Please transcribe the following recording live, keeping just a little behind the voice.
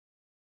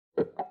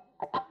We're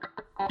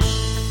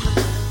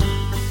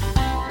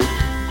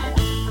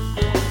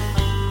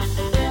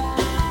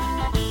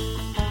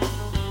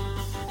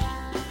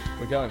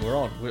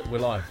on. We're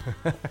live.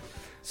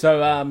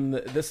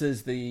 So this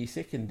is the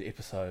second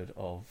episode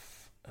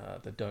of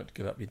the Don't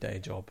Give Up Your Day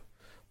Job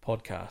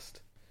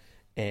podcast.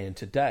 And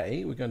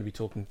today we're going to be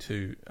talking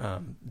to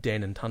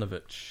Dan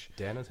Antunovich.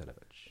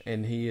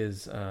 And he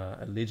is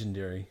a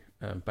legendary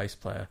bass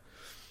player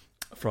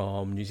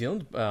from New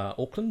Zealand,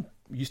 Auckland.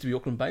 Used to be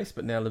Auckland based,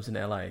 but now lives in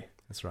LA.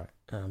 That's right.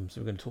 So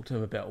we're going to talk to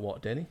him about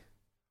what, Danny?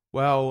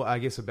 Well, I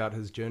guess about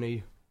his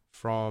journey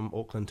from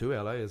Auckland to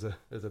LA is a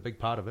big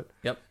part of it.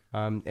 Yep.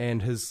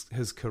 And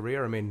his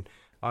career. I mean,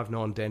 I've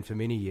known Dan for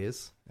many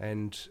years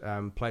and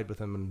played with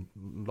him in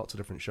lots of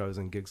different shows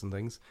and gigs and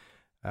things.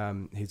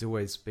 He's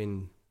always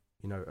been,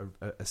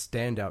 a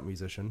standout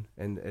musician,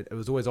 and it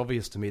was always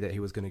obvious to me that he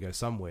was going to go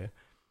somewhere.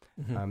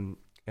 Mm-hmm.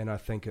 And I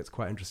think it's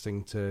quite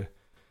interesting to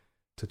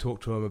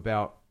talk to him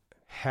about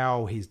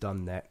how he's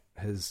done that,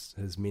 his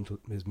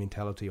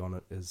mentality on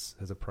it, his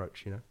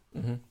approach.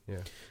 Mm-hmm.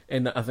 Yeah.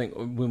 And I think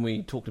when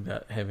we talked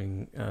about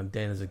having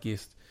Dan as a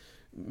guest,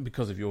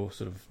 because of your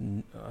sort of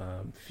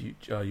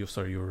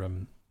your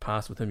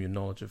past with him, your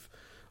knowledge of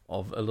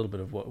a little bit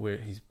of where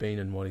he's been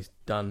and what he's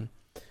done,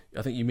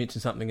 I think you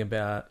mentioned something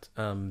about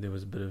there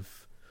was a bit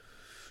of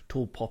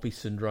tall poppy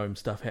syndrome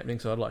stuff happening.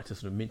 So I'd like to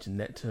sort of mention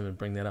that to him and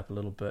bring that up a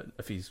little bit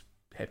if he's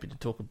happy to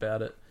talk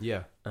about it.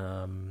 Yeah.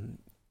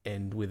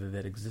 And whether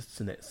that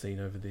exists in that scene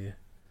over there.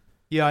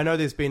 Yeah, I know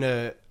there's been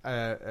there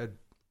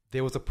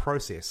was a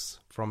process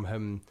from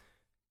him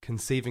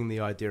conceiving the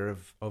idea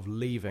of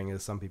leaving,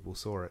 as some people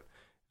saw it.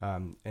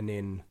 And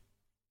then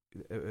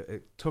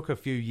it took a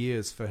few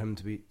years for him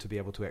to be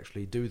able to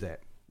actually do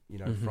that.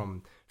 Mm-hmm.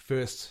 From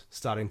first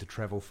starting to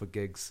travel for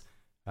gigs,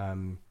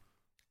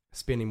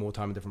 spending more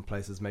time in different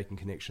places, making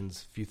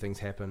connections. A few things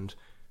happened.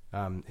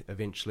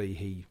 Eventually,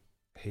 he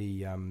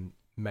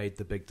made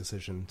the big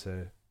decision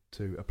to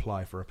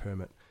apply for a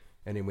permit,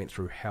 and then went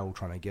through hell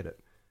trying to get it.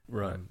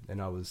 Right.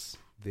 And I was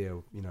there,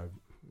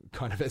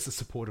 kind of as a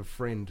supportive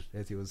friend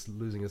as he was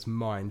losing his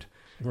mind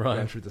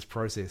going through this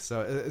process.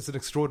 So it's an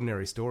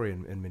extraordinary story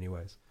in many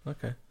ways.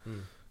 Okay,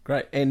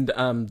 great. And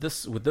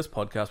with this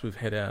podcast, we've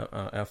had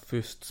our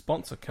first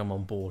sponsor come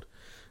on board.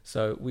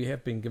 So we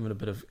have been given a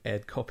bit of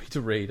ad copy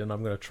to read, and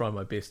I'm going to try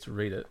my best to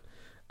read it.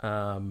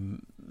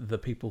 The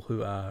people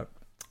who are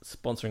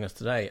sponsoring us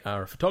today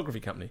are a photography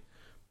company,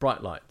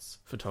 Bright Lights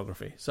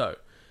Photography. So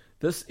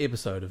this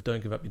episode of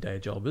Don't Give Up Your Day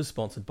Job is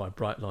sponsored by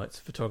Bright Lights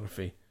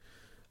Photography.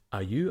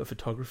 Are you a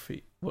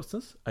photography? What's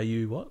this? Are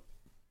you what?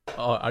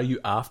 Oh, are you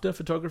after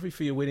photography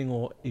for your wedding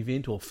or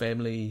event or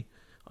family?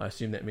 I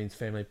assume that means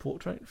family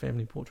portrait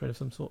of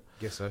some sort.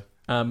 Guess so.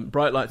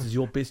 Bright Lights is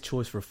your best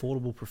choice for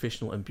affordable,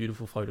 professional, and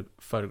beautiful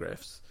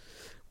photographs.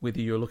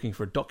 Whether you're looking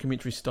for a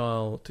documentary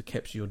style to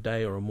capture your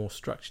day or a more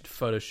structured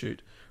photo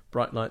shoot,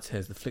 Bright Lights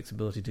has the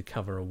flexibility to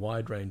cover a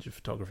wide range of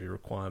photography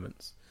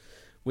requirements.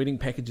 Wedding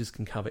packages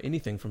can cover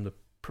anything from the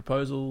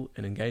proposal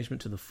and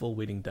engagement to the full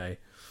wedding day.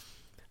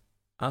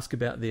 Ask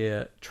about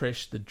their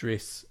Trash the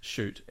Dress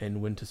shoot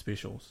and winter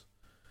specials.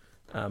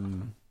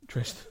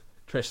 Trash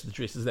the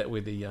Dress, is that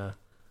where they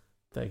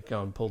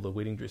go and pull the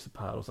wedding dress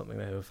apart or something?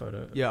 They have a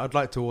photo. Yeah, I'd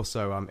like to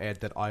also add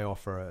that I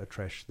offer a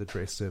Trash the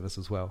Dress service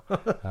as well.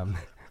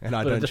 And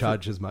I don't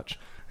charge as much.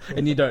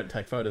 And you don't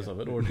take photos of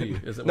it, or do you?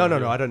 Is it No,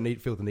 I don't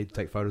feel the need to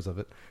take photos of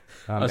it.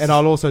 And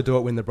I'll also do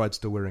it when the bride's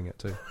still wearing it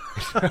too.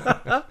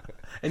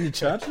 And you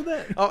charge for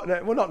that? Oh,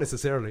 no, well, not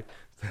necessarily.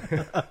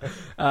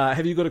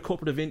 Have you got a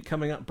corporate event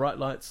coming up? Bright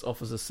Lights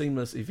offers a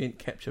seamless event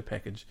capture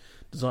package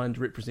designed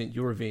to represent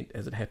your event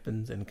as it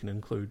happens and can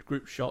include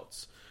group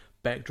shots,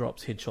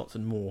 backdrops, headshots,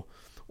 and more.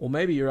 Or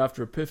maybe you're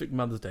after a perfect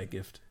Mother's Day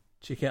gift.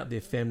 Check out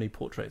their family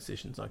portrait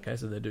sessions. Okay,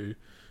 so they do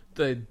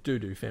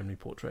family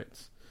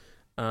portraits.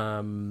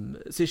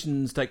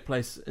 Sessions take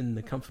place in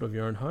the comfort of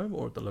your own home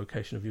or at the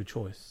location of your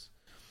choice.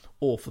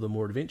 Or for the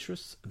more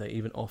adventurous, they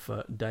even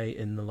offer day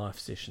in the life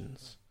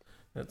sessions.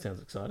 That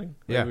sounds exciting.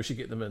 Maybe we should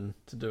get them in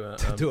to do a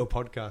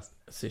podcast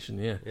session.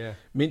 Yeah. Yeah.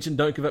 Mention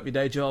Don't Give Up Your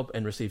Day Job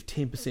and receive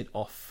 10%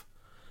 off.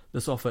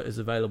 This offer is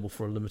available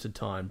for a limited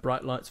time.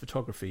 Bright Lights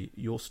Photography,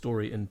 your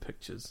story in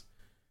pictures.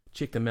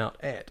 Check them out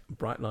at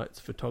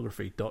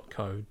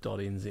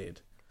brightlightsphotography.co.nz.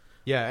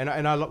 Yeah,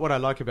 and what I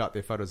like about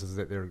their photos is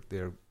that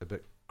they're a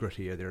bit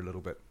grittier. They're a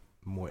little bit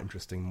more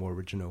interesting, more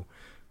original,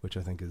 which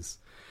I think is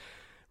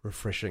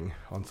refreshing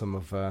on some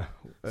of. So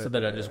they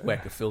don't just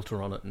whack a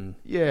filter on it and.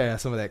 Yeah,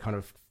 some of that kind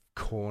of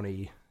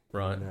corny.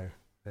 Right.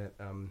 That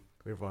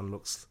where everyone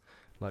looks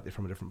like they're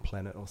from a different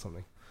planet or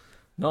something.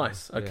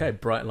 Nice. Okay, yeah.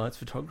 Bright Lights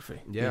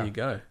Photography. Yeah. There you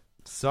go.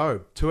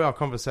 So, to our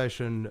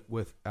conversation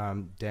with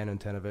Dan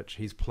Antunovich,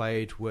 he's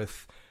played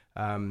with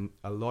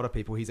a lot of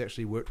people. He's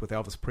actually worked with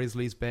Elvis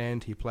Presley's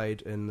band. He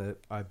played in,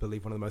 I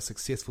believe, one of the most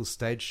successful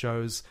stage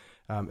shows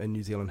in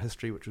New Zealand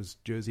history, which was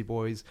Jersey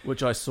Boys.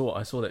 Which I saw.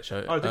 I saw that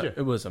show. Oh, did you?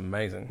 It was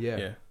amazing.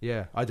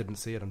 Yeah. I didn't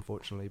see it,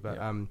 unfortunately. But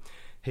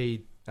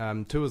he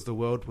tours the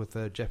world with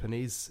a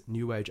Japanese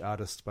new age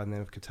artist by the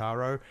name of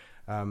Kitaro.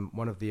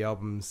 One of the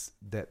albums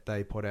that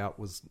they put out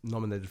was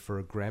nominated for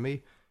a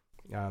Grammy.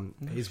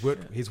 He's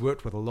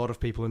worked with a lot of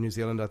people in New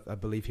Zealand. I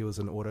believe he was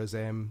in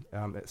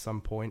AutoZam at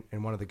some point,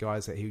 and one of the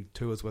guys that he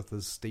tours with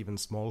is Stephen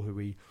Small, who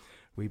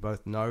we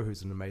both know,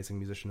 who's an amazing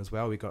musician as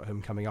well. We got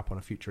him coming up on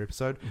a future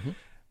episode.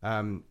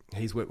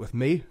 He's worked with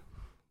me,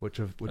 which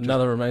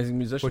another amazing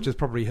musician, which is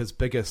probably his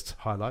biggest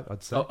highlight,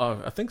 I'd say.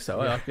 Oh, I think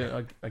so.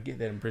 Yeah. I get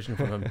that impression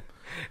from him.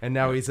 And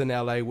now he's in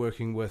LA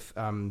working with.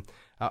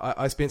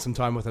 I spent some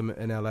time with him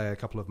in LA a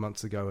couple of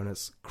months ago, and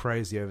it's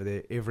crazy over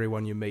there.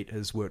 Everyone you meet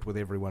has worked with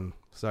everyone,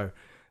 so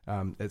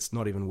it's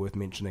not even worth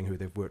mentioning who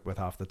they've worked with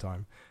half the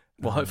time.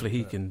 Well, hopefully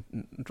he can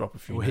drop a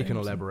few. Well, he can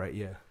elaborate.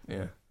 Yeah.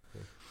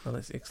 Oh,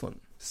 that's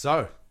excellent.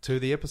 So to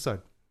the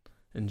episode.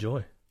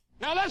 Enjoy.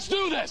 Now let's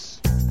do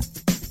this.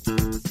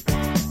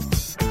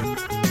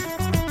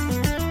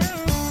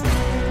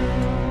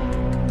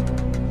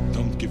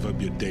 Don't give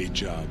up your day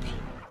job.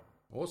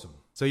 Awesome.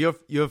 So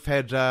you've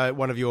had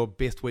one of your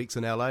best weeks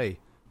in LA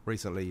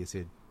recently, you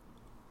said.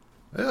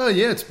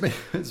 Yeah,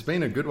 it's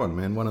been a good one,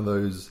 man. One of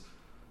those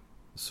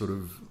sort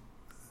of,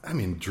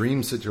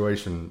 dream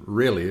situation.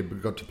 Really, we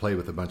got to play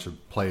with a bunch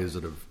of players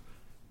that have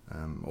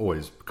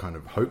always kind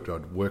of hoped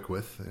I'd work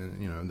with.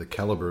 The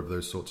caliber of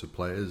those sorts of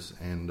players,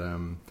 and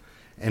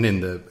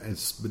there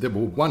was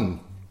one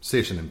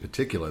session in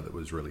particular that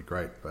was really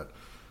great, but.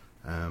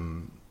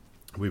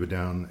 We were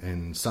down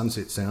in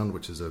Sunset Sound,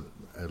 which is a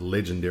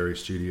legendary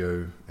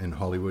studio in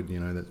Hollywood.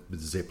 That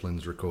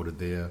Zeppelin's recorded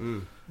there.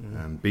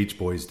 Beach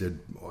Boys did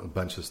a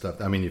bunch of stuff.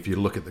 If you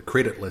look at the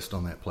credit list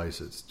on that place,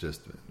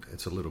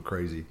 it's a little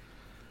crazy.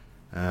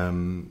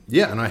 And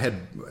I had,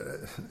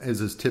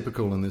 as is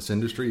typical in this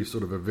industry,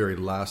 sort of a very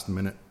last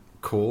minute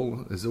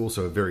call. It's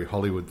also a very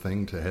Hollywood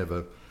thing to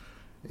have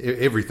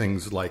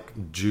everything's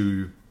like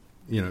due,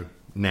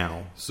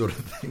 now sort of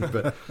thing.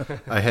 But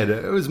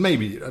it was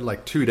maybe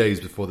like 2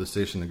 days before the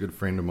session. A good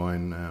friend of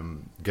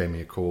mine gave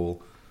me a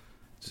call,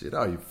 said,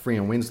 "Oh, you're free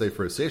on Wednesday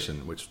for a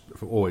session?" Which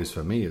always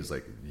for me is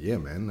like, yeah,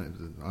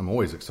 man, I'm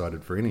always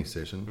excited for any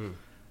session.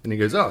 And he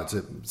goes, "Oh, it's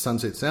at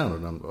Sunset Sound."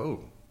 And I'm,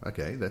 "Oh,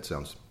 okay, that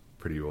sounds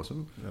pretty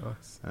awesome."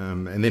 Nice.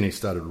 And then he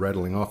started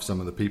rattling off some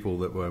of the people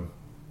that were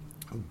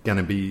going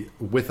to be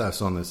with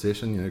us on the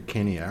session.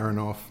 Kenny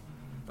Aronoff.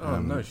 Oh,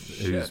 no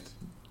shit.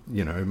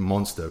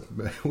 Monster.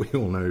 We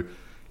all know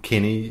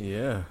Kenny.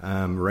 Yeah.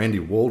 Randy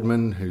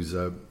Waldman, who's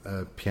a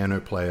piano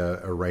player,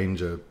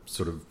 arranger,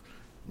 sort of,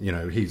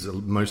 he's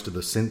most of the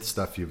synth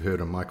stuff you've heard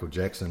of Michael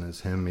Jackson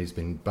is him. He's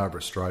been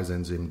Barbra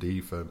Streisand's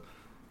MD for,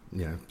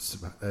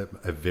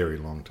 a very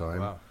long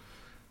time. Wow.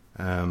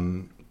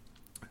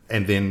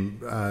 And then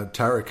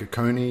Tara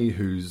Ciccone,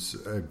 who's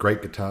a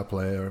great guitar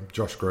player,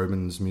 Josh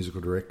Groban's musical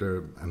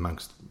director,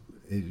 amongst,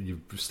 you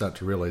start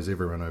to realize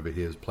everyone over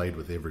here has played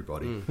with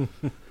everybody.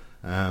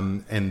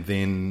 And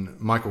then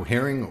Michael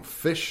Herring, or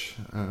Fish,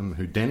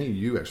 who, Danny,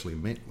 you actually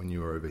met when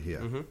you were over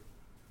here.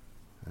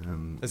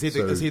 Is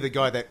he the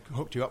guy that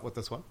hooked you up with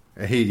this one?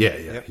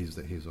 Yep. He's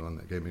the one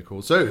that gave me a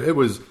call. So it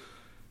was,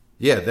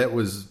 that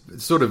was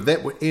sort of, that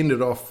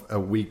ended off a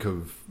week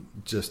of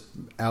just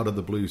out of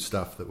the blue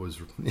stuff that was,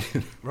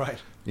 right.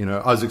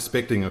 I was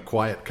expecting a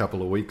quiet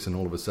couple of weeks, and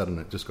all of a sudden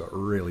it just got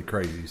really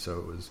crazy. So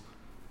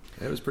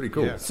it was pretty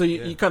cool. Yeah. So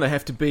you kind of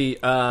have to be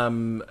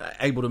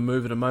able to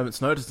move at a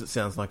moment's notice, it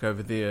sounds like,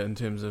 over there in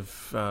terms of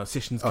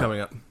sessions coming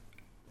up.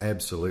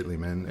 Absolutely,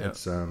 man. Yeah.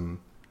 It's,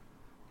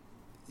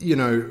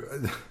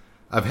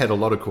 I've had a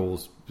lot of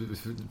calls.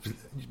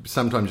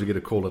 Sometimes you get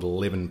a call at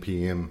 11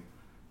 p.m.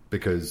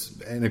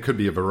 and it could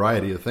be a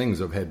variety of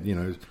things. I've had,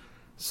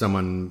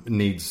 someone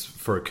needs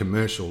for a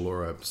commercial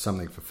or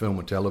something for film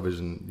or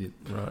television.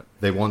 Right.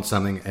 They want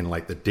something, and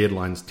like the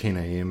deadline's 10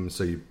 a.m.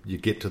 So you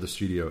get to the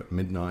studio at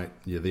midnight.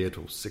 You're there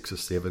till 6 or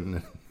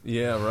 7.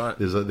 Yeah, right.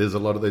 There's a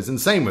lot of those,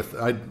 and same with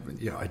I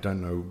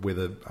don't know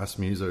whether us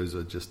musos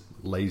are just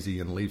lazy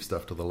and leave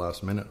stuff to the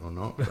last minute or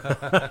not.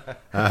 But,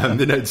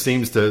 it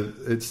seems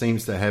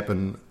to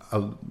happen.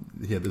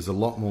 There's a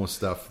lot more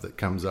stuff that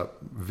comes up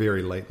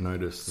very late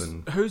notice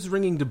than. Who's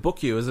ringing to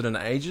book you? Is it an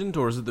agent,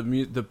 or is it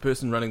the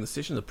person running the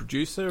session, the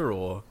producer,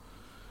 or?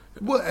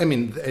 Well,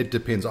 it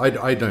depends.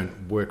 I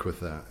don't work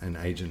with an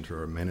agent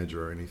or a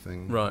manager or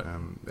anything. Right.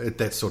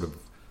 That's sort of.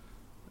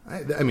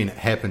 It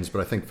happens,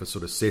 but I think for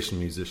sort of session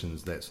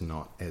musicians, that's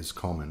not as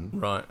common.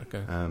 Right.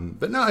 Okay.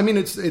 But no,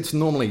 it's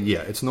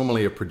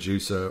normally a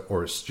producer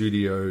or a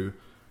studio,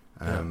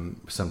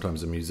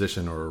 sometimes a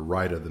musician or a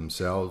writer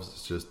themselves.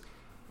 It's just.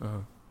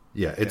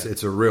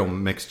 It's a real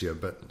mixture,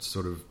 but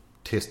sort of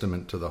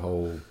testament to the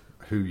whole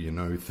who you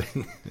know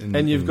thing.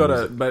 And you've got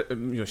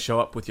to show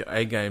up with your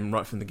A game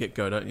right from the get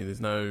go, don't you?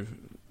 There's no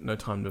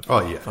time to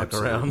fuck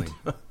around.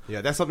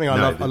 Yeah, that's something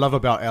I love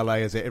about LA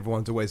is that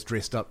everyone's always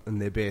dressed up in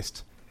their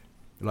best.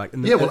 Like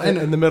in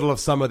the middle of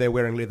summer, they're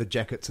wearing leather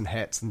jackets and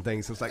hats and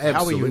things. It's like,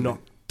 absolutely. How are you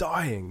not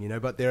dying?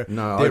 But they're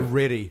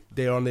ready.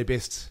 They're on their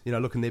best,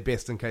 looking their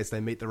best in case they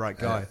meet the right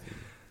guy.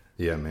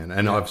 Yeah, man.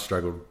 And I've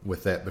struggled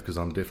with that because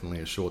I'm definitely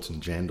a shorts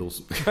and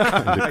jandals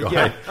kind of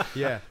guy.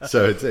 Yeah.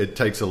 So it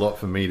takes a lot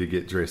for me to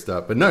get dressed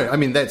up. But no, I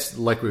mean, that's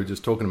like we were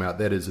just talking about.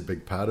 That is a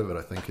big part of it,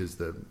 I think, is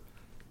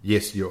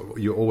yes,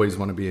 you always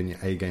want to be in your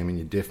A game and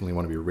you definitely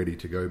want to be ready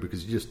to go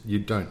because you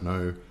don't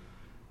know.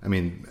 I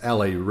mean,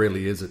 LA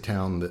really is a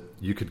town that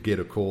you could get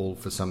a call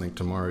for something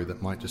tomorrow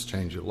that might just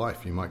change your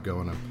life. You might go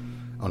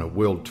on a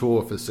world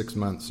tour for 6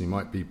 months. You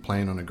might be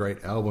playing on a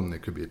great album. There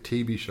could be a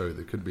TV show.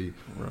 There could be.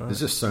 Right. There's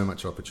just so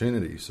much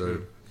opportunity.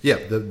 So yeah,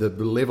 the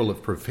level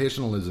of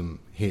professionalism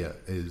here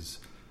is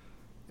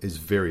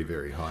very,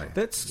 very high.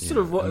 That's sort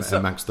of what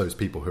amongst those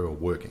people who are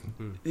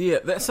working. Yeah,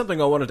 that's something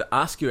I wanted to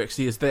ask you.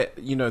 Actually, is that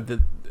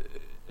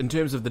in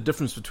terms of the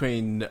difference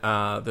between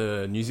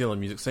the New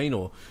Zealand music scene,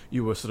 or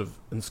you were sort of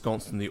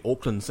ensconced in the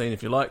Auckland scene,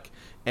 if you like,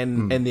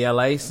 and the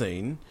LA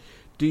scene.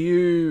 Do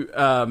you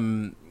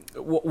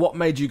what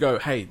made you go,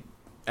 hey,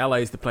 LA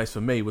is the place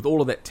for me with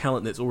all of that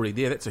talent that's already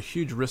there? That's a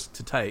huge risk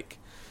to take.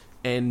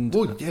 And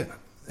well, yeah,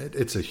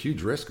 it's a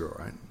huge risk, all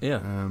right.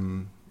 Yeah.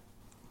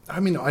 I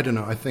mean, I don't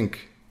know. I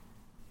think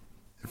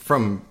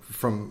from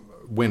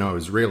when I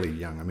was really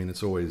young, I mean,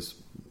 it's always,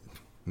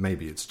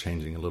 maybe it's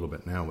changing a little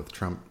bit now with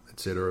Trump,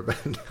 etc.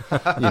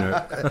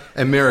 But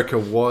America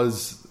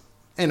was,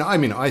 and I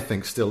mean, I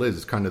think still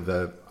is kind of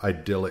the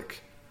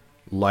idyllic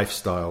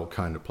lifestyle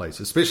kind of place,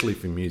 especially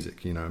for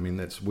music. I mean,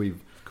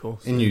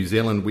 in New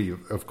Zealand, we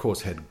of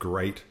course had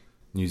great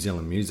New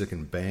Zealand music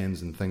and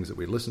bands and things that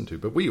we listened to,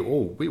 but we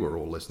were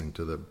all listening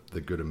to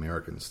the good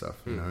American stuff,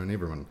 and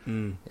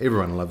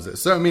everyone loves it.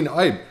 So I mean,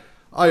 I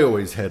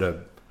always had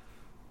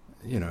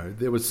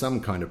there was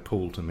some kind of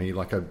pull to me.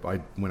 Like I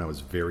when I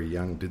was very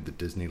young, did the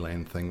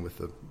Disneyland thing with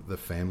the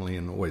family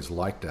and always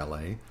liked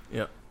LA.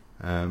 Yeah.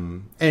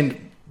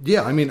 And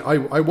yeah, I mean,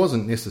 I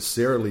wasn't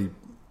necessarily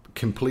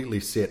completely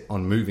set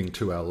on moving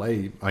to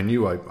LA. I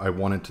knew I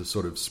wanted to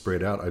sort of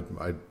spread out.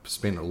 I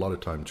spent a lot of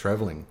time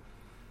traveling,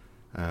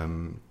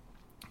 and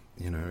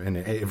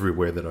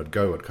everywhere that I'd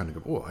go, I'd kind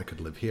of go, oh, I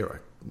could live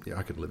here.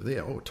 I could live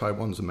there. Oh,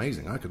 Taiwan's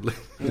amazing. I could live.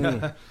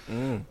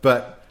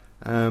 But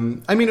I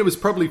mean, it was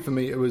probably for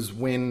me. It was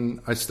when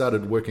I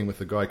started working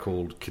with a guy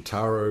called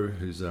Kitaro,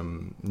 who's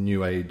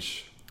new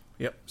age,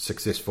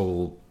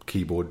 successful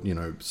keyboard,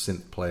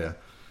 synth player.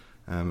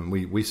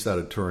 We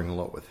started touring a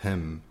lot with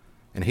him.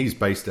 And he's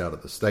based out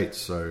of the States,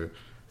 so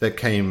that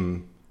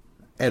came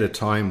at a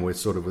time where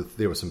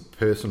there were some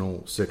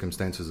personal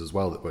circumstances as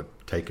well that were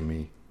taking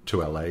me to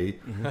LA.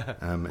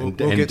 We'll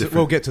get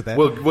to that.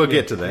 We'll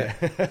get to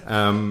that.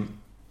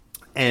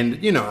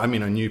 And I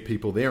mean, I knew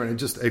people there, and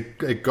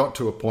it got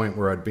to a point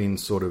where I'd been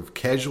sort of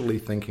casually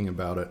thinking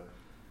about it,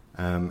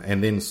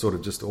 and then sort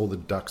of just all the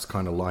ducks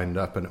kind of lined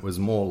up, and it was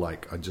more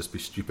like I'd just be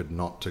stupid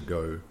not to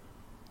go,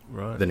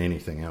 than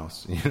anything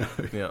else,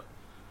 Yeah.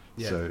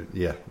 Yeah. So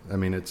yeah, I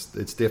mean, it's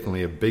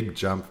definitely a big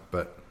jump,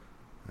 but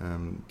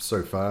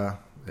so far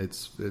it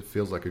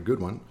feels like a good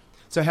one.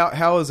 So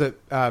how is it?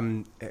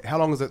 How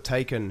long has it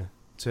taken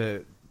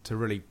to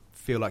really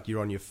feel like you're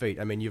on your feet?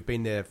 I mean, you've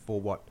been there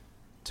for what,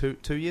 2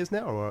 years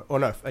now, or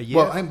no, a year?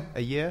 Well,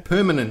 a year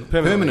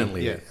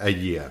permanently yeah. a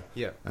year.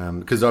 Yeah.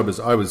 Because I was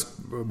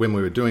when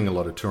we were doing a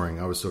lot of touring,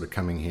 I was sort of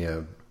coming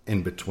here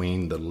in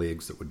between the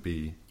legs that would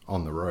be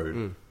on the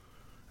road.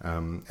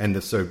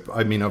 So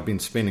I mean, I've been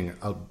spending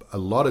a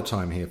lot of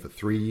time here for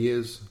 3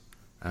 years,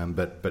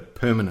 but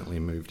permanently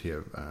moved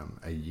here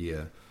a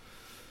year.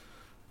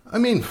 I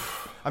mean,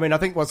 I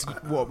think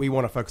what we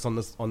want to focus on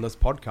this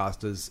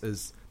podcast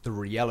is the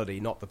reality,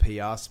 not the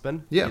PR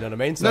spin. Yeah. You know what I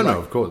mean? So no,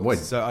 of course. Wait.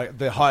 So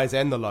the highs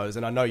and the lows,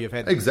 and I know you've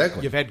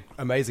had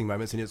amazing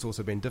moments, and it's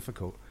also been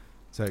difficult.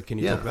 So can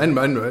you talk about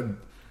that?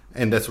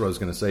 And that's what I was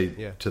going to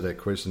say to that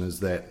question is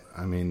that,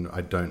 I mean,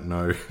 I don't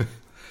know.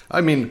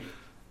 I mean,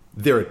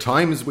 there are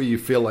times where you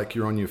feel like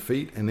you're on your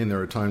feet, and then there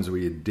are times where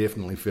you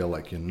definitely feel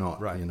like you're not.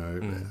 Right.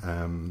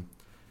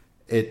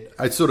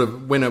 I sort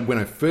of when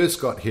I first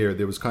got here,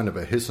 there was kind of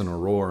a hiss and a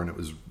roar, and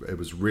it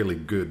was really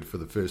good for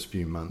the first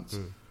few months,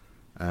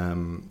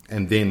 and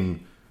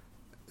then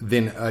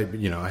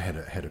I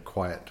had a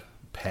quiet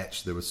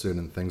patch. There were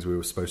certain things we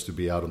were supposed to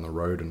be out on the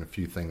road, and a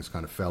few things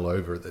kind of fell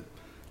over that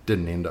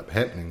didn't end up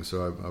happening.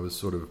 So I was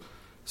sort of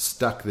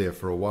stuck there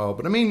for a while.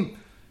 But I mean,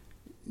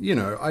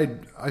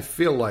 I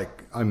feel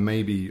like I'm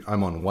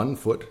on one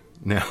foot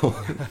now.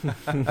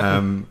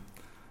 I'm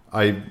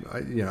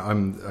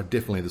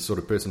definitely the sort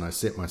of person, I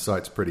set my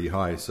sights pretty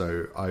high.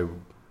 So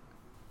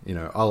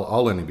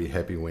I'll only be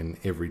happy when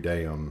every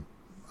day I'm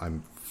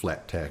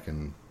flat tack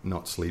and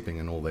not sleeping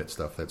and all that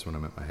stuff. That's when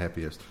I'm at my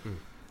happiest.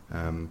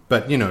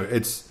 But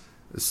it's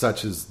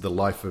such as the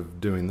life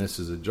of doing this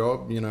as a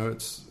job.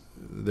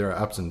 There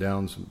are ups and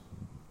downs,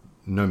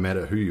 no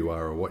matter who you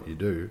are or what you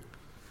do.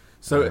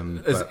 So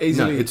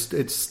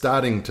it's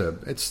starting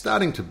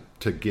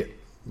to get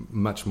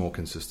much more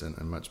consistent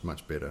and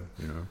much better.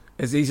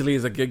 As easily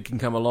as a gig can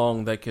come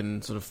along, they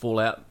can sort of fall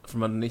out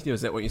from underneath you.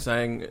 Is that what you're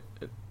saying?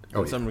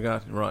 In some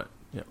regard, right?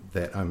 Yeah.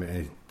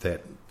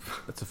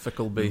 That's a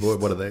fickle beast.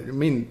 What are they? I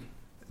mean,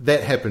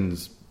 that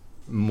happens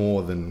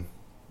more than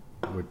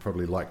would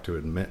probably like to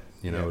admit.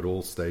 You know, Yeah. at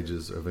all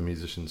stages of a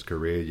musician's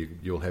career,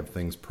 you'll have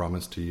things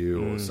promised to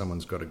you, or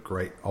someone's got a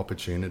great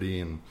opportunity,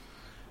 and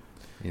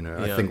you know,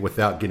 I think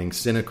without getting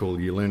cynical,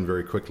 you learn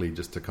very quickly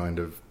just to kind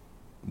of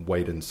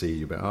wait and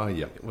see. About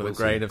with we'll a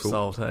grain see. of Cool.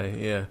 salt, hey,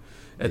 yeah.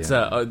 It's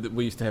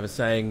we used to have a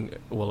saying.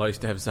 Well, I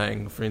used to have a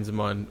saying. Friends of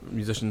mine,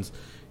 musicians,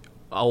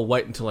 I'll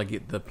wait until I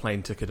get the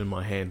plane ticket in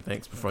my hand,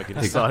 thanks, before I get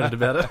excited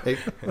about it.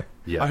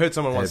 Yeah, I heard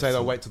someone once say they'll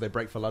absolutely. wait till they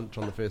break for lunch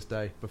on the first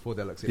day before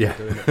they'll accept Yeah.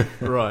 they're doing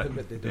it. Right.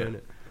 Admit they're doing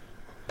it.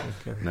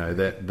 No,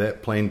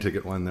 that plane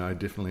ticket one, I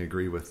definitely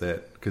agree with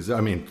that. Because, I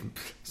mean,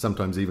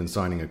 sometimes even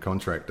signing a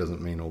contract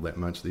doesn't mean all that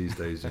much these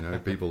days. You know,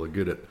 people are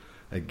good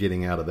at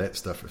getting out of that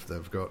stuff if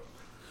they've got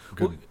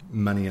good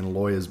money and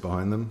lawyers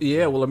behind them.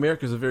 Yeah, well,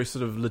 America's a very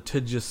sort of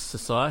litigious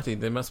society.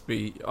 There must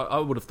be. I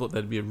would have thought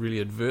they'd be really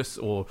adverse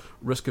or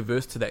risk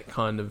averse to that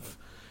kind of,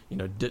 you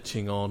know,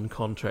 ditching on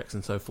contracts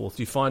and so forth.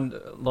 Do you find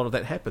a lot of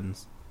that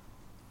happens?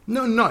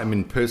 No, I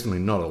mean, personally,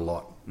 not a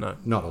lot. No.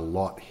 Not a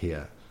lot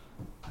here.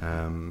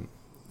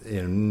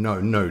 You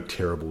know, no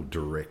terrible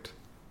direct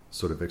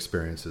sort of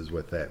experiences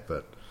with that.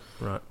 But,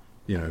 Right.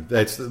 you know,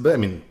 I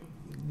mean,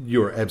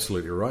 you're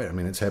absolutely right. I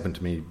mean, it's happened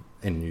to me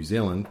in New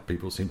Zealand.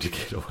 People seem to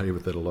get away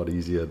with it a lot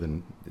easier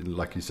than,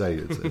 like you say,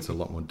 it's a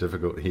lot more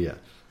difficult here.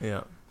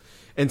 Yeah.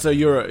 And so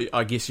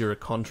I guess you're a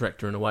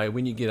contractor in a way.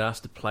 When you get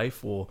asked to play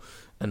for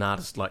an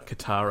artist like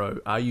Kitaro,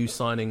 are you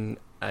signing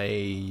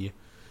a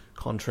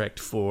contract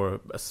for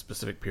a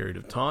specific period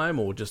of time,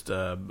 or just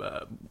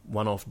a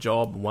one-off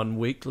job, one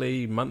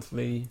weekly,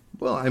 monthly?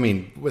 Well, I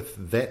mean, with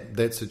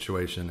that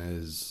situation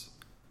is,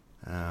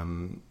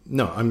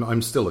 no,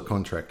 I'm still a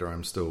contractor.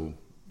 I'm still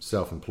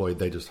self-employed.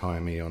 They just hire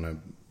me on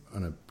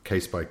a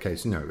case by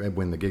case. You know,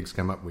 when the gigs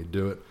come up, we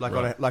do it. Like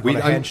Right. on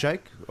a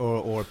handshake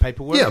or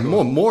paperwork? Yeah,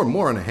 or?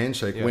 more on a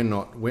handshake. Yeah.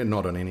 We're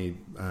not on any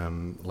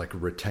like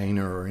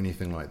retainer or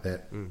anything like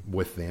that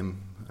with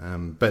them.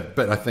 But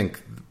I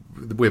think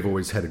we've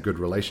always had a good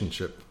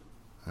relationship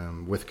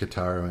with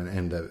Kitaro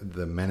and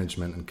the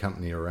management and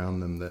company around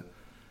them. That,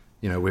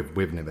 you know,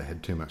 we've never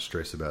had too much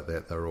stress about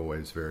that. They're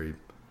always very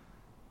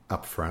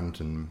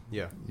upfront, and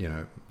Yeah. you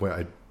know,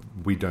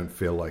 we don't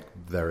feel like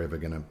they're ever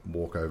going to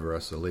walk over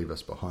us or leave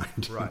us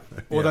behind. Right.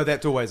 Although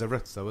that's always a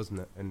risk, though, isn't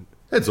it? And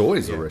It's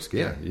always Yeah. a risk.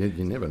 Yeah,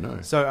 you never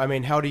know. so, I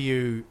mean, how do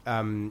you,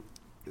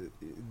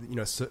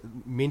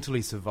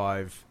 mentally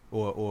survive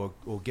or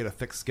get a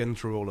thick skin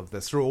through all of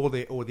this, through all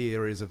the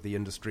areas of the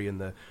industry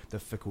and the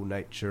fickle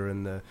nature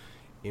and the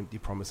empty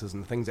promises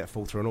and the things that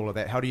fall through and all of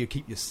that? How do you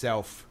keep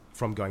yourself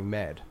from going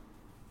mad?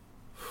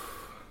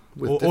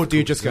 With Or do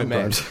you just go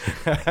mad?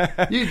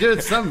 sometimes. You do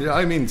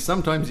I mean,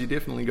 sometimes you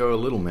definitely go a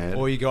little mad.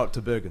 Or you go up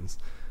to Bergen's?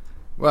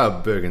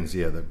 Well, Bergen's,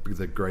 yeah,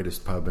 the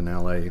greatest pub in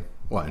LA.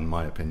 Well, in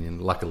my opinion,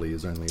 luckily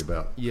is only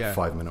about Yeah.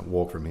 5-minute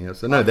walk from here.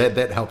 So no,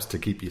 that helps to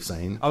keep you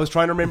sane. I was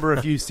trying to remember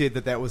if you said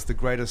that was the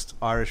greatest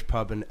Irish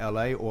pub in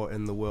LA or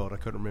in the world. I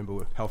couldn't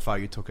remember how far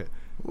you took it.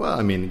 Well,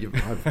 I mean,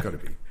 I've got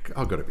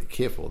to be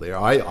careful there.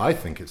 I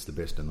think it's the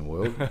best in the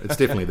world. It's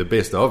definitely the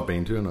best I've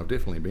been to, and I've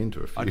definitely been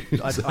to a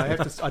few.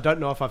 I don't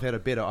know if I've had a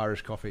better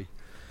Irish coffee.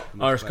 in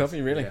this Irish place.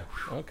 coffee, really? Yeah.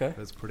 Okay.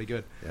 That's pretty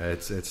good. Yeah,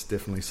 it's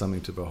definitely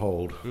something to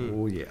behold.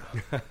 Oh yeah.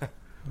 Oh,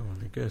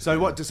 they're good. So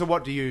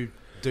what do you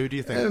do? Do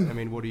you think? I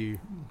mean, what do you?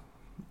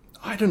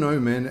 I don't know,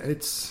 man.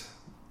 It's,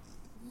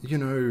 you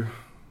know,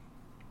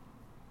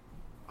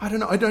 I don't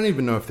know. I don't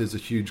even know if there's a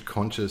huge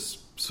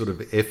conscious sort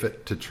of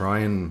effort to try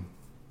and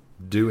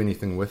do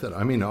anything with it.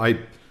 I mean, I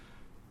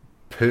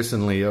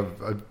personally,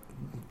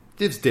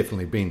 there's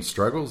definitely been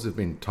struggles. There've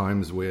been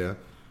times where,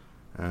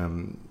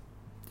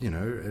 you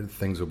know,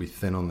 things will be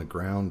thin on the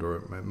ground, or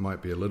it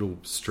might be a little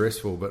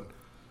stressful. But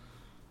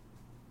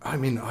I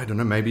mean, I don't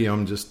know. Maybe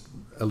I'm just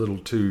a little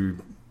too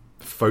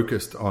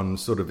focused on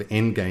sort of the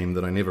end game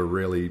that I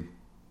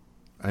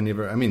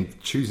mean,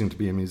 choosing to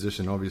be a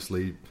musician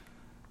obviously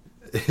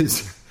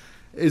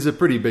is a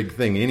pretty big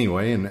thing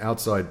anyway, and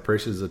outside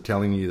pressures are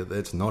telling you that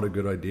that's not a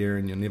good idea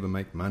and you'll never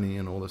make money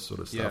and all this sort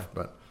of stuff. Yeah.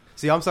 But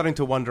See, I'm starting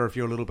to wonder if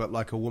you're a little bit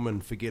like a woman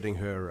forgetting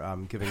her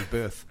giving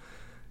birth,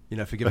 you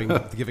know, for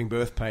giving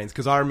birth pains.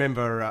 Because I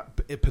remember,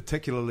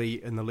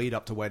 particularly in the lead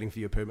up to waiting for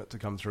your permit to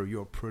come through, you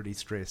were pretty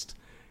stressed.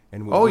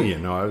 And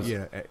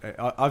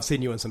I've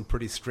seen you in some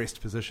pretty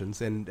stressed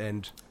positions,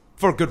 and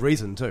for a good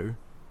reason too.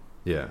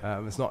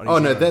 yeah. It's not. An Oh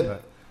easy no,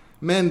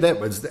 road,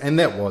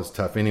 that was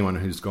tough. Anyone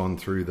who's gone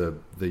through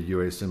the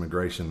US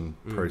immigration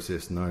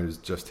process knows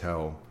just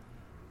how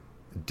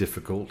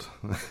difficult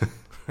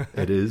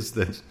it is.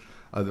 That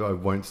I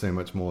won't say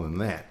much more than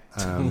that.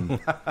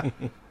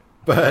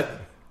 But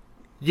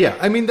yeah,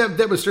 I mean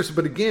that was stressful.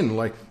 But again,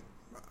 like,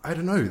 I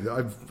don't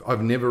know.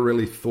 I've never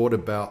really thought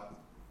about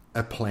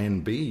a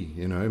plan B.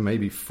 You know,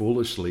 maybe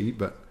foolishly,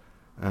 but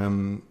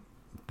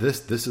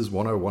this is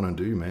what I want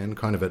to do, man.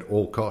 Kind of at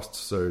all costs.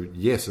 So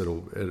yes, it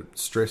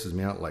stresses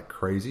me out like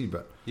crazy,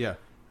 but yeah.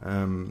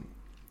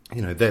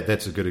 you know,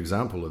 that's a good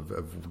example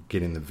of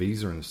getting the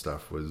visa and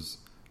stuff. Was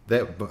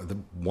that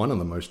one of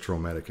the most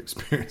traumatic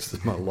experiences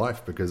of my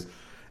life, because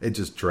it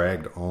just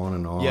dragged on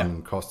and on, Yeah.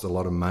 and cost a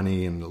lot of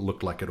money, and it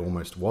looked like it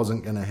almost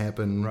wasn't going to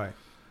happen. Right.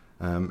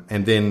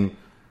 And then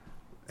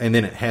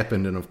it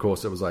happened, and of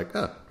course it was like,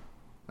 oh,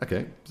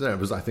 okay. So it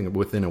was, I think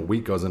within a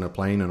week I was in a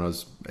plane and I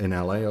was in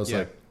LA. I was Yeah.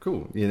 like,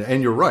 cool.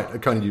 And you're right.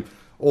 It kind of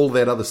all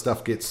that other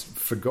stuff gets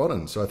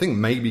forgotten. So I think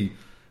maybe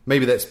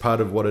that's part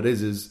of what it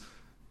is,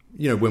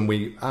 when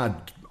we are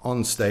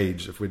on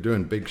stage, if we're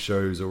doing big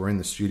shows or we're in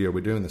the studio,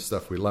 we're doing the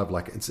stuff we love,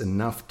 like it's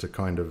enough to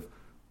kind of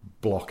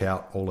block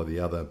out all of the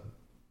other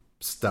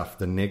stuff,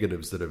 the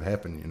negatives that have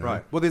happened,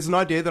 Right. Well, there's an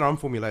idea that I'm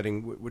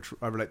formulating, which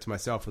I relate to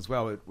myself as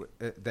well,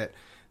 that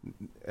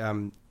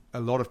a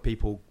lot of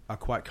people are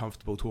quite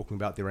comfortable talking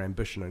about their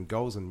ambition and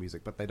goals in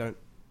music, but they don't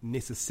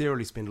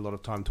necessarily spend a lot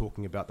of time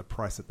talking about the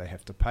price that they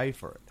have to pay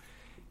for it.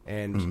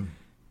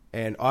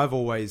 And I've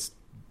always,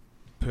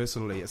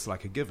 personally, it's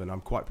like a given.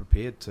 I'm quite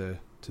prepared to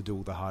do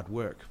all the hard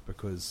work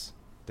because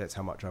that's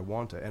how much I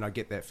want it. And I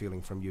get that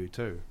feeling from you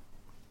too.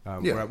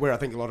 Where I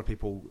think a lot of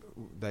people,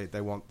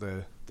 they want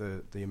the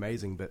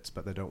amazing bits,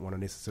 but they don't want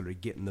to necessarily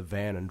get in the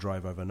van and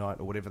drive overnight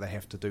or whatever they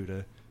have to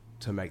do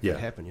to make that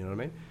happen. You know what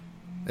I mean?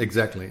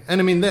 Exactly.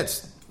 And I mean,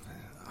 that's,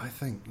 I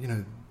think,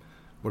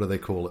 what do they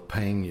call it?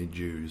 Paying your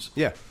dues.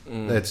 Yeah.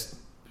 That's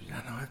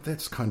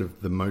kind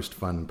of the most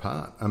fun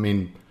part. I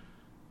mean,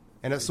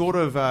 and it's sort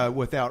of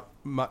without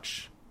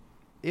much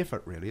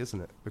effort, really,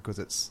 isn't it? Because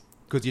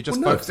you're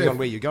just focusing on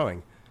where you're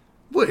going.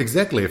 Well,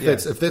 exactly.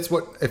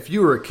 If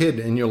you were a kid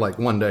and you're like,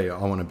 one day I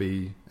want to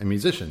be a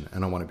musician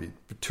and I want to be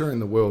touring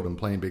the world and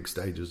playing big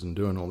stages and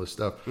doing all this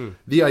stuff,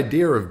 the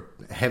idea of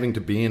having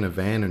to be in a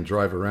van and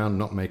drive around,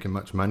 not making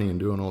much money and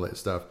doing all that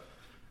stuff,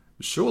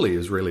 surely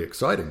is really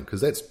exciting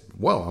because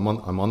I'm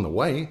on the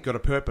way. Got a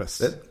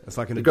purpose. It's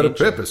like an got a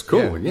adventure. purpose.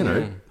 Cool.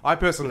 I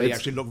personally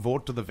actually look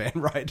forward to the van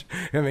ride.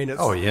 I mean, it's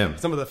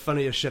some of the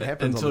funniest shit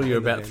happens until you're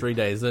about 3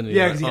 days in.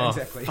 Yeah, like,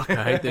 exactly. Fuck,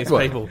 I hate these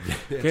people.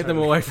 Get them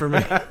away from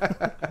me.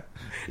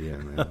 Yeah,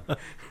 man.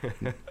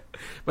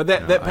 But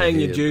that paying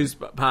your dues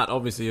part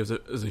obviously is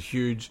a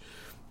huge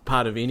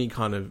part of any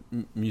kind of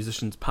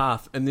musician's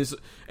path, and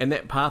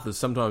that path is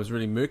sometimes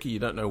really murky. You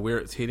don't know where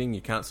it's heading.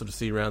 You can't sort of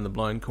see around the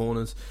blind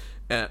corners.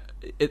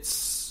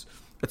 It's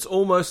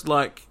almost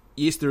like,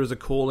 yes, there is a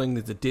calling,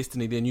 there's a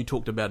destiny there, and you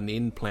talked about an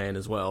end plan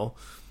as well.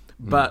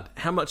 But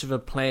how much of a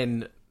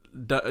plan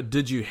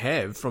did you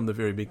have from the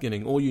very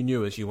beginning? All you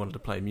knew is you wanted to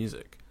play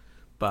music.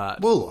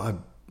 But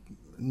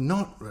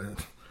not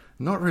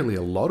really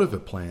a lot of a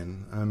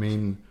plan. I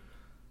mean,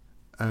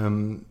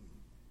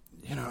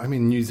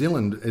 New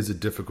Zealand is a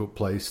difficult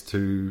place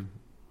to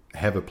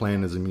have a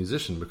plan as a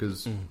musician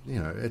because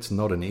it's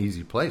not an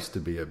easy place to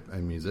be a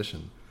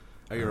musician.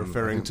 Are you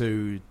referring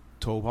to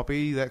tall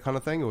poppy, that kind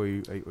of thing, or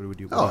would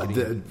you?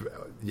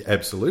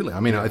 Absolutely. I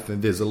mean, I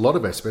think there's a lot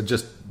of aspects.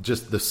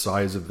 Just the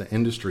size of the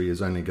industry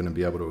is only going to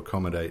be able to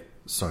accommodate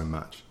so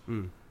much.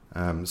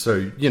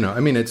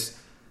 It's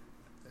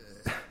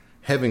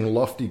having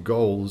lofty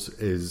goals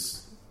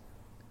is,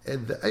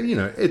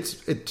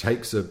 it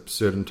takes a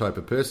certain type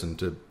of person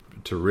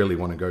to really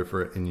want to go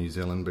for it in New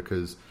Zealand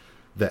because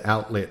the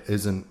outlet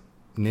isn't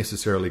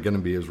necessarily going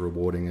to be as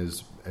rewarding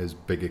as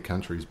bigger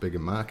countries, bigger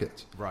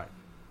markets. Right.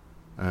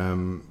 But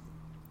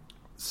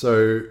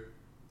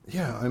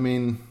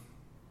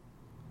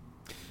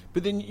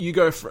then you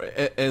go for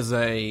as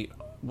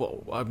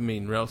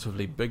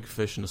relatively big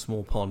fish in a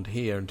small pond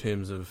here in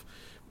terms of,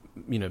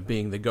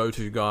 being the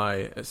go-to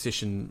guy, a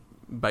session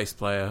bass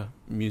player,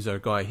 muso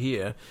guy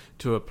here,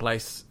 to a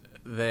place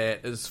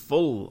that is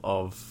full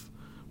of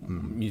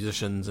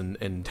musicians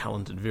and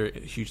talented, very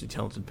hugely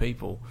talented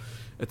people.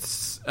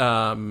 It's as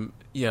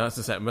I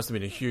say, it must have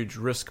been a huge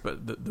risk,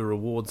 but the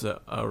rewards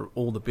are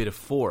all the better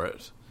for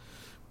it.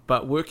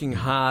 But working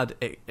hard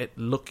at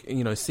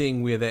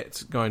seeing where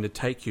that's going to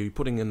take you,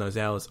 putting in those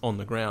hours on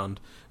the ground,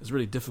 is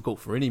really difficult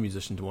for any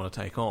musician to want to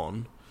take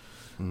on.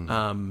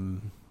 I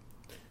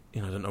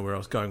don't know where I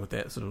was going with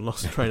that, sort of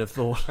lost train of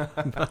thought.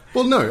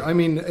 Well, no, I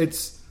mean,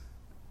 it's...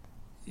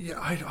 Yeah,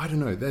 I don't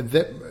know.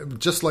 That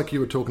just like you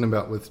were talking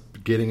about with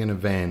getting in a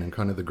van and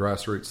kind of the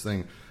grassroots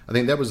thing, I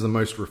think that was the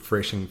most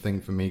refreshing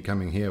thing for me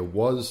coming here,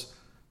 was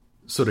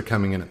sort of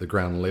coming in at the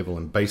ground level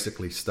and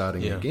basically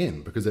starting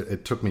again, because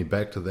it took me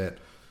back to that.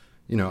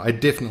 I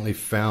definitely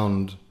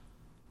found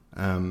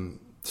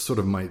sort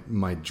of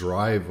my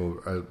drive,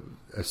 or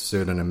a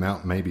certain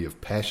amount maybe of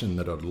passion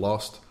that I'd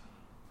lost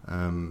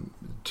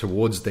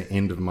towards the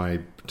end of my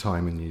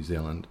time in New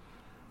Zealand.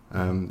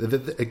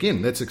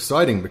 Again, that's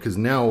exciting because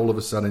now all of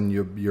a sudden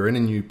you're in a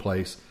new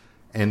place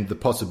and the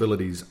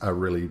possibilities are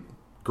really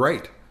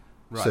great.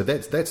 Right. So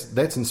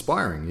that's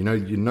inspiring. You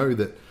know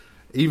that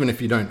even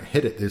if you don't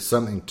hit it, there's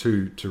something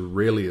to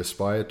really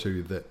aspire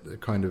to that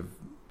kind of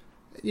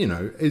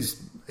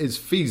is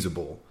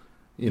feasible.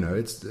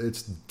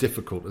 It's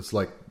difficult. It's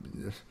like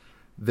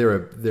there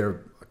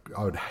are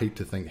I would hate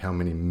to think how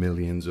many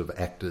millions of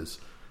actors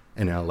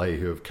in LA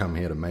who have come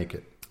here to make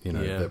it.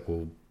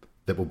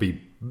 That will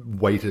be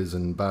waiters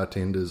and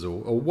bartenders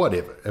or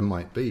whatever it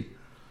might be.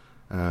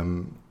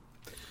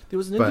 There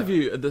was an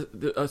interview.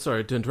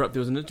 Sorry to interrupt. There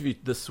was an interview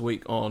this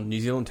week on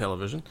New Zealand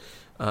television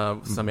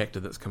some actor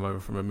that's come over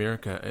from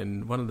America,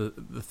 and one of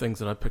the things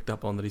that I picked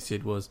up on that he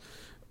said was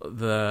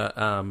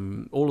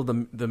all of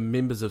the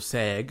members of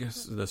SAG,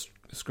 the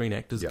Screen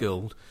Actors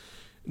Guild,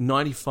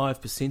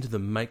 95% of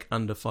them make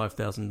under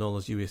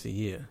 $5,000 US a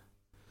year.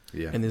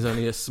 Yeah. And there's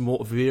only a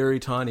small, very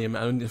tiny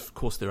amount, and of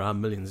course there are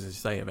millions, as you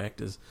say, of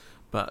actors,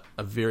 but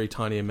a very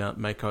tiny amount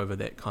make over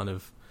that kind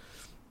of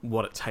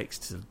what it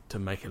takes to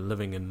make a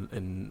living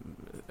in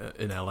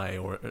LA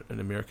or in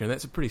America. And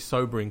that's a pretty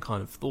sobering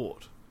kind of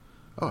thought.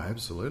 Oh,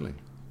 absolutely.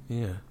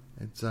 Yeah.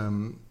 It's I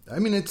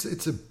mean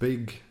it's a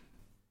big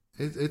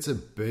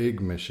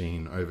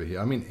machine over here.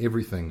 I mean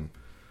everything,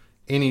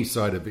 any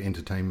side of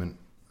entertainment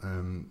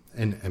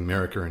in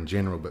America in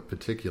general, but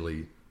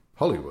particularly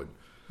Hollywood,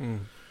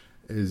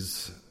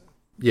 is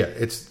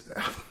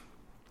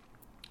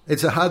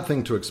it's a hard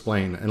thing to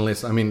explain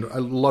unless, I mean, a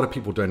lot of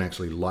people don't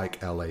actually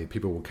like LA.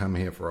 People will come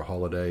here for a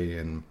holiday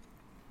and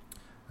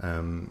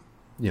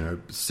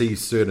see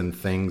certain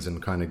things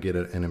and kind of get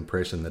an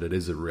impression that it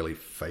is a really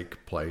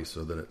fake place,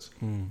 or that it's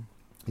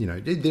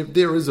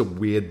there is a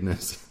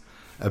weirdness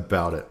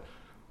about it.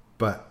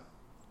 But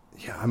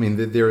yeah, I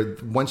mean, there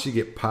once you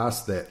get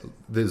past that,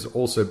 there's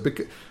also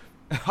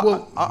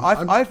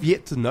I've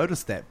yet to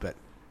notice that bit.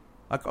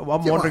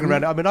 I'm wandering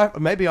around. I mean,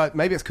 maybe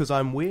it's because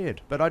I'm weird,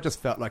 but I just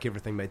felt like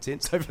everything made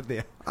sense over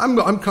there. I'm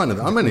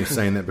only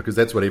saying that because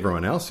that's what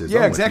everyone else is.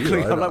 Yeah,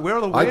 exactly. I'm like, where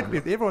are the weird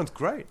people? Everyone's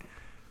great.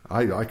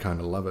 I kind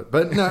of love it,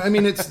 but no, I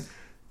mean, it's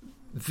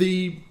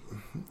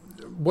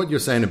what you're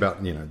saying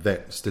about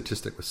that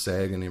statistic with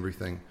SAG and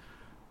everything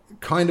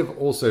kind of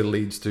also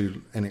leads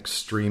to an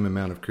extreme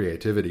amount of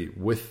creativity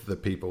with the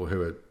people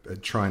who are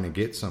trying to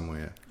get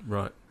somewhere,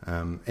 right?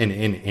 In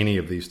any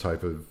of these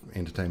type of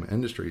entertainment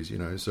industries,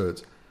 so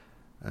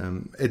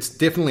it's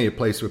definitely a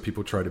place where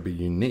people try to be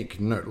unique.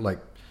 Like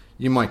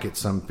you might get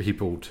some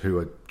people who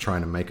are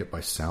trying to make it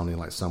by sounding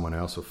like someone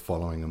else or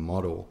following a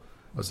model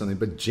or something,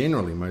 but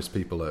generally most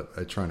people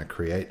are trying to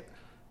create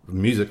a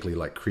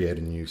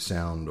new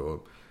sound,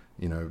 or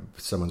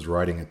someone's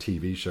writing a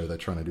TV show, they're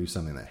trying to do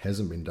something that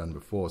hasn't been done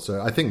before.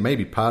 So I think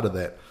maybe part of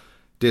that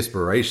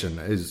desperation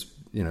is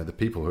the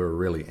people who are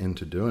really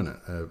into doing it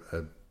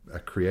are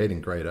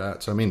creating great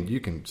art. So I mean, you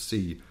can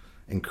see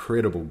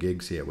incredible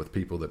gigs here with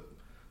people that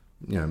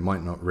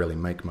might not really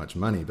make much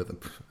money, but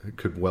it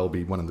could well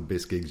be one of the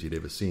best gigs you'd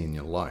ever see in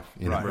your life.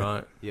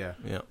 Right. Yeah.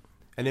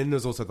 And then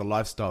there's also the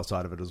lifestyle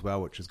side of it as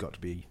well, which has got to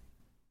be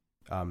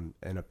an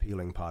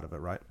appealing part of it,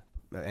 right?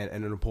 And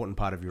an important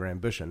part of your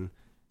ambition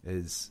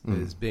is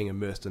being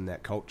immersed in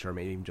that culture. I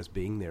mean, even just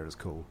being there is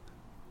cool.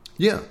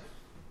 Yeah.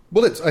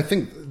 Well, I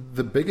think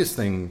the biggest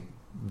thing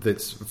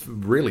that's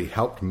really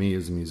helped me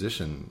as a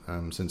musician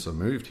since I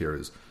moved here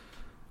is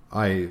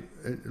I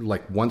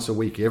like once a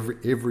week,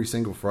 every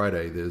single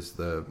Friday, there's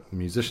the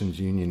musicians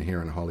union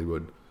here in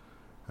Hollywood,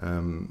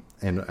 and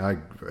I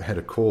had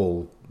a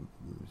call,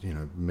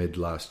 mid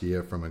last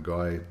year from a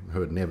guy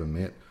who had never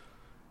met,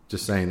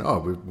 just saying, "Oh,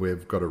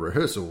 we've got a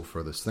rehearsal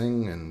for this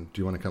thing, and do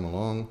you want to come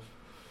along?"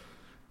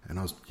 And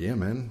I was, "Yeah,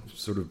 man,"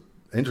 sort of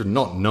interested,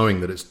 not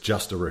knowing that it's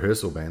just a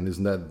rehearsal band. There's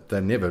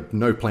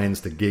no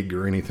plans to gig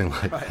or anything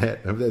like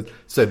that.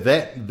 So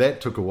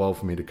that took a while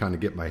for me to kind of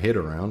get my head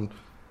around.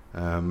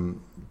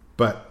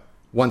 But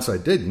once I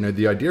did,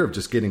 the idea of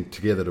just getting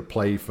together to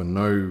play for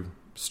no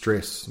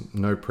stress,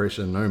 no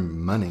pressure, no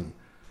money,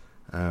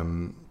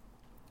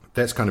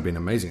 that's kind of been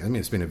amazing. I mean,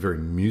 it's been a very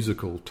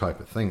musical type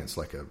of thing. It's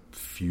like a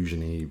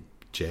fusion-y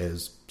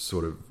jazz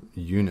sort of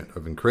unit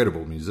of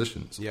incredible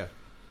musicians. Yeah.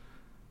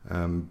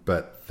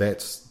 But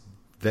that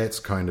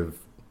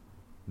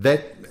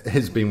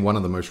has been one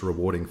of the most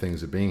rewarding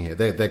things of being here.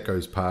 That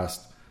goes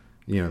past,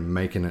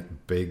 making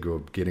it big or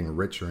getting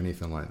rich or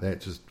anything like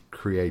that. Just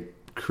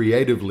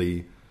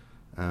creatively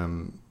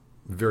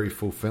very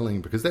fulfilling,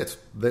 because that's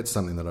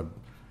something that I've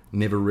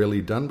never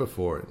really done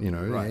before.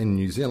 Right. In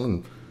New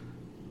Zealand,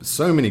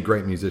 so many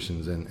great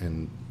musicians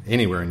and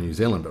anywhere in New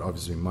Zealand, but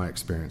obviously my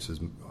experience is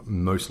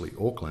mostly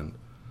Auckland.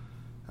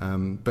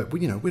 But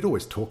we'd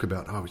always talk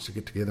about, we should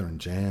get together and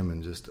jam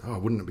and just,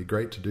 wouldn't it be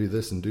great to do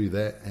this and do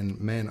that? And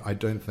man, I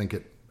don't think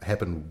it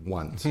happened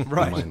once in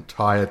my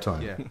entire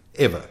time,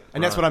 ever.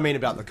 And that's what I mean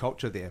about the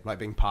culture there, like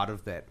being part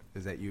of that,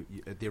 is that you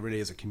there really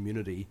is a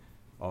community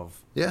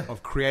of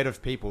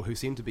creative people who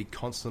seem to be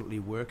constantly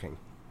working.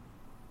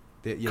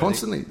 They're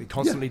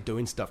constantly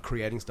doing stuff,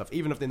 creating stuff,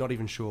 even if they're not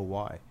even sure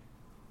why.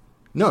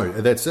 No,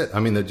 that's it. I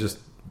mean, they just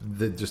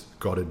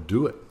got to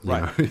do it.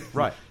 Right.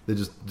 Right. They're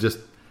just.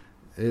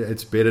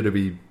 It's better to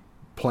be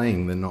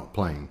playing than not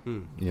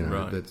playing.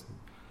 Right. That's.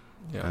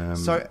 Yeah.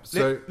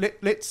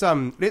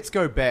 Let's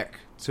go back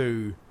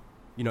to,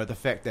 the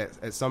fact that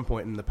at some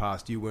point in the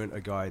past you weren't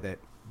a guy that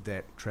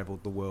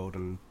travelled the world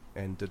and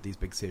did these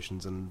big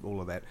sessions and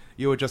all of that.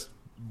 You were just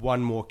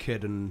one more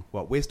kid in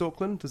West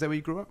Auckland? Is that where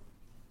you grew up?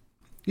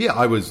 Yeah,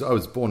 I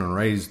was born and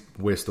raised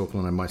West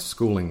Auckland, and my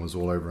schooling was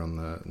all over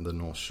on the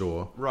North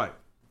Shore. Right.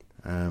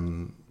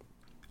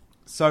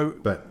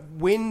 But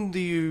when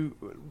you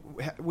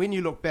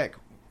look back,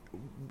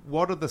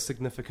 what are the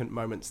significant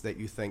moments that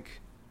you think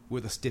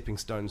were the stepping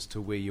stones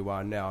to where you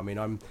are now? I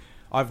mean,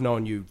 I've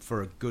known you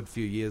for a good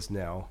few years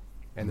now,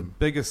 and the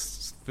big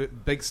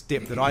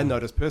step that I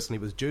noticed personally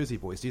was Jersey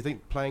Boys. Do you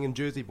think playing in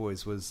Jersey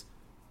Boys was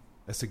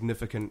a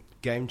significant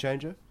game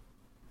changer?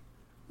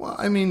 Well,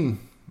 I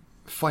mean,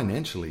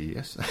 financially,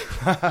 yes.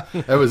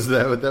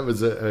 that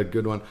was a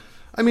good one.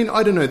 I mean,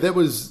 I don't know. That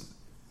was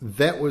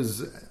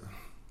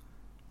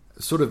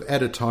sort of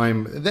at a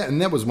time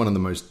and that was one of the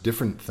most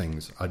different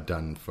things I'd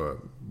done for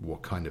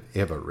kind of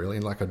ever,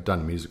 really. Like, I'd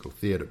done musical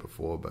theatre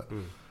before, but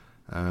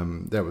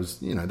that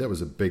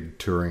was a big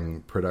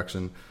touring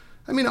production.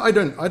 I mean, I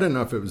don't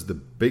know if it was the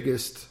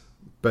biggest,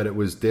 but it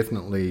was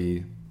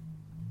definitely,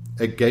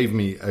 it gave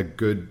me a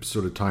good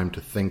sort of time to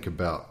think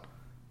about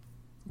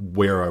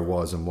where I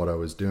was and what I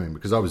was doing,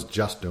 because I was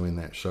just doing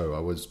that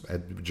show.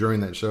 During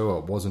that show, I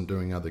wasn't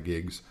doing other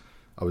gigs.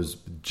 I was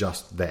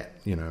just that,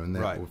 and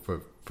that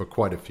for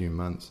quite a few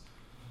months.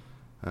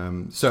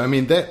 So I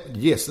mean,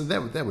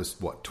 that was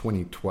what,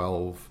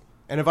 2012.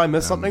 And if I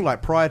missed something,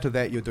 like prior to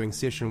that, you're doing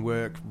session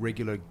work,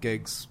 regular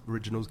gigs,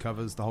 originals,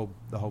 covers, the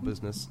whole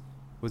business.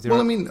 Was there?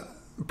 Well,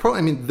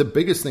 I mean, the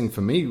biggest thing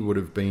for me would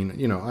have been,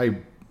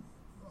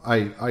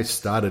 I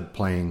started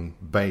playing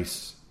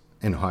bass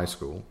in high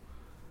school,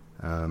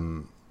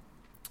 and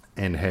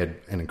had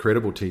an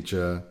incredible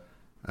teacher,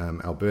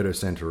 Alberto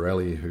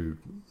Santarelli, who,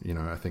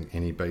 I think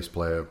any bass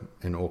player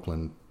in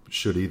Auckland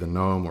should either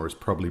know him or has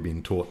probably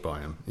been taught by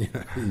him.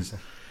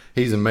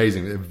 He's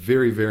amazing.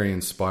 Very, very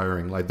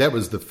inspiring. Like, that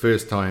was the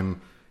first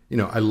time,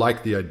 I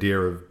liked the idea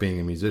of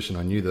being a musician.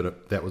 I knew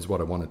that was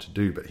what I wanted to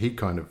do, but he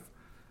kind of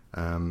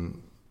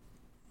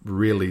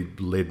really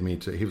led me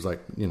to, he was like,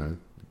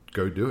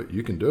 go do it.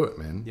 You can do it,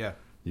 man. Yeah.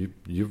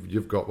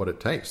 You've got what it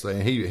takes. So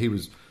he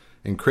was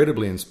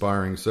incredibly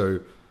inspiring.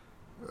 So,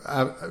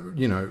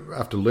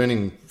 after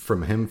learning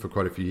from him for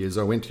quite a few years,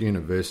 I went to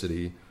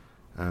university,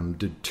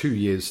 did 2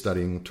 years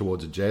studying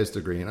towards a jazz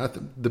degree.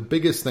 And the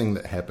biggest thing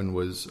that happened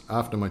was,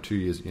 after my 2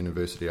 years at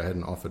university, I had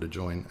an offer to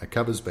join a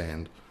covers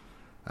band,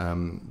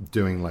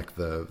 doing like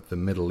the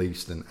Middle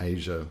East and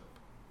Asia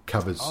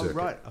covers circuit. Oh,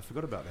 right. I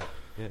forgot about that.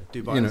 Yeah.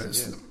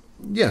 Dubai.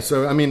 Yeah.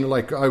 So, I mean,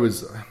 like, I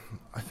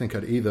think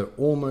I'd either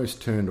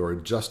almost turned or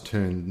had just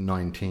turned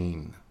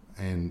 19,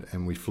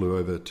 and we flew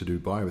over to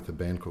Dubai with a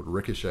band called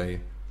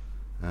Ricochet,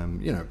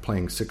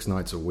 playing 6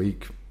 nights a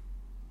week.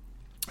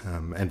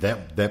 And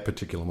that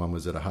particular one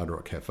was at a Hard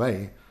Rock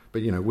Cafe,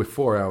 but we're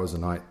 4 hours a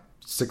night,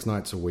 6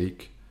 nights a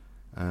week.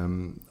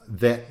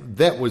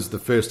 That was the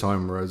first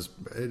time where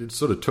it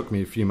sort of took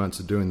me a few months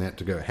of doing that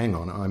to go, hang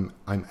on,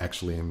 I'm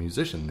actually a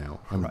musician now.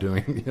 I'm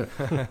doing,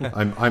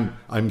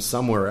 I'm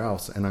somewhere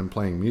else and I'm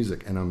playing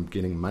music and I'm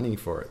getting money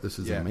for it. This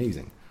is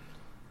amazing.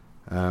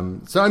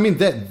 So I mean,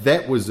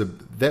 that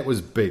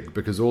was big,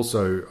 because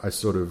also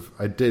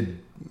I did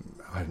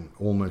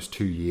almost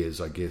 2 years,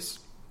 I guess,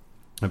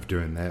 of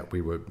doing that.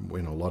 We were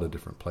in a lot of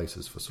different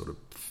places for sort of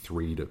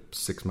 3 to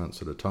 6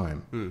 months at a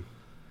time.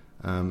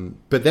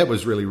 But that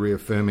was really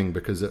reaffirming,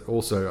 because it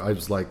also, I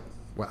was like,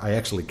 well,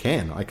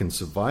 I can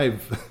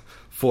survive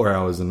 4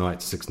 hours a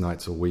night, 6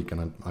 nights a week,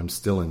 and I'm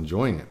still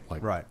enjoying it.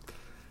 Like, right.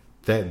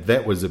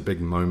 That was a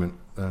big moment,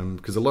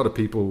 because a lot of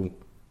people,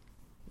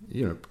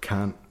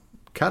 can't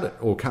cut it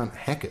or can't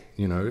hack it,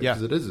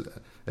 because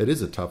it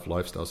is a tough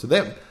lifestyle. So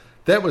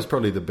that was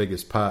probably the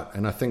biggest part.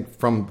 And I think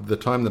from the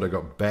time that I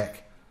got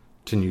back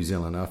to New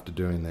Zealand after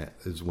doing that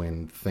is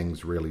when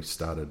things really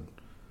started,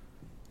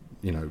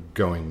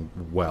 going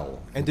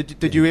well. And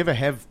did you ever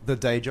have the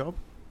day job?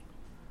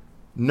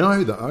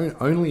 No, the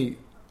only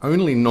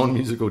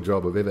non-musical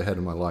job I've ever had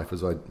in my life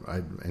was I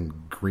in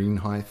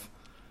Greenhithe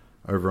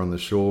over on the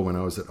shore. When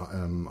I was at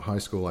high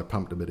school, I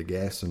pumped a bit of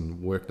gas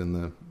and worked in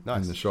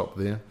the shop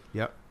there.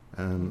 Yep.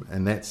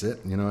 And that's it.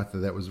 I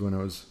think that was when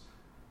I was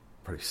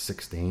probably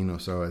 16 or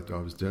so. I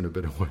was doing a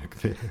bit of work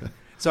there.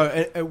 So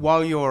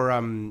while you're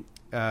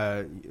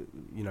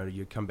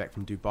you come back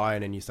from Dubai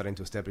and then you're starting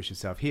to establish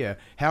yourself here,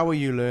 how are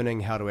you learning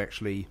how to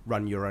actually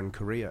run your own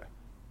career?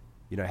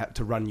 How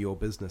to run your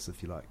business,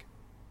 if you like.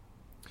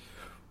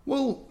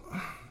 Well,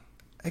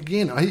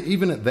 again,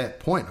 even at that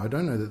point, I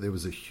don't know that there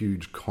was a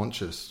huge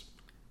conscious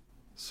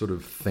sort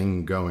of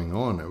thing going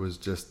on. It was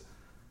just,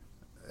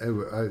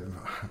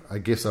 I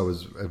guess I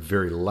was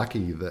very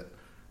lucky that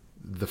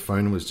the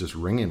phone was just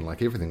ringing.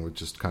 Like, everything was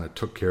just kind of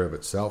took care of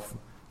itself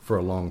for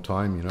a long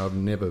time.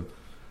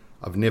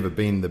 I've never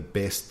been the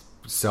best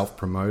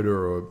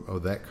self-promoter or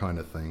that kind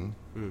of thing,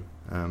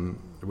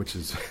 which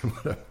is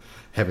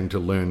having to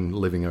learn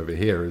living over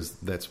here.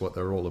 That's what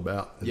they're all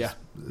about. Is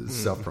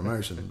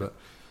self-promotion. But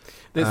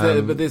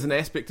there's an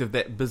aspect of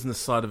that business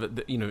side of it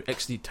that,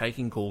 actually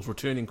taking calls,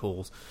 returning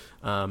calls,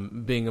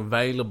 being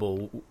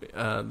available,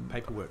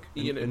 paperwork,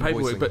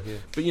 paperwork.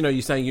 But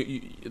you're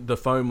saying the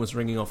phone was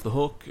ringing off the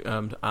hook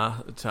to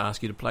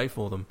ask you to play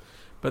for them.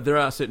 But there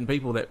are certain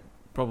people that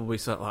probably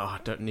say, I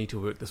don't need to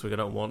work this week, I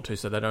don't want to,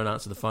 so they don't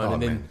answer the phone,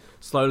 then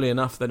slowly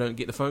enough they don't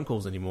get the phone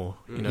calls anymore.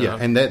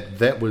 And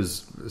that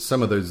was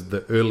some of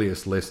the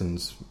earliest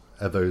lessons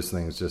are those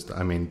things.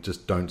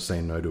 Just don't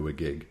say no to a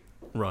gig,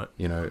 right?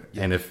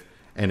 And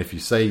if you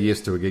say yes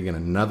to a gig and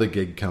another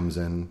gig comes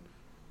in,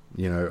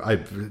 You know,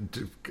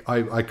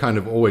 I kind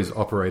of always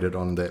operated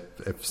on that.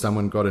 If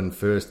someone got in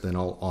first, then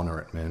I'll honor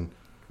it, man.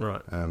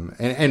 Right.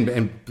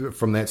 And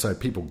from that side,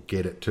 people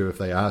get it too. If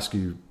they ask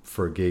you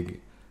for a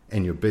gig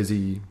and you're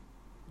busy,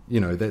 you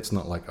know, that's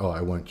not like, oh,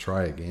 I won't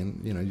try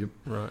again. You know,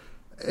 right.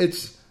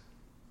 It's,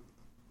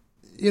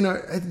 you know,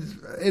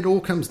 it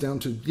all comes down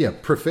to,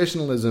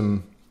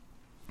 professionalism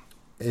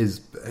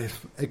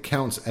it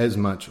counts as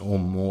much or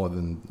more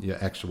than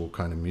your actual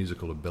kind of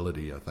musical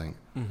ability, I think.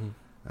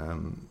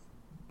 Mm-hmm.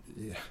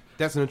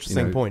 That's an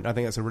interesting point. I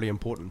think that's a really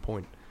important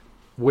point.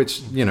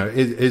 Which, you know,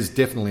 is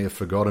definitely a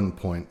forgotten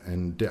point.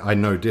 And I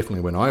know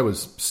definitely when I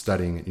was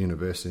studying at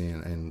university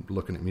and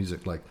looking at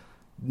music, like,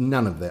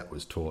 none of that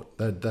was taught.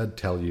 They'd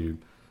tell you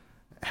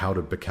how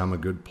to become a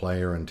good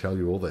player and tell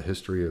you all the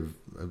history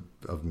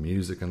of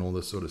music and all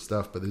this sort of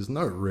stuff. But there's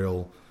no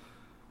real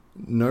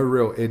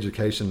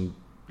education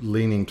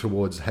leaning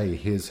towards, hey,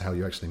 here's how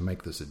you actually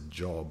make this a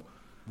job.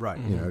 Right.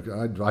 You know,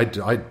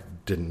 I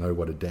didn't know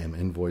what a damn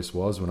invoice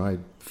was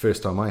when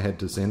first time I had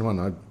to send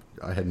one.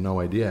 I had no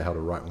idea how to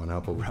write one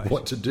up or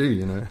what to do,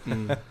 you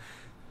know.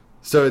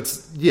 So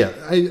it's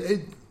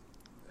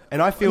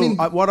and I feel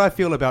what I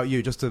feel about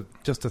you, just to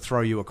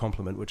throw you a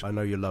compliment, which I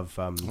know you love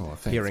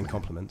hearing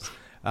compliments.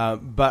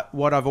 But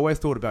what I've always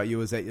thought about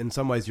you is that in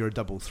some ways you're a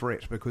double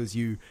threat, because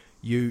you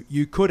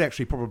could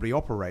actually probably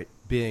operate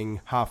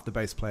being half the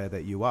bass player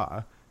that you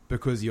are,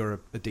 because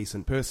you're a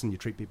decent person, you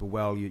treat people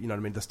well, you know what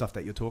I mean, the stuff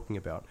that you're talking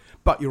about.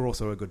 But you're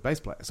also a good bass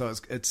player, so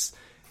it's.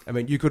 I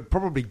mean, you could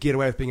probably get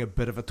away with being a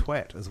bit of a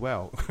twat as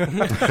well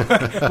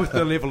with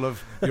the level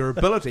of your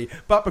ability.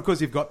 But because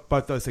you've got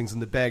both those things in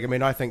the bag, I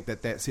mean, I think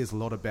that says a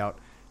lot about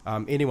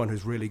anyone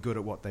who's really good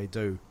at what they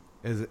do.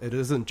 It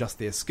isn't just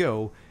their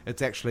skill,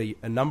 it's actually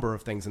a number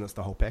of things, and it's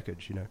the whole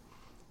package, you know.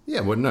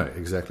 Yeah, well, no,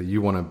 exactly. You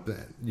want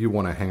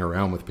to hang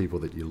around with people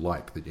that you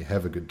like, that you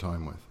have a good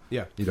time with.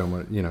 Yeah. You don't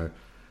want, you know,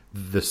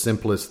 the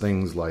simplest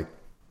things like,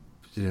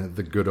 you know,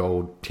 the good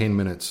old 10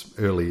 minutes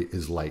early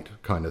is late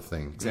kind of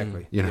thing.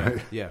 Exactly. You know?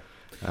 Yeah.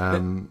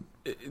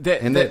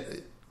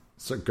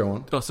 So go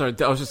on. Oh, sorry.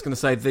 I was just going to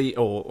say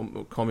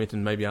or comment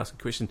and maybe ask a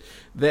question.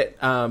 That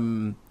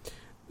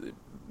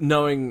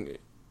knowing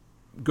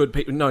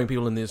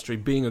people in the industry,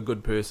 being a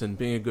good person,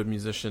 being a good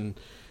musician,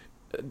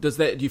 do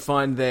you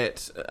find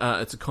that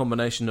it's a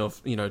combination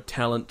of, you know,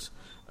 talent,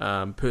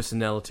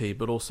 personality,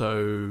 but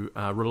also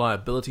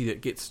reliability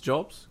that gets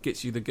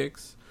you the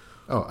gigs?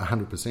 Oh,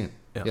 100%.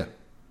 Yeah.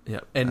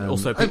 Yeah, and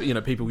also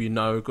people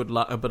good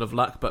luck, a bit of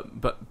luck,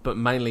 but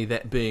mainly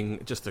that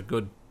being just a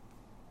good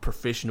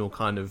professional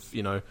kind of,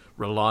 you know,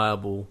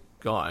 reliable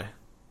guy.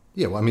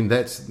 Yeah, well, I mean,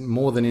 that's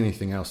more than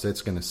anything else.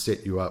 That's going to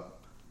set you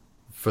up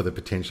for the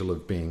potential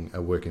of being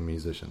a working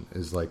musician.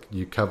 Is like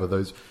you cover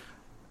those,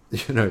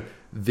 you know,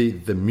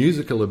 the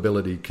musical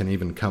ability can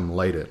even come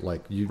later.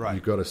 Like you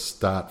got to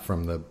start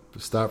from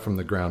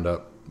the ground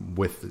up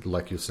with,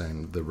 like you're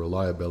saying, the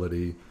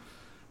reliability.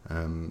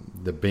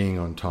 The being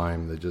on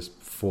time, the just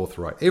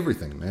forthright,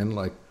 everything, man.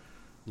 Like,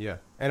 yeah,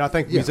 and I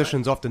think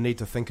musicians often need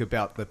to think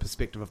about the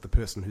perspective of the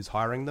person who's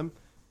hiring them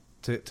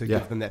to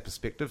give them that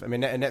perspective. I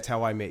mean, and that's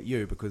how I met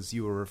you, because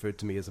you were referred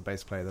to me as a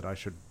bass player that I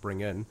should bring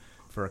in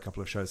for a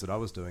couple of shows that I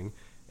was doing,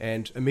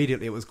 and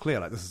immediately it was clear,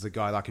 like, this is a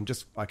guy that I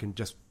can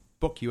just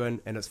book you in,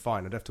 and it's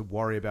fine. I don't have to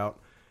worry about,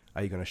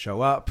 are you going to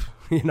show up?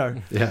 You know,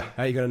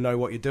 are you going to know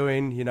what you're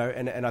doing? You know,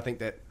 and I think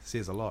that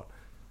says a lot.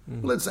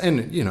 Well,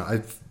 you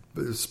know,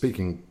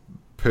 speaking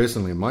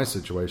personally, my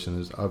situation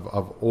is I've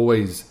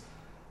always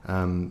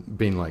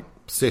been like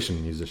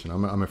session musician.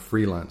 I'm a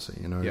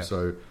freelancer, you know,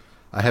 so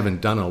I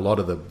haven't done a lot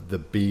of the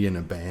be in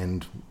a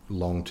band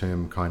long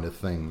term kind of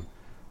thing.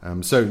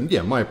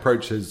 My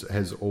approach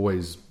has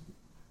always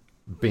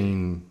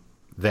been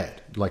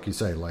that, like you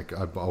say, like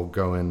I'll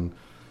go in,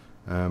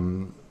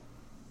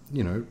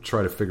 you know,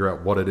 try to figure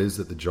out what it is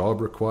that the job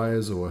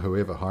requires, or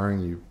whoever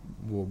hiring you,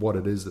 what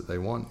it is that they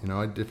want. You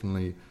know, I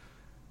definitely.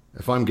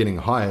 If I'm getting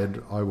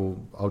hired,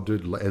 I'll do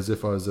it as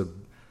if I was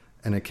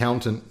an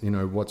accountant. You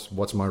know,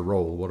 what's my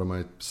role? What am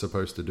I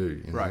supposed to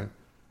do? You know? Right.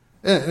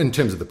 In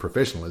terms of the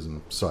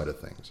professionalism side of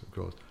things, of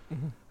course.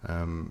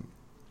 Mm-hmm.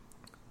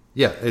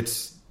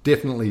 It's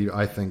definitely,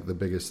 I think, the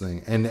biggest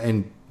thing.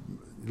 And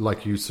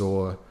like you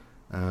saw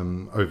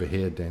over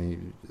here, Danny,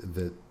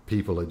 that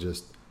people are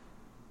just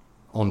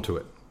onto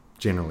it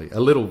generally. A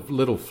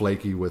little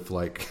flaky with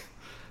like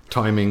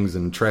timings,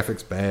 and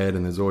traffic's bad,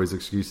 and there's always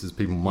excuses.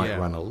 People might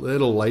run a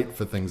little late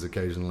for things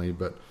occasionally,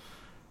 but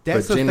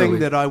that's the thing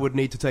that I would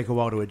need to take a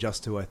while to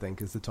adjust to, I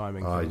think, is the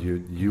timing. Oh,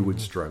 you would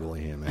struggle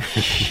here, man.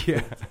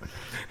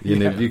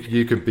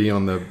 You could be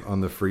on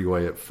the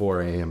freeway at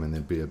 4 a.m. and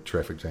there'd be a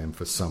traffic jam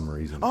for some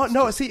reason. Oh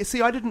no,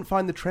 see, I didn't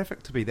find the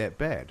traffic to be that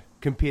bad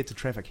compared to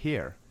traffic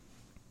here.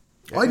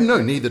 I know,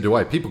 neither do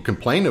I. People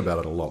complain about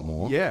it a lot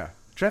more. Yeah,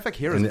 traffic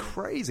here is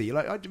crazy.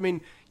 Like, I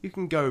mean, you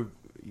can go.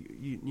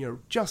 You know,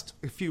 just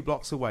a few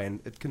blocks away,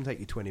 and it can take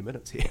you 20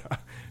 minutes here.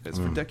 It's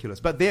ridiculous.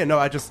 But there, no,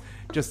 I just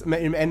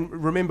and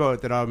remember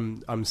that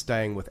I'm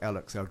staying with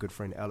Alex, our good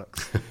friend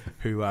Alex,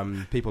 who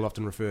people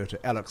often refer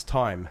to Alex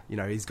Time. You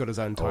know, he's got his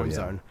own time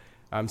zone.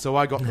 So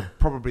I got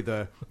probably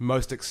the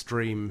most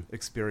extreme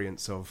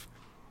experience of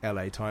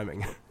LA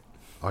timing.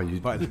 Oh, you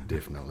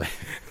definitely.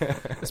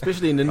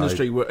 Especially in an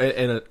industry where,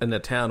 in a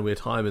town where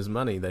time is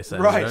money, they say.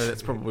 Right. You know,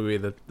 that's probably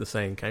where the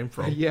saying came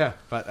from. Yeah,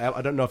 but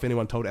I don't know if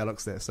anyone told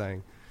Alex that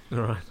saying. All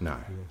right. No,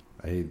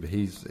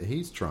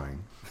 he's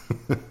trying.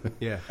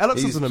 Yeah,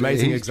 Alex is an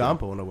amazing he's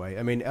example in a way.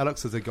 I mean,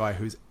 Alex is a guy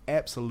who's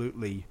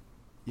absolutely,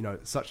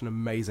 such an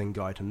amazing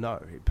guy to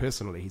know.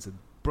 Personally, he's a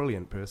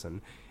brilliant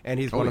person, and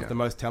he's one of the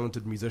most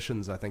talented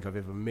musicians I think I've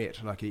ever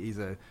met. Like, he's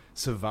a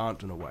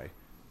savant in a way.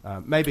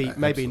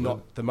 Maybe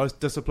not the most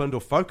disciplined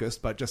or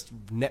focused, but just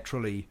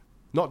naturally.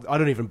 I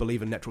don't even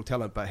believe in natural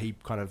talent, but he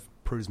kind of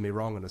proves me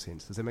wrong in a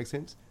sense. Does that make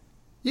sense?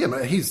 Yeah,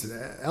 but he's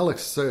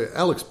Alex. So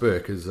Alex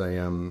Burke is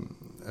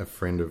a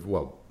friend of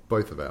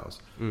both of ours.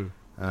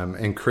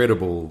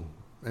 Incredible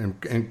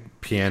and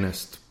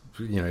pianist.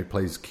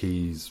 Plays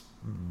keys,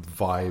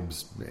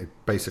 vibes,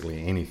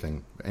 basically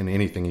anything, and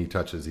anything he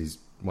touches, he's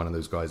one of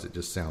those guys that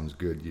just sounds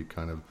good. You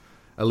kind of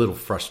a little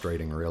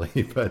frustrating,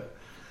 really, but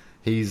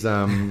he's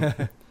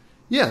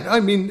yeah. I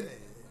mean,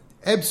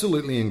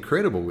 absolutely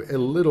incredible. A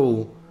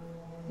little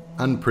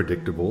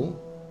unpredictable,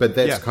 but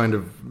that's kind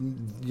of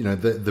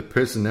the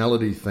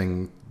personality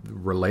thing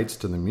relates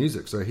to the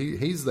music. So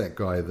he's that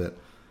guy that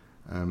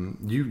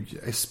you,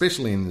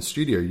 especially in the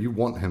studio, you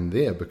want him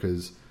there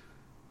because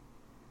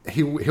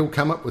he'll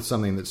come up with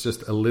something that's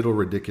just a little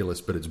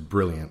ridiculous, but it's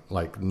brilliant.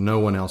 Like no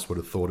one else would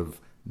have thought of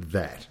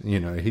that.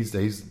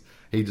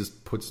 He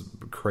just puts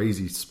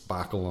crazy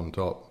sparkle on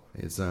top.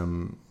 It's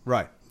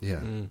right.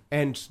 Yeah.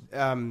 And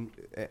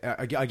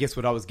I guess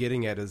what I was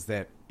getting at is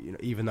that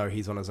even though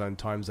he's on his own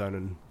time zone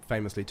and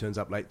famously turns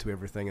up late to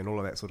everything and all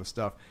of that sort of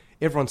stuff,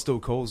 everyone still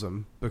calls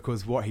him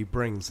because what he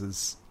brings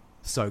is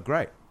so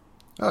great.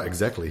 Oh,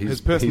 exactly.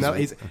 His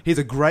personality. He's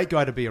a great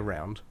guy to be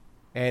around,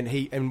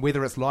 and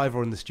whether it's live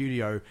or in the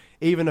studio,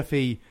 even if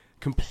he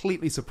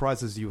completely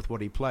surprises you with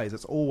what he plays,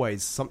 it's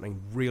always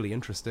something really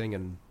interesting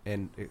and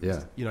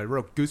it's,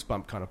 real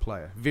goosebump kind of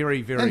player.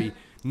 Very, very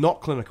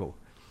not clinical.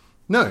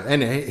 No,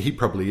 and he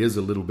probably is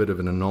a little bit of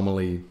an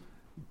anomaly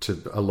to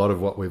a lot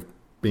of what we've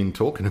been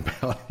talking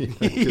about.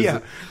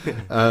 The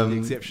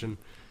exception.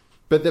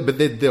 But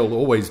there'll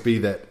always be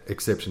that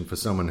exception for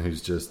someone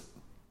who's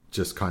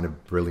just kind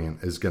of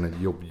brilliant.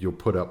 You'll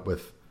put up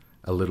with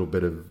a little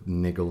bit of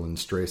niggle and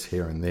stress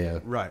here and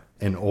there, right,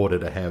 in order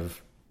to have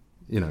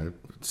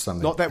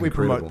something. Not that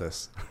incredible. We promote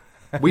this.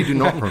 We do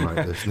not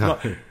promote this. No.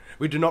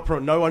 We do not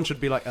promote. No one should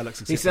be like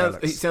Alex. He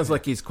Alex. sounds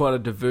like he's quite a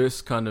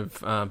diverse kind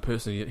of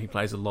person. He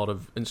plays a lot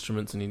of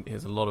instruments and he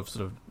has a lot of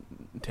sort of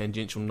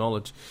tangential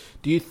knowledge.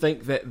 Do you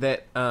think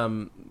that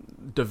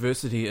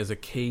diversity is a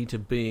key to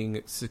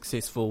being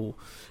successful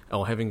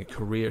or having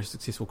a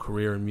successful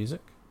career in music?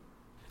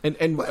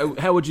 And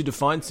how would you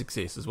define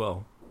success as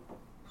well?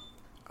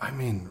 I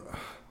mean,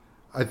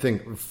 I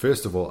think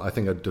first of all,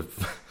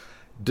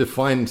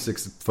 define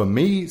success. For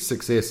me,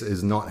 success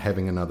is not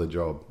having another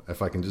job.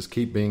 If I can just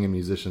keep being a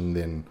musician,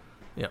 then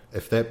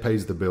if that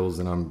pays the bills,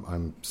 then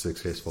I'm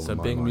successful. So in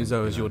my being a mind,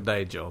 muso is your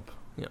day job.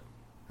 Yeah.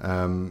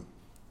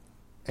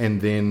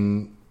 And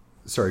then,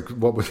 sorry,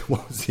 what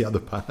was the other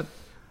part?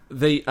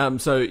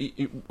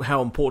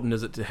 How important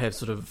is it to have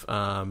sort of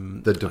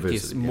the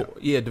diversity?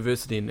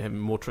 Diversity and having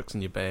more tricks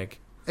in your bag.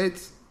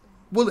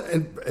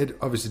 It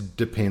obviously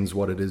depends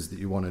what it is that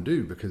you want to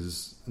do,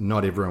 because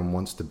not everyone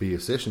wants to be a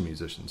session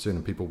musician.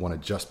 Certain people want to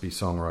just be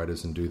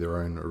songwriters and do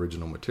their own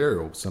original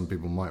material. Some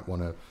people might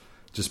want to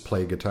just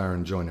play guitar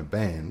and join a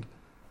band.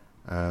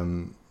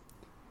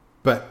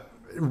 But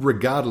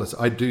regardless,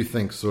 I do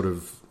think sort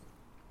of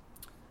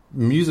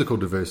musical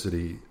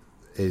diversity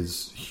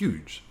is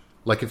huge.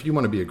 Like if you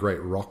want to be a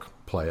great rock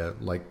player,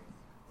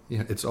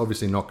 it's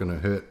obviously not going to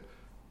hurt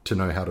to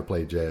know how to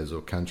play jazz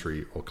or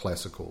country or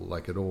classical.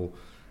 Like it all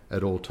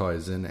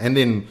ties in. And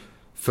then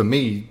for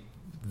me,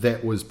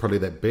 that was probably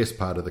that best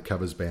part of the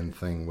covers band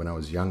thing when I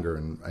was younger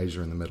in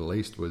Asia and the Middle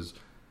East, was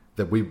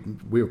that we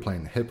were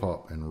playing hip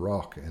hop and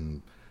rock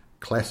and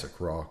classic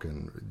rock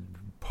and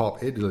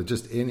pop,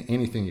 just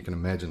anything you can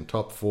imagine,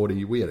 top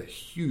 40. We had a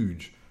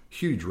huge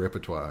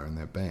repertoire in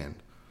that band.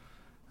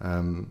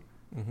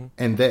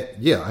 And that,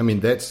 I mean,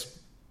 that's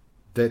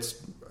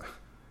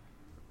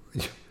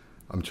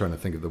I'm trying to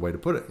think of the way to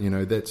put it.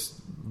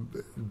 That's,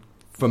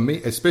 for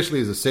me,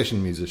 especially as a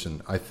session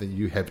musician, I think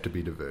you have to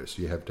be diverse.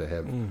 You have to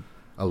have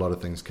a lot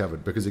of things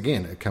covered, because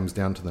again, it comes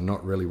down to the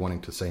not really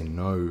wanting to say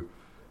no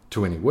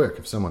to any work.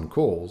 If someone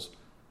calls,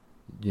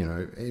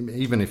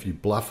 even if you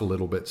bluff a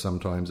little bit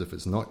sometimes, if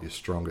it's not your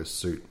strongest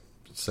suit,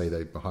 say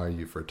they hire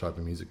you for a type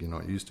of music you're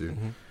not used to,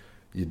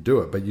 you do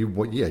it. But you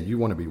want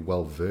to be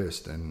well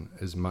versed in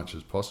as much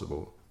as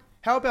possible.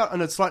 How about,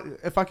 and it's like,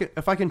 if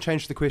I can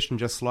change the question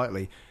just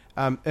slightly,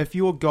 if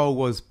your goal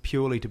was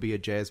purely to be a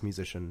jazz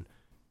musician,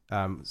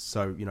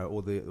 so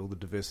all the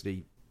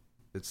diversity,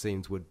 it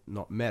seems, would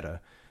not matter.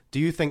 Do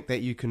you think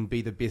that you can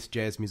be the best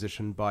jazz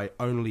musician by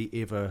only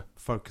ever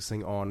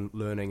focusing on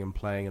learning and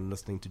playing and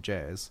listening to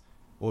jazz,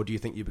 Or do you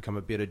think you become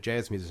a better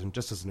jazz musician,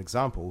 just as an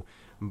example,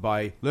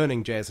 by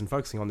learning jazz and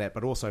focusing on that,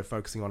 but also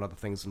focusing on other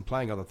things and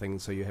playing other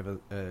things, so you have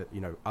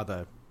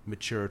other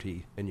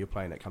maturity in your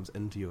playing that comes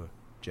into your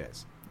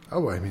jazz?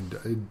 Oh, I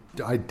mean,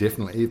 I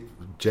definitely...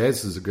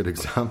 Jazz is a good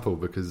example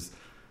because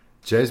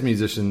jazz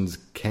musicians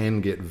can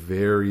get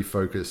very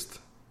focused,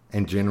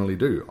 and generally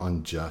do,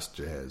 on just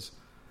jazz.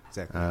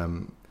 Exactly.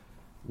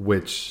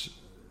 Which,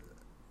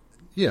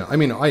 yeah, I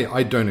mean,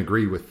 I don't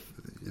agree with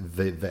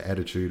the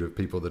attitude of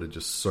people that are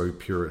just so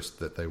purist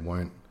that they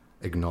won't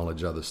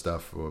acknowledge other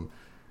stuff. Or,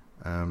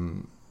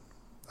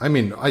 I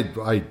mean,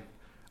 I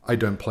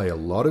don't play a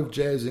lot of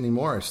jazz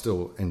anymore. I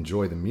still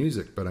enjoy the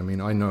music, but I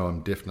mean, I know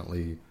I'm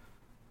definitely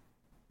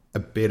a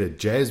better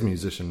jazz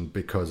musician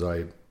because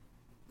I,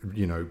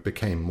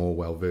 became more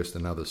well-versed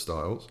in other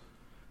styles.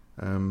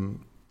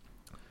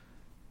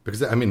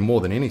 Because, I mean,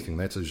 more than anything,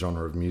 that's a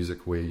genre of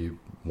music where you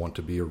want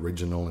to be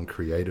original and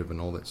creative and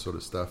all that sort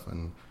of stuff.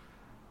 And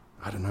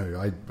I don't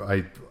know,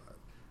 I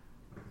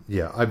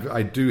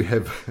do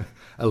have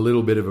a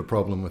little bit of a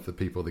problem with the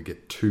people that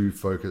get too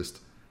focused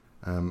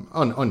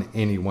on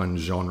any one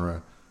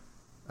genre,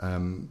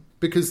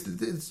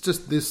 because it's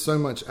just, there's so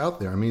much out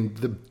there. I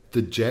mean,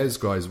 the jazz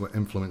guys were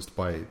influenced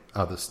by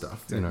other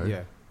stuff,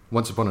 Yeah.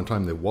 Once upon a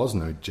time there was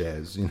no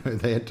jazz,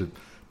 they had to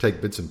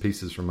take bits and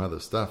pieces from other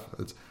stuff.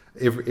 It's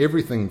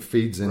everything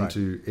feeds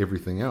into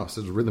everything else.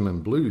 There's rhythm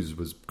and blues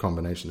was a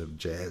combination of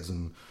jazz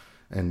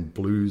and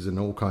blues and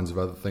all kinds of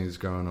other things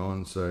going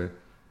on. So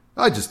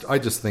I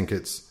just think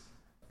it's,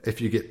 if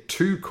you get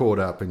too caught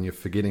up and you're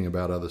forgetting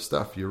about other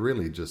stuff, you're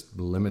really just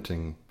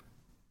limiting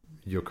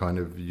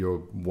your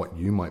what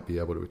you might be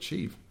able to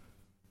achieve.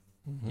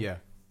 Mm-hmm. Yeah.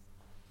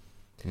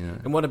 Yeah.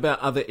 And what about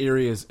other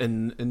areas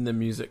in the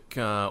music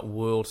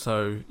world?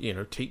 So,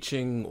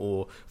 teaching,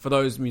 or for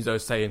those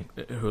musos, say,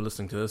 who are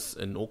listening to this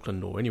in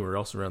Auckland or anywhere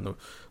else around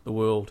the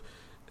world,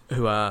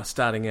 who are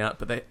starting out,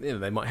 but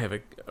they might have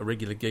a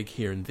regular gig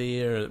here and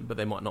there, but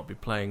they might not be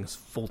playing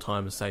full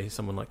time as, say,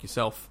 someone like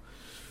yourself.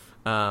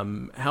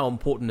 How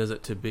important is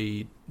it to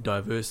be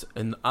diverse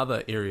in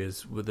other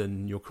areas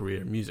within your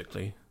career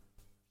musically?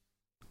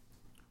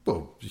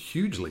 Well,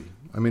 hugely.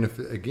 I mean, if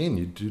again,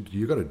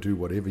 you got to do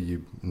whatever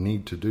you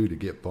need to do to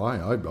get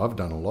by. I've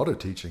done a lot of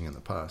teaching in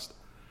the past.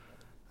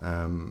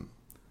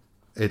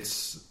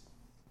 It's,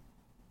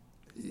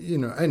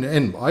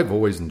 and I've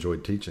always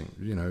enjoyed teaching.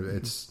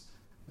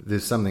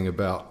 There's something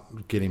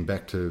about getting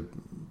back to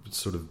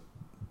sort of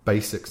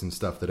basics and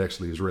stuff that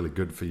actually is really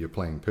good for your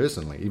playing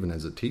personally. Even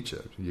as a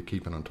teacher, you're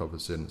keeping on top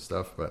of certain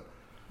stuff. But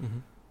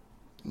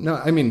no,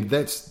 I mean,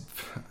 that's,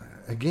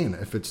 again,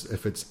 if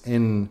it's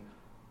in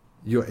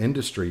your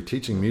industry,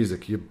 teaching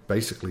music, you're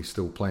basically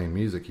still playing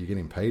music. You're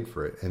getting paid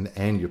for it,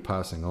 and you're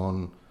passing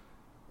on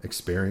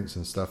experience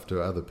and stuff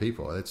to other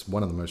people. It's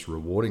one of the most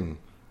rewarding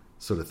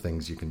sort of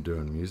things you can do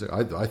in music.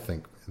 I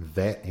think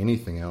that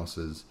anything else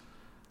is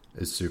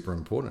super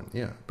important.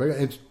 Yeah, but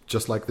it's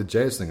just like the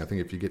jazz thing. I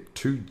think if you get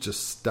too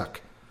just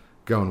stuck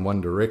going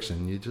one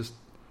direction, you just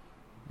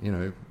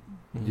you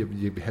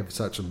have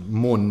such a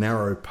more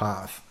narrow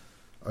path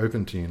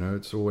open to you.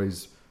 It's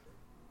always,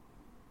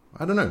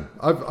 I don't know.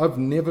 I've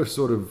never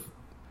sort of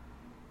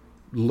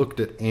looked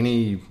at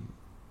any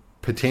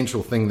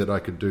potential thing that I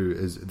could do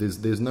as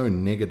there's no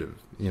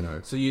negative,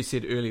 So you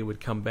said earlier we'd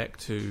come back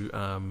to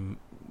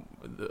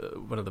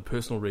one of the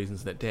personal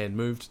reasons that Dan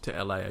moved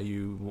to LA. Are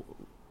you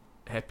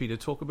happy to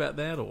talk about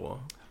that,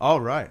 or? Oh,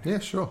 right. Yeah,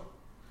 sure.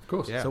 Of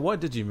course. Yeah. So why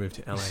did you move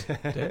to LA,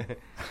 Dan?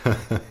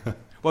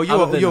 Well, you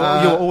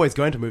were always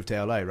going to move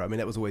to LA, right? I mean,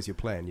 that was always your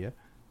plan, yeah?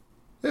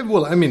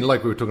 Well, I mean,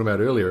 like we were talking about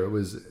earlier,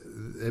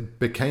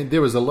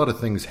 there was a lot of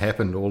things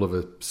happened all of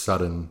a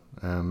sudden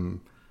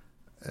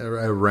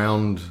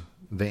around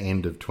the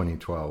end of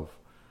 2012.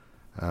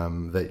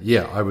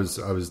 I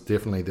was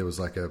definitely, there was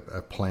like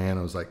a plan.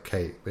 I was like,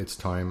 okay, it's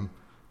time.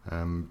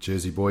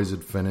 Jersey Boys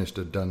had finished,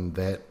 had done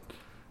that,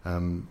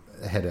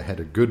 had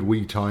a good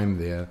wee time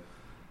there,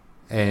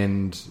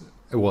 and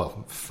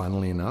well,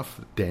 funnily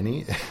enough,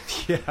 Danny,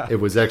 yeah, it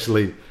was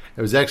actually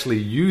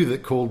you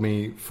that called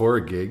me for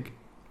a gig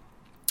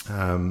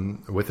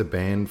with a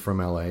band from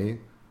LA,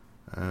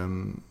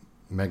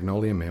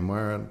 Magnolia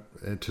Memoir,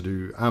 to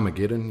do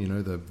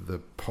Armageddon, the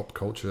pop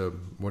culture,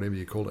 whatever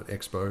you call it,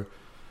 expo.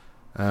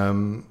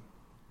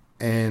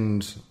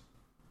 And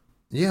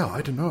yeah,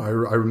 I don't know. I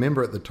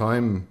remember at the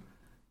time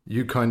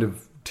you kind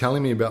of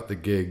telling me about the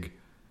gig,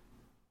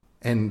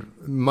 and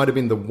it might have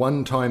been the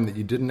one time that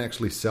you didn't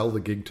actually sell the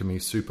gig to me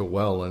super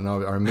well. And I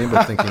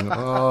remember thinking,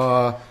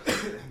 I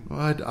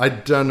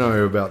don't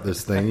know about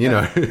this thing,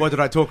 What,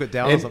 did I talk it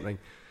down or something?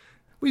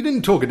 We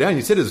didn't talk it down.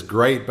 You said it's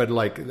great, but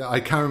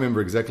I can't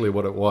remember exactly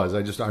what it was.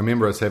 I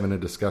remember us having a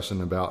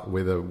discussion about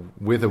whether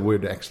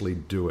we'd actually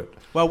do it.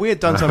 Well, we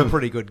had done some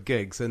pretty good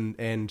gigs, and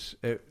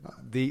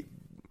the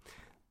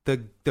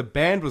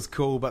band was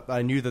cool, but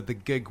I knew that the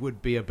gig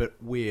would be a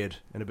bit weird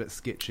and a bit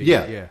sketchy.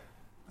 Yeah.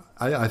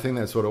 I think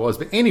that's what it was.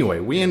 But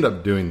anyway, we end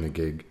up doing the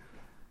gig,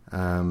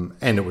 And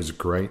it was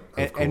great,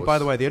 of course. And by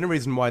the way, the only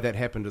reason why that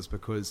happened is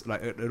because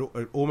like it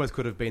almost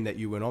could have been that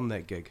you went on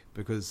that gig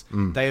because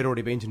they had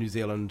already been to New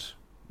Zealand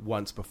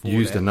once before.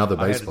 Used another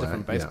bass I had a player,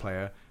 different bass yeah.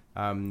 player,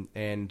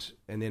 and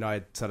then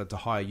I started to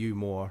hire you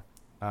more.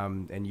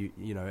 And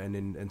you know,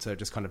 and so it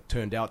just kind of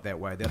turned out that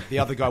way. The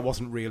other guy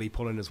wasn't really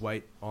pulling his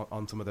weight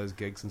on some of those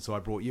gigs, and so I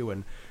brought you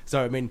in.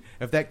 So I mean,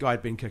 if that guy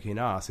had been kicking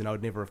ass, then I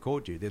would never have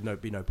called you.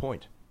 There'd be no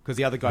point because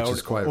the other guy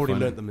already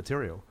learnt the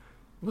material.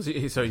 Was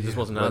he? So he just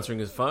wasn't answering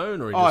his phone,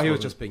 or he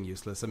was just being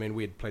useless. I mean,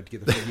 we had played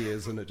together for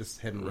years, and it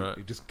just hadn't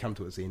really just come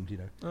to its end, you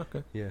know.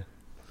 Okay, yeah.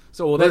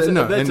 So that's and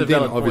a then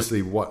valid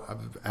obviously, point. what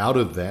out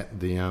of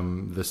that,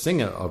 the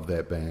singer of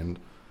that band,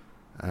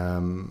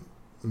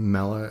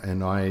 Mella,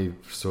 and I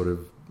sort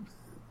of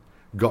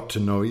got to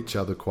know each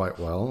other quite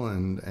well,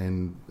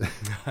 and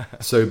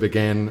so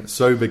began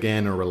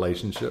a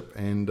relationship,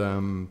 and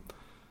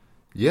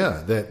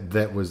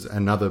that was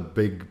another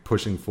big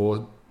pushing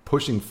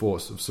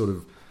force of sort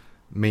of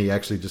me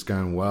actually just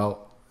going,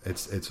 well,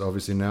 it's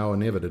obviously now or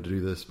never to do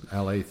this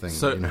LA thing.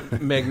 So you know?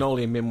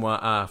 Magnolia Memoir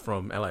are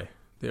from LA.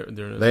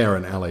 They are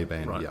an LA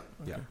band, right.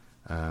 Yeah.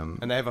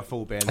 And they have a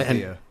full band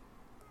here.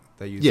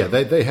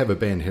 They have a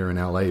band here in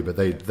LA, but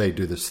they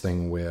do this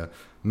thing where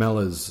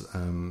Mella's,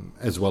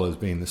 as well as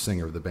being the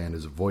singer of the band,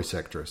 is a voice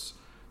actress.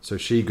 So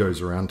she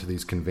goes around to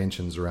these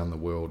conventions around the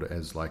world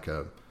as like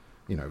the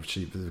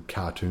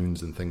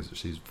cartoons and things that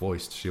she's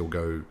voiced. She'll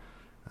go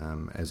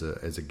as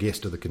a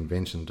guest of the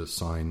convention to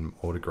sign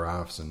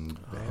autographs and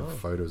have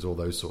photos, all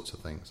those sorts of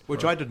things.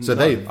 Which I didn't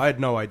know. I had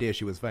no idea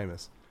she was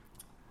famous.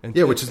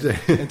 Which is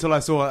until I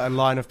saw a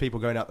line of people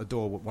going out the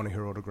door wanting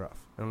her autograph,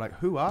 and I'm like,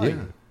 "Who are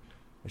you?"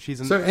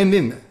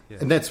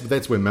 And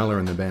that's where Mella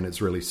and the band, it's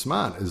really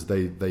smart, is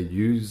they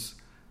use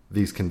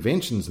these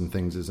conventions and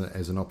things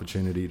as an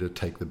opportunity to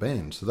take the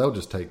band. So they'll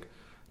just take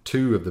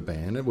two of the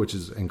band, which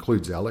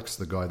includes Alex,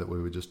 the guy that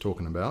we were just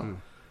talking about,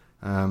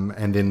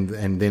 and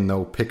then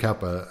they'll pick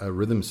up a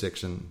rhythm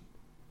section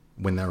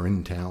when they're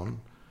in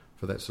town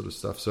for that sort of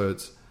stuff. So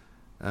it's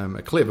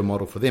a clever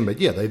model for them. But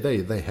yeah,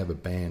 they have a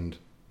band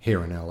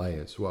here in LA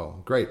as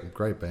well. Great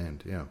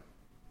band, yeah.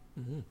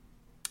 Mm-hmm.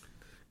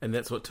 And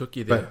that's what took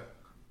you there.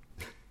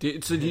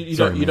 So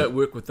you don't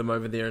work with them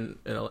over there in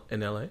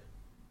LA?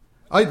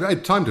 I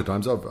time to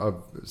times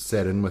I've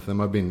sat in with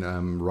them. I've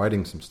been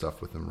writing some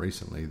stuff with them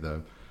recently,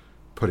 though,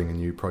 putting a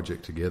new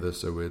project together.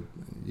 So we're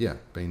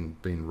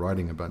been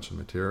writing a bunch of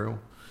material,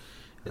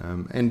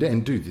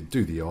 and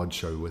do the odd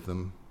show with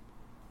them.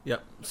 Yeah.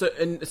 So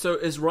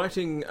is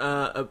writing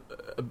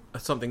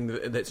something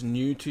that's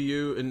new to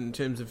you in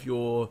terms of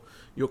your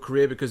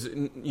career? Because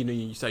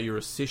you say you're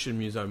a session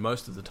muso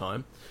most of the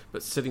time,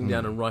 but sitting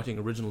down and writing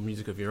original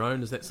music of your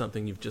own, is that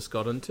something you've just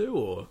got into,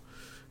 or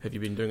have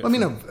you been doing it? I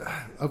mean,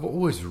 I've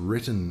always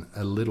written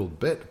a little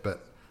bit,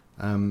 but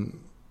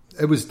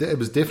it was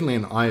definitely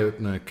an eye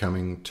opener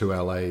coming to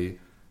LA,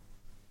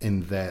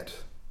 in that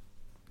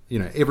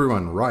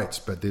everyone writes,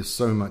 but there's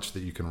so much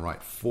that you can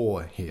write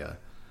for here.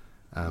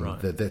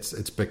 Right.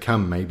 It's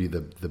become maybe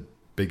the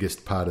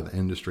biggest part of the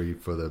industry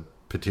for the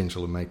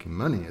potential of making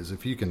money, is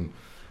if you can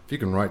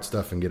write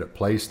stuff and get it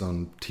placed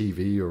on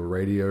TV or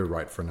radio,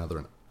 write for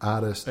another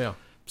artist,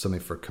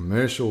 something for a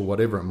commercial,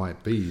 whatever it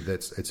might be.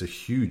 It's a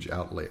huge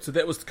outlet. So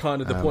that was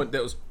kind of the point.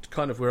 That was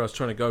kind of where I was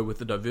trying to go with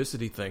the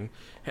diversity thing.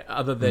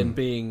 Other than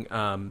being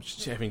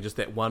having just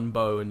that one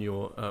bow in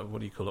your what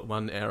do you call it,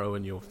 one arrow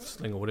in your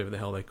sling, or whatever the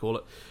hell they call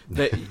it,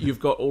 that you've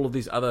got all of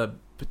these other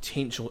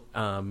potential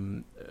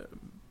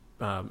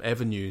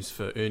avenues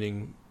for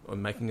earning or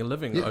making a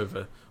living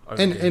over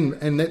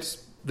and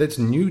that's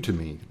new to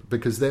me,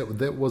 because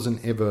that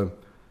wasn't ever,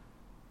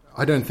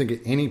 I don't think at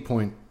any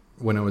point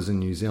when I was in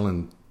New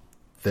Zealand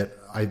that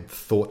I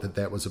thought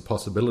that was a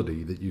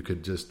possibility, that you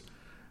could just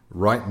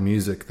write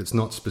music that's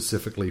not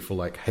specifically for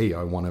like, hey,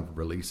 I want to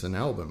release an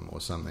album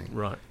or something.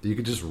 Right. You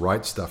could just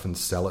write stuff and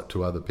sell it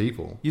to other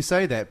people. You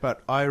say that,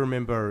 but I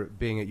remember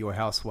being at your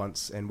house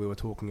once and we were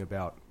talking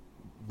about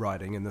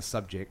writing and the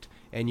subject,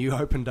 and you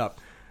opened up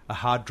a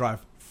hard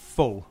drive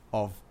full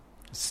of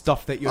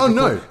stuff that you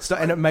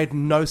and it made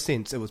no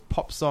sense. It was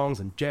pop songs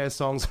and jazz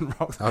songs and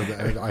rock.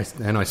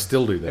 And I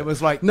still do that. It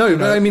was like,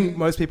 but I mean,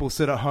 most people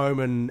sit at home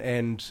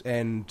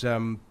and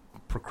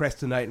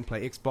procrastinate and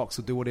play Xbox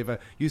or do whatever.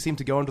 You seem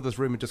to go into this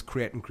room and just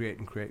create and create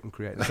and create and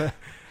create.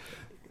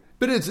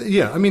 But it's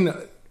I mean,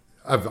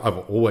 I've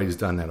always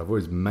done that. I've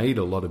always made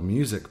a lot of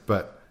music,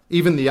 but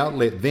even the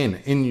outlet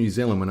then in New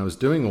Zealand when I was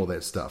doing all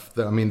that stuff,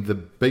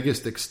 the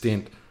biggest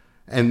extent.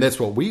 And that's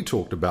what we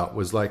talked about,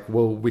 was like,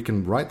 well, we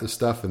can write the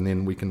stuff and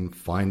then we can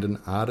find an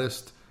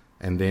artist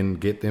and then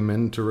get them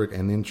into it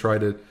and then try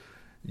to,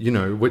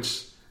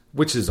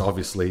 which is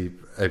obviously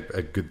a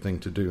good thing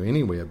to do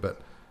anywhere.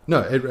 But no,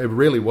 it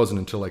really wasn't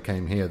until I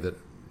came here that,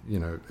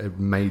 it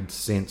made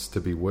sense to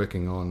be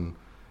working on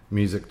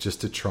music just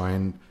to try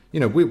and,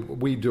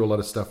 we do a lot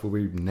of stuff where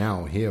we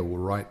now here will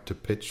write to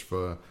pitch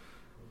for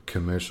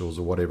commercials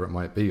or whatever it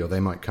might be, or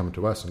they might come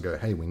to us and go,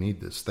 hey, we need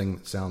this thing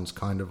that sounds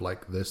kind of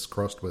like this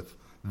crossed with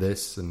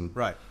this, and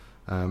right.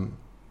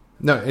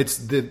 No, it's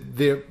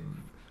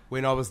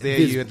when I was there,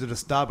 There's- you did a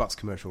Starbucks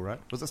commercial, right?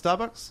 Was it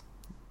Starbucks?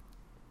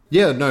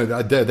 Yeah, no,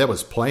 that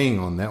was playing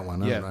on that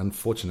one. Yeah.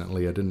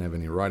 Unfortunately, I didn't have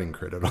any writing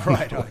credit on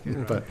Right, that okay,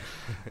 one.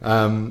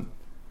 right.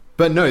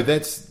 But no,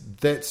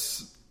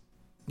 that's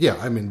yeah.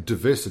 I mean,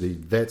 diversity,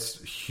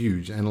 that's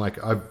huge, and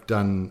like I've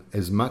done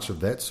as much of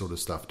that sort of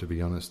stuff, to be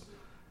honest,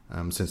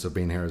 since I've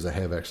been here as I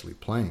have actually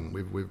playing.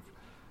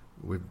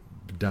 We've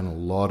done a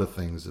lot of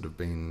things that have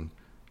been,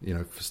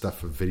 for stuff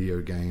for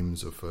video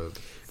games or for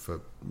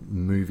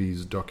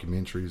movies,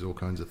 documentaries, all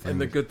kinds of things. And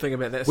the good thing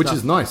about that which stuff,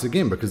 is nice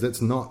again, because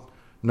that's not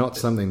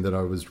something that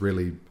I was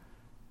really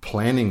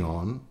planning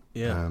on,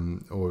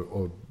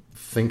 or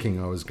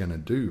thinking I was going to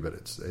do, but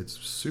it's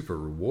super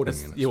rewarding.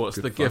 it's, and it's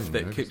good the fun, gift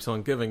that keeps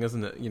on giving,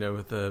 isn't it?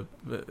 With the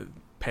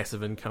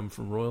passive income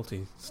from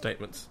royalty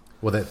statements.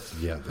 Well,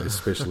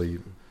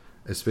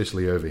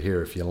 especially over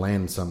here, if you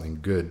land something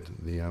good,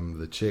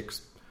 the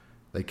checks,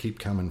 they keep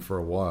coming for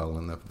a while,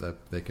 and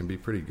they can be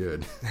pretty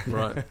good.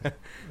 Right.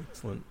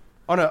 Excellent.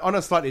 On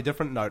a slightly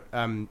different note,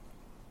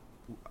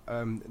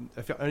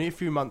 only a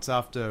few months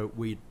after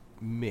we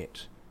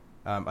met,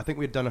 I think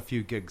we'd done a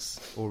few gigs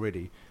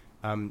already,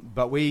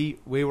 but we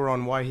were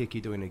on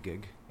Waiheke doing a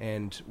gig,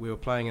 and we were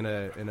playing in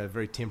a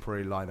very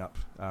temporary lineup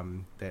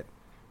that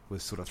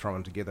was sort of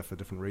thrown together for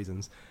different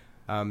reasons.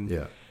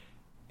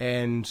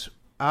 And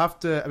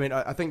after,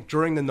 I think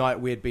during the night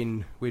we'd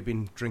been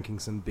drinking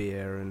some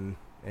beer and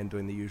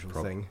doing the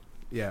usual thing.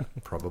 Yeah,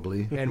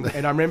 Probably. and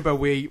I remember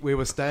we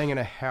were staying in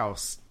a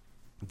house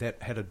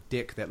that had a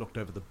deck that looked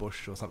over the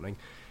bush or something.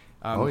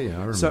 I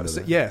remember so,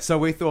 that. so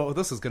we thought, well,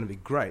 this is going to be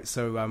great.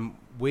 So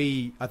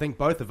I think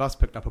both of us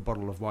picked up a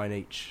bottle of wine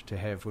each to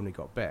have when we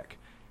got back.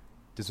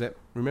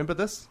 Remember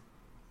this?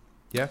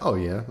 Yeah. Oh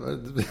yeah.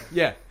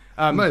 Yeah.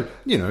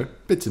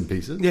 Bits and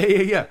pieces.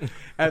 Yeah.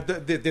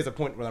 There's a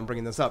point where I'm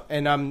bringing this up,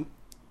 and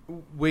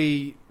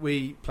we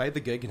played the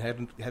gig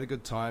and had a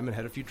good time and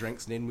had a few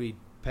drinks, and then we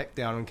packed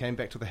down and came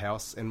back to the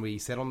house, and we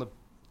sat on the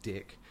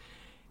deck.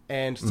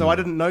 And so I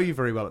didn't know you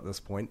very well at this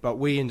point, but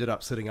we ended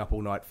up sitting up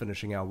all night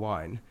finishing our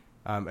wine,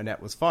 and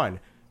that was fine.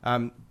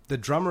 The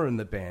drummer in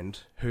the band,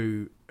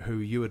 who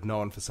you had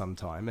known for some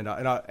time, and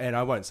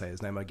I won't say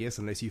his name, I guess,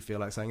 unless you feel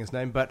like saying his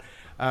name, but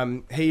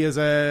he is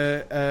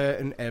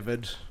an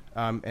avid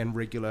and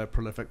regular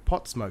prolific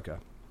pot smoker.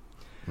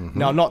 Mm-hmm.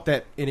 Now, not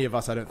that any of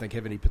us, I don't think,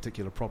 have any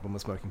particular problem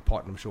with smoking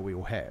pot, and I'm sure we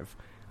all have.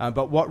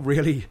 But what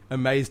really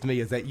amazed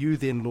me is that you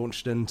then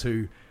launched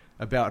into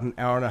about an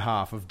hour and a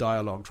half of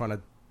dialogue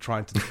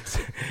trying to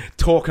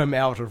talk him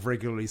out of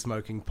regularly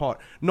smoking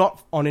pot,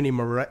 not on any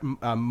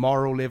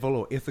moral level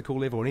or ethical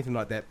level or anything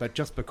like that, but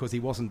just because he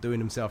wasn't doing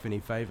himself any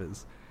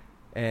favors.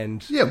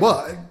 And yeah,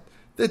 well,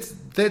 that's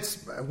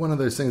one of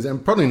those things. I'm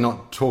probably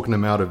not talking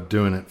him out of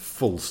doing it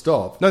full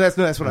stop. No, that's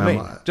what I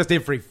mean. Just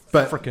every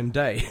frickin'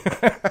 day.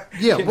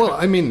 Yeah, well,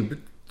 I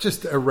mean,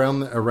 just around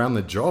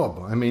the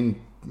job. I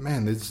mean,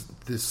 man,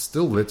 there's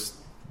still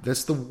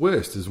that's the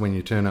worst is when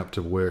you turn up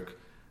to work.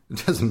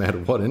 It doesn't matter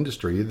what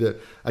industry.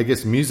 I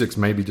guess music's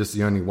maybe just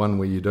the only one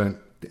where you don't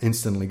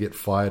instantly get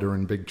fired or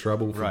in big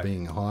trouble for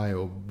being high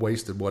or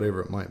wasted, whatever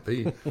it might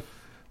be.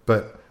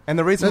 And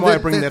the reason why I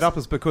bring that up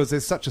is because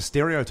there's such a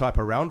stereotype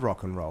around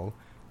rock and roll.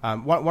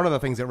 One of the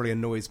things that really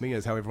annoys me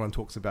is how everyone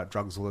talks about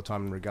drugs all the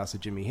time in regards to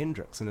Jimi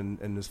Hendrix.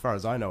 And as far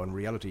as I know, in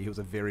reality, he was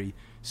a very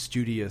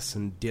studious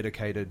and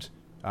dedicated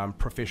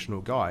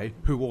professional guy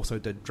who also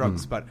did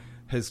drugs, but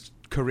his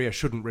career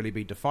shouldn't really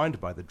be defined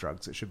by the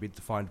drugs. It should be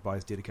defined by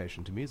his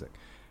dedication to music.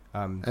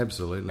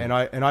 Absolutely. And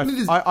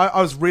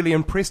I was really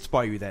impressed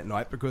by you that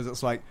night, because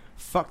it's like,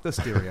 fuck the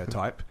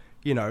stereotype.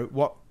 We got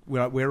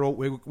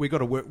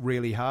to work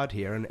really hard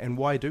here, and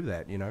why do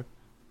that?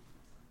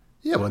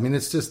 Yeah, well, I mean,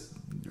 it's just,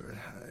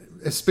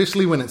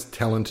 especially when it's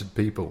talented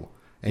people,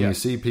 and you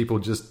see people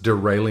just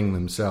derailing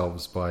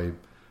themselves by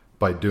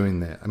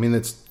doing that. I mean,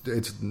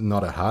 it's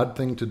not a hard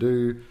thing to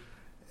do.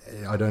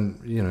 I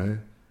don't,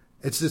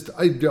 it's just,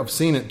 I've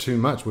seen it too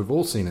much. We've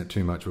all seen it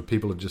too much, where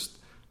people have just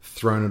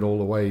thrown it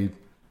all away,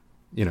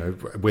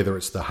 whether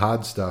it's the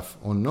hard stuff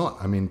or not.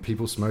 I mean,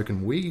 people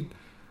smoking weed,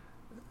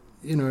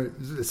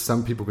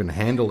 some people can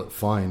handle it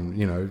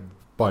fine,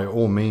 by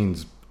all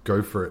means,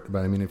 go for it. But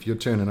I mean, if you're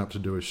turning up to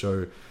do a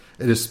show,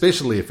 and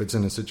especially if it's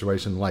in a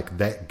situation like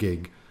that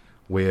gig,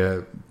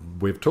 where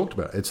we've talked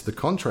about, it's the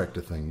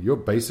contractor thing. You're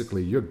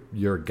basically,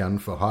 you're a gun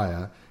for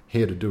hire,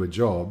 here to do a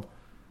job.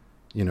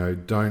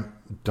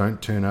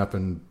 Don't turn up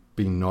and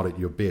be not at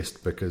your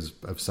best because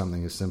of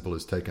something as simple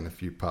as taking a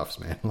few puffs,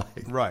 man.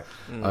 Right.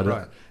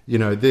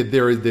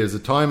 There's a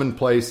time and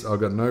place. I've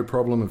got no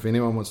problem if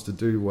anyone wants to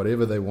do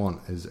whatever they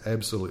want, is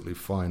absolutely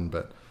fine.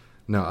 But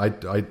no,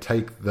 I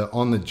take the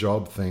on the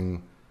job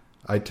thing.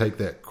 I take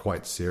that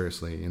quite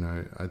seriously.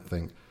 I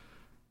think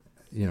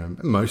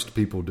most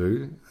people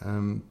do.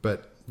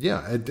 But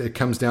yeah, it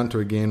comes down to,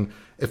 again,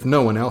 if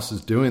no one else is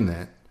doing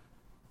that,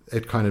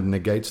 it kind of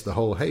negates the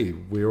whole, hey,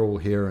 we're all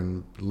here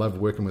and love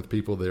working with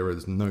people. There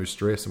is no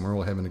stress and we're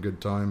all having a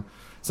good time.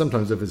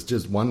 Sometimes if it's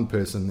just one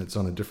person that's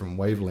on a different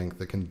wavelength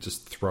that can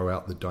just throw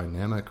out the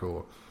dynamic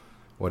or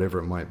whatever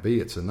it might be,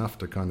 it's enough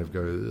to kind of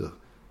go, ugh.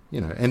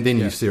 and then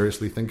you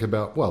seriously think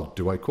about, well,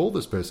 do I call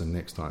this person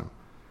next time?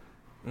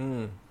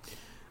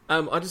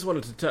 I just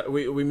wanted to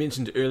we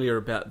mentioned earlier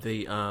about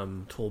the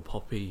tall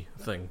poppy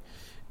thing,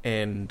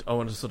 and I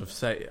wanted to sort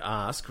of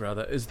ask,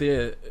 is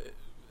there,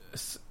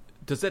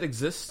 does that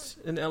exist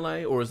in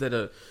LA, or is that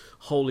a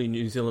wholly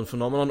New Zealand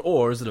phenomenon,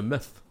 or is it a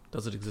myth?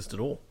 Does it exist at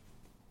all?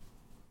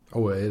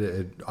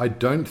 I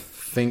don't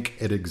think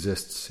it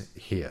exists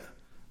here.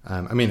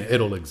 I mean,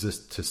 it'll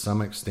exist to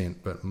some extent,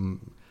 but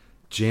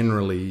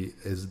generally,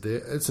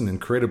 it's an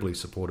incredibly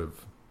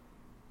supportive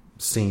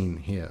scene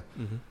here.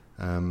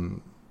 Mm-hmm.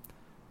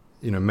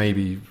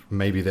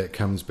 Maybe that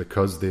comes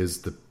because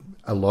there's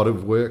a lot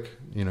of work.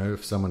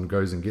 If someone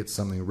goes and gets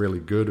something really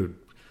good,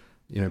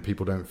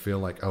 people don't feel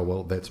like, oh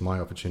well, that's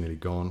my opportunity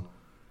gone.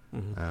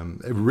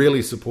 Mm-hmm.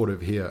 Really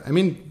supportive here. I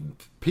mean,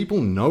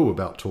 people know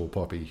about tall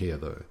poppy here,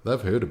 though.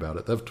 They've heard about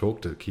it. They've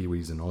talked to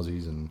Kiwis and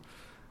Aussies, and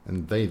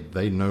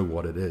they know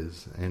what it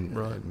is. And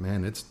right.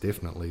 Man, it's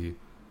definitely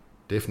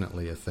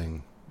a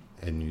thing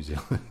in New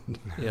Zealand.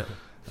 Yeah.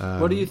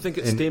 What do you think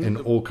it stems in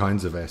all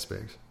kinds of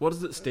aspects? What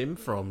does it stem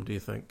from, do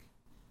you think?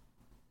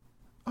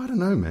 I don't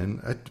know,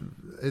 man.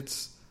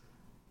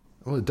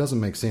 It doesn't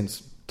make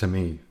sense to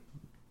me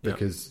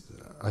because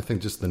I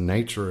think just the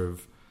nature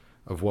of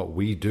what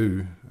we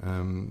do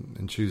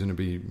and choosing to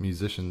be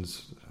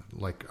musicians,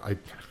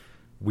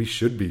 we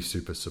should be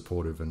super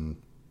supportive, and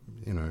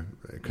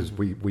because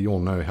we all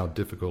know how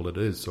difficult it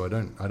is. So I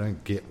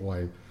don't get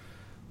why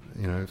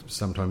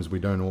sometimes we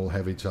don't all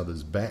have each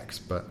other's backs,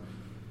 but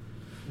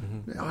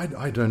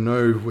I don't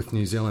know with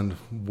New Zealand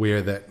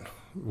where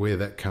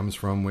that comes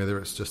from, whether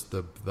it's just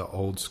the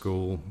old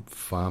school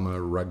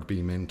farmer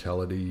rugby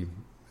mentality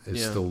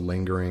is still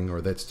lingering,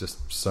 or that's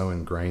just so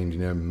ingrained,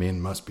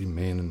 men must be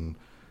men, and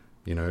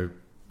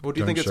or do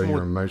you don't think show it's more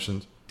your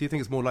emotions. Do you think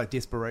it's more like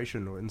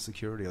desperation or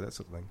insecurity or that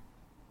sort of thing?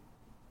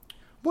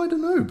 Well, I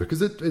don't know,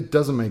 because it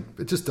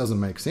just doesn't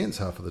make sense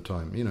half of the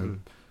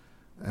time.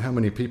 How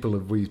many people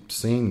have we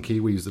seen,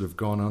 Kiwis, that have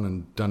gone on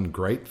and done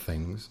great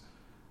things,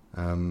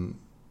 who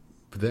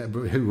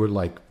were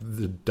like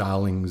the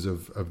darlings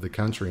of the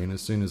country, and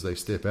as soon as they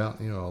step out,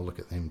 I'll look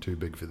at them, too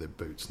big for their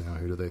boots now.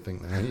 Who do they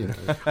think they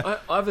are?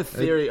 I have a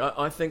theory.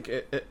 I think,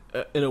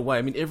 in a way,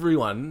 I mean, every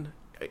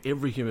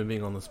human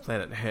being on this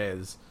planet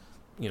has,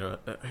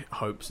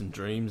 hopes and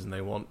dreams, and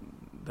a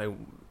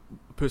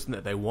person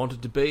that they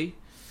wanted to be,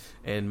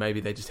 and maybe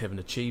they just haven't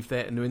achieved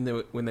that.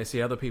 And when they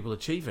see other people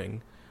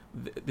achieving,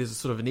 there's a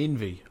sort of an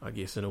envy, I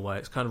guess, in a way.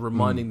 It's kind of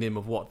reminding them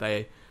of what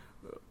they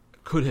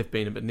could have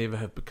been but never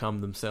have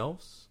become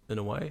themselves, in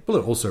a way. Well,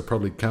 it also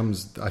probably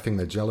comes, I think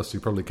the jealousy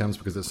probably comes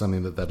because it's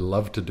something that they'd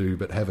love to do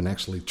but haven't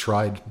actually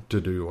tried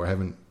to do, or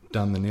haven't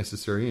done the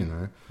necessary,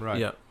 Right.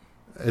 Yeah.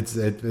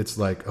 It's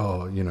like,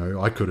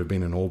 I could have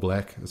been an All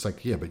Black. It's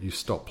like, yeah, but you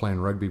stopped playing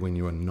rugby when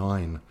you were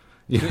 9.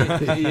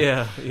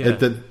 Yeah.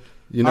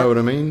 You know what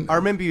I mean? I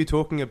remember you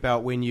talking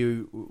about when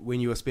you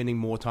were spending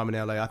more time in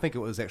LA. I think it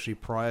was actually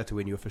prior to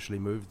when you officially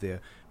moved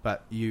there,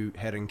 but you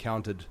had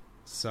encountered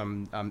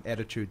some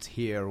attitudes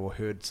here, or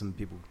heard some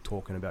people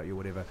talking about you,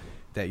 whatever,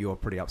 that you're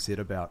pretty upset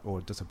about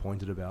or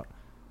disappointed about.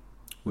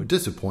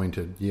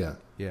 Disappointed, yeah.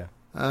 Yeah.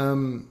 I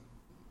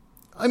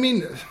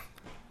mean,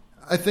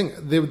 I think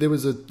there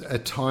was a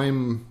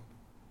time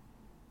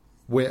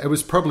where it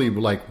was probably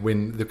like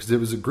because there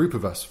was a group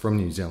of us from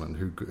New Zealand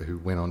who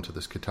went on to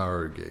this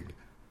Kitaru gig.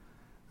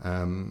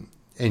 And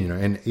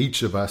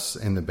each of us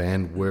in the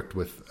band worked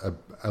with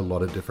a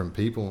lot of different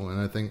people, and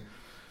I think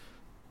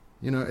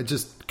it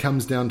just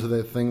comes down to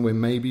that thing where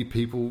maybe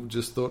people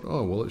just thought,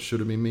 oh well, it should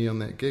have been me on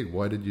that gig.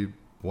 Why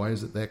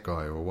is it that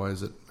guy, or why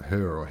is it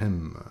her or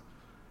him?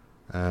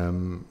 I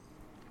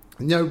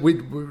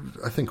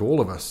think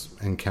all of us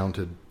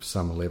encountered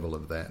some level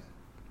of that,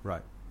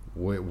 right?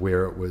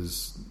 Where it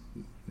was,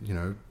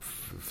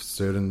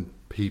 certain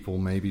people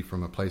maybe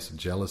from a place of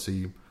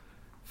jealousy,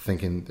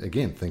 thinking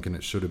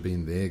it should have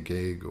been their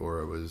gig, or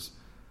it was,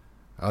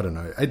 I don't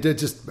know. It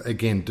just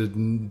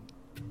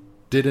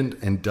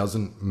didn't and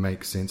doesn't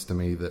make sense to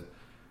me that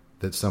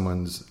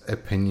someone's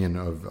opinion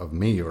of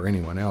me or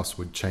anyone else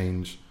would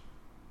change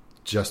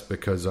just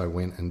because I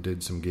went and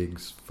did some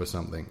gigs for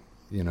something,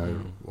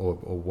 or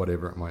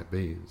whatever it might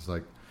be. It's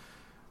like,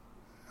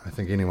 I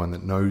think anyone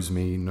that knows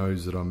me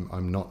knows that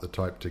I'm not the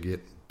type to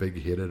get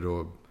big-headed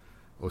or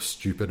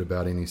stupid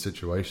about any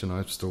situation.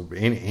 I still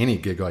any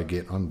gig I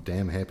get, I'm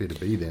damn happy to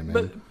be there, man.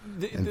 But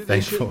and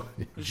thankful.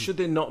 Should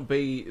there not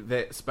be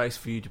that space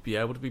for you to be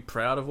able to be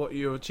proud of what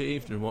you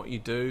achieved and what you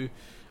do?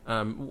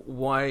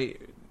 Why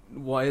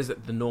is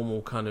it the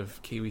normal kind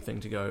of Kiwi thing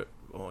to go,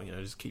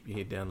 just keep your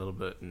head down a little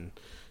bit and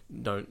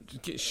don't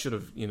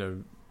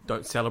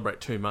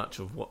celebrate too much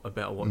of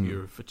what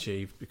you've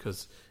achieved,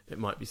 because it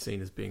might be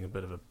seen as being a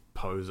bit of a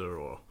poser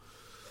or.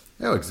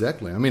 Oh,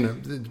 exactly. I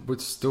mean,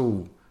 it's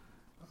still.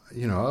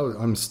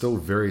 I'm still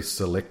very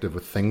selective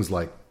with things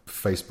like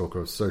Facebook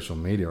or social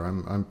media.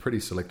 I'm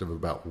pretty selective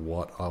about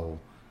what I'll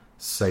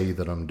say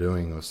that I'm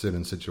doing, or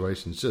certain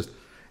situations.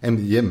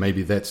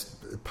 Maybe that's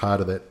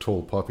part of that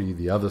tall poppy.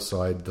 The other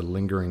side, the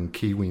lingering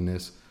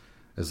Kiwiness,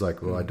 is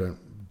like, well, I don't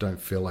don't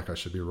feel like I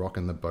should be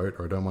rocking the boat,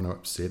 or I don't want to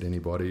upset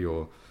anybody,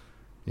 or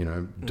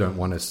don't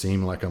want to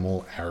seem like I'm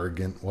all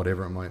arrogant,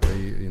 whatever it might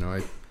be.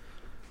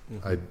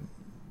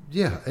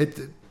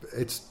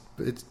 It's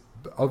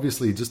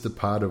obviously just a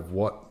part of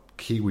what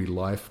Kiwi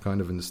life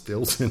kind of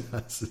instills in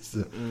us. It's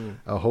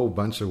a whole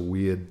bunch of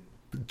weird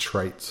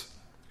traits.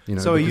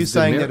 So are you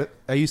saying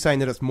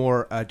that it's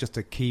more just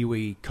a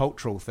Kiwi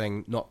cultural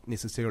thing, not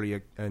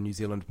necessarily a New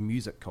Zealand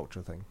music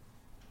culture thing?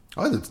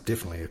 Oh, it's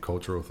definitely a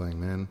cultural thing,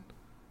 man.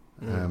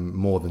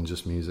 More than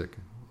just music.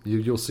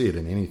 You'll see it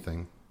in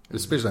anything.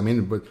 Especially,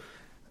 but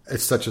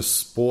it's such a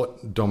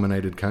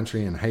sport-dominated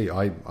country, and hey,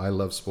 I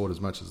love sport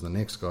as much as the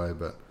next guy,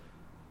 but,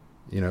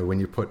 when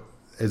you put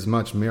as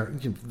much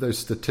those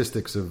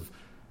statistics of,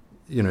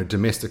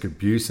 domestic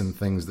abuse and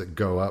things that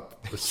go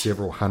up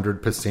several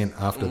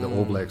 100% after the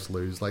All Blacks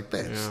lose, like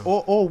that's...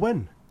 Yeah. Or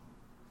win.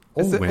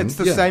 It's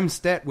the same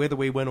stat whether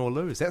we win or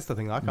lose. That's the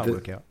thing I can't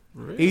work out.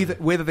 Really?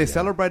 Whether they're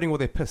celebrating or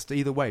they're pissed,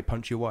 either way,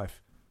 punch your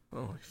wife.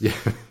 Oh, yeah,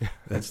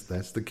 that's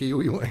the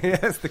Kiwi way. Yeah,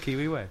 that's the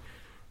Kiwi way.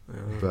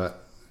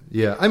 But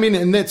yeah,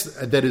 and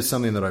that is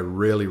something that I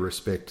really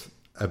respect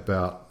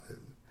about.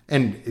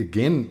 And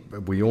again,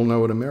 we all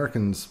know what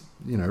Americans,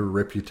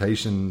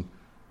 reputation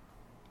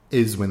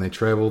is when they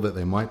travel, that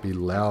they might be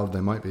loud,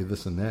 they might be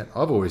this and that.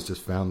 I've always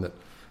just found that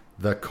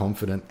they're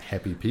confident,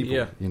 happy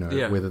people.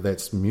 Whether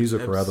that's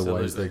music or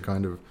otherwise,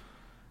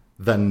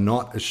 they're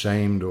not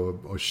ashamed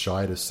or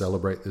shy to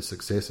celebrate their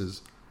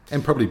successes.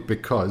 And probably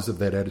because of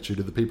that attitude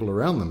of the people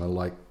around them are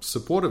like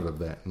supportive of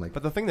that. And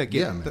but the thing that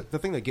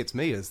gets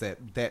me is that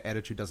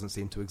attitude doesn't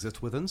seem to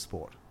exist within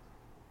sport.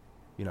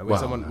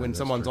 When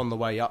someone's on the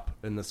way up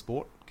in the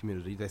sport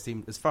community, they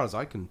seem, as far as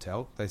I can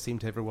tell, they seem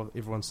to have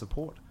everyone's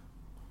support.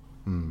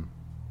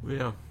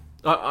 Yeah,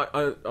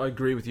 I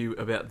agree with you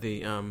about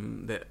the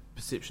that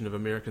perception of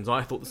Americans.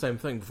 I thought the same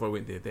thing before I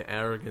went there. They're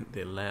arrogant,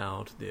 they're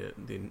loud, they're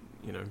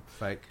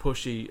fake,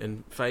 pushy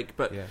and fake.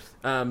 But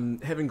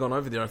having gone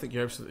over there, I think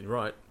you're absolutely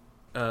right.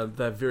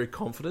 They're very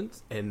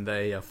confident and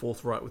they are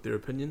forthright with their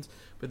opinions.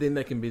 But then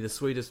they can be the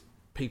sweetest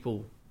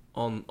people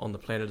on the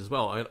planet as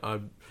well. I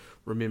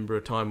remember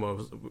a time where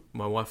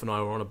my wife and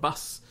I were on a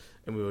bus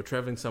and we were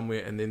travelling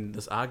somewhere, and then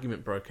this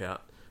argument broke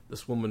out.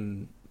 This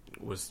woman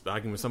was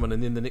arguing with someone,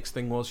 and then the next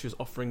thing was she was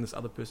offering this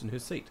other person her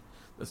seat,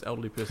 this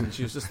elderly person.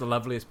 She was just the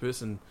loveliest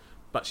person,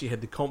 but she had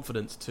the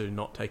confidence to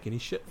not take any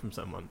shit from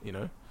someone,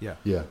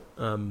 Yeah.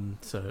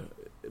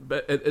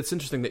 But it's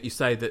interesting that you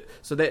say that.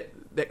 So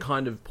that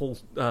kind of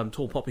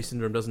tall poppy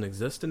syndrome doesn't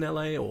exist in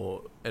LA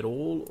or at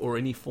all, or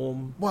any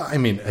form. Well,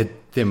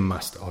 there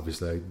must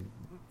obviously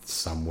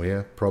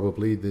somewhere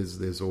probably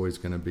there's always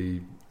going to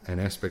be an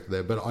aspect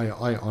there, but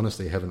I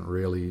honestly haven't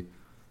really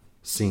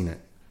seen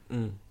it.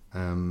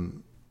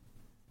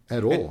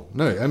 At all.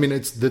 No,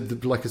 it's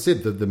like I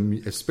said,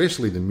 the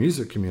especially the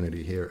music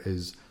community here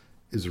is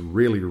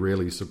really,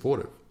 really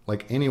supportive.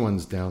 Like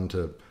anyone's down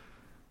to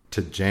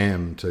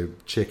jam, to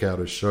check out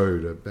a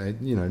show,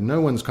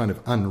 no one's kind of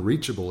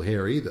unreachable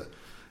here either.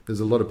 There's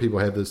a lot of people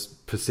have this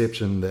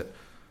perception that,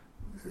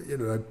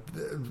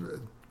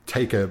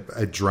 take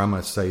a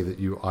drummer, say that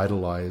you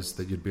idolize,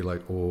 that you'd be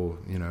like,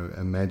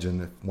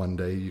 imagine if one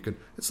day you could,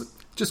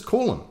 just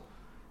call them.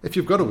 If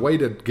you've got a way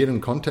to get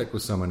in contact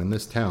with someone in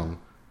this town,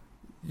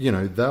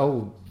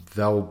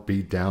 they'll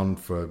be down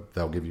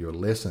they'll give you a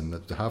lesson.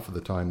 Half of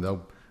the time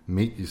they'll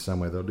meet you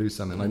somewhere, they'll do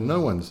something. Like no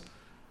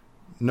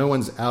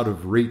one's out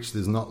of reach.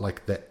 There's not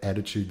like that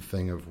attitude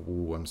thing of,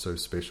 oh, I'm so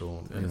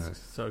special. That's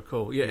so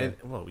cool. Yeah. And,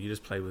 you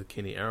just played with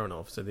Kenny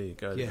Aronoff, so there you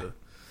go. Yeah.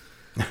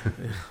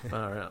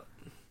 Far out.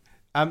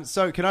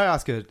 So can I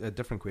ask a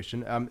different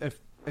question?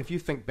 If you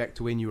think back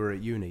to when you were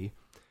at uni,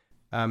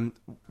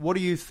 what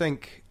do you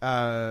think?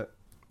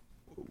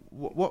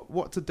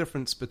 What's the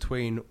difference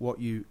between what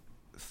you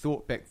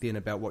thought back then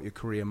about what your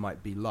career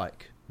might be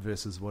like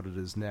versus what it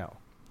is now?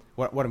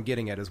 What I'm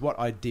getting at is, what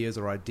ideas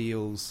or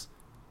ideals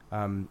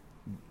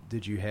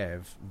did you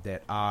have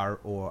that are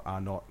or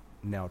are not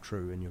now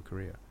true in your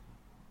career?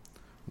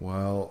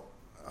 Well,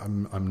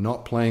 I'm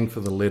not playing for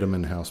the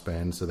Letterman house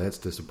band, so that's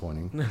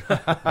disappointing.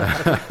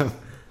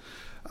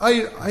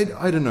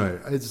 I don't know.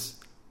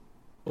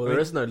 There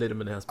is no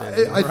Letterman house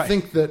band. I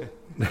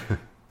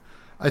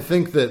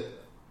think that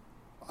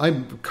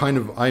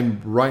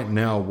I'm right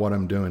now, what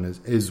I'm doing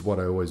is what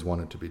I always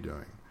wanted to be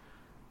doing.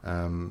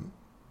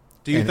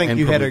 Do you think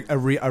you had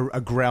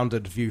a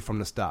grounded view from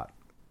the start?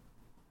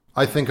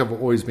 I think I've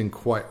always been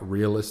quite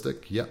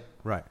realistic. Yep.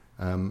 Right.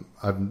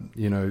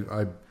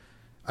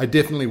 I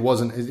definitely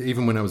wasn't,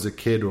 even when I was a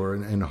kid or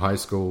in high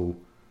school,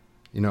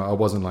 I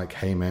wasn't like,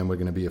 hey man, we're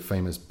going to be a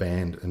famous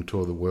band and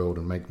tour the world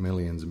and make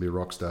millions and be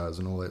rock stars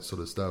and all that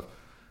sort of stuff.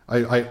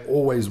 I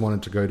always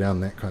wanted to go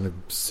down that kind of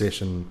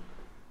session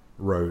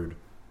road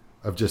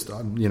of just,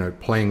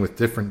 playing with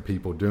different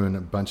people, doing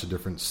a bunch of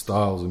different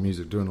styles of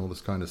music, doing all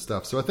this kind of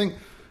stuff. So I think,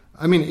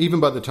 even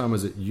by the time I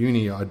was at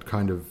uni, I'd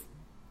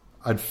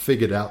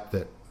figured out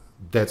that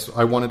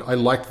I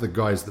liked the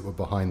guys that were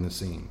behind the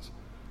scenes.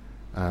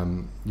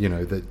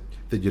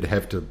 That you'd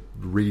have to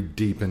read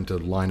deep into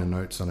liner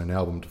notes on an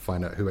album to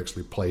find out who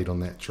actually played on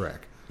that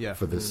track. Yeah.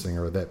 for this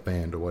singer or that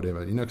band or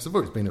whatever. Because I've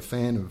always been a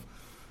fan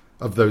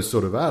of those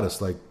sort of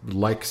artists,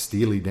 like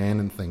Steely Dan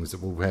and things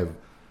that will have,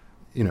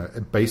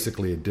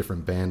 basically a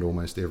different band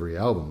almost every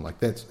album. Like,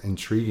 that's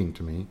intriguing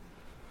to me.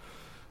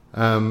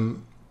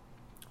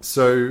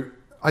 So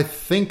I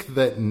think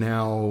that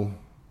now,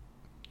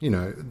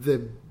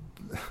 the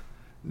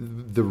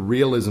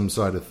realism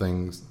side of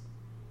things,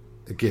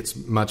 it gets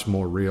much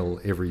more real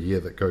every year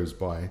that goes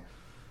by,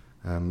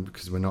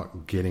 because we're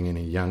not getting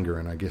any younger.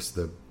 And I guess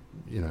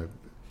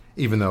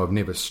even though I've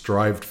never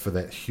strived for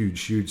that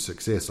huge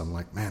success, I'm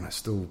like, man, I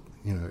still,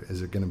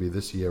 is it going to be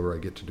this year where I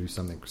get to do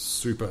something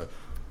super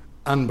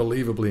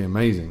unbelievably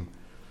amazing?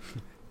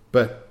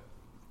 But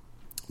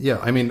yeah,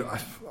 I mean,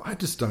 I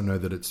just don't know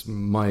that it's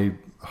my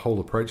whole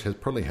approach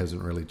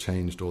hasn't really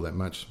changed all that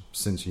much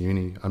since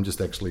uni. I'm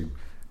just actually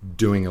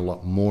doing a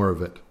lot more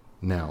of it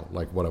now,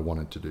 like what I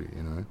wanted to do,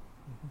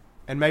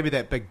 And maybe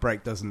that big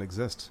break doesn't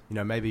exist.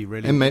 Maybe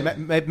really,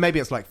 maybe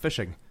it's like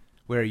fishing,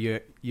 where you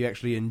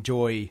actually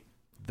enjoy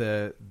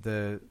the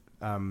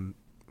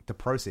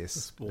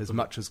process as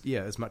much as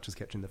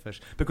catching the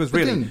fish. Because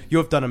really,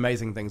 you've done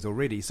amazing things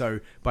already. So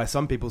by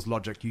some people's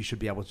logic, you should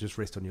be able to just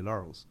rest on your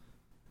laurels.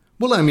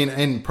 Well, I mean,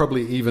 and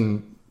probably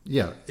even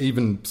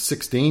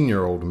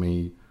 16-year-old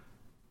me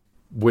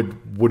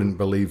wouldn't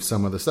believe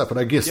some of the stuff. But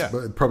I guess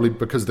probably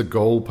because the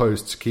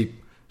goalposts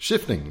keep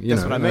shifting.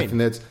 That's what I mean.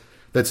 And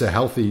that's a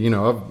healthy.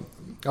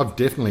 I've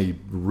definitely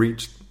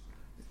reached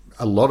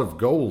a lot of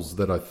goals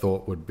that I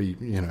thought would be.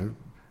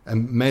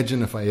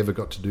 Imagine if I ever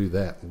got to do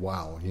that.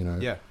 Wow.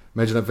 Yeah.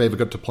 Imagine if I ever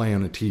got to play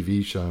on a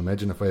TV show.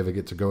 Imagine if I ever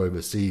get to go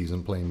overseas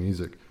and play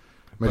music.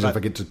 Imagine if I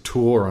get to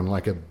tour on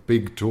like a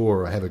big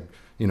tour. I have a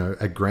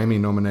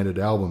Grammy-nominated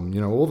album,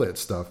 all that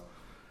stuff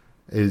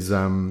is,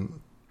 no,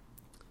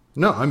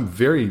 I'm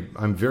very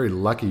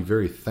lucky,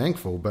 very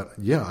thankful. But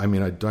yeah, I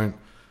mean, I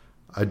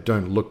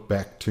don't look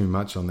back too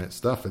much on that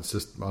stuff. It's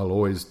just, I'll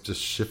always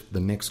just shift the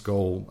next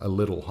goal a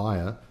little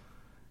higher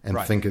and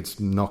think it's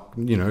not,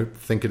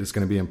 think it's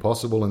going to be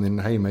impossible. And then,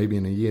 hey, maybe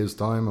in a year's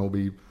time, I'll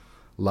be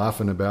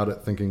laughing about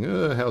it thinking,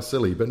 oh, how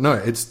silly. But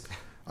no,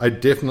 I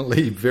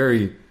definitely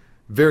very,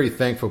 very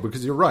thankful,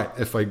 because you're right.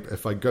 If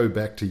I go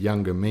back to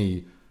younger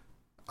me,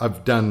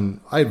 I've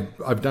done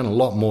a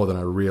lot more than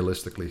I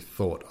realistically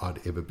thought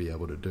I'd ever be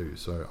able to do.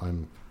 So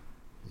I'm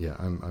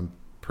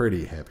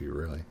pretty happy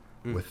really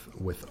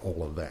with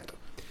all of that.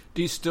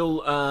 Do you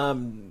still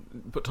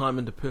put time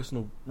into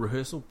personal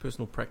rehearsal,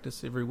 personal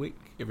practice every week,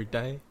 every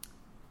day?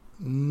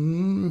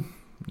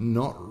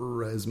 Not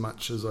as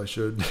much as I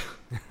should.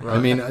 Right. I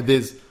mean,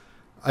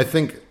 I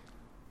think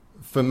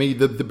for me,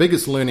 the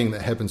biggest learning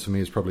that happens for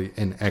me is probably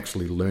in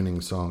actually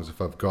learning songs.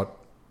 If I've got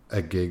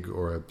a gig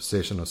or a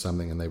session or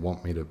something and they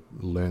want me to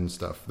learn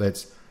stuff,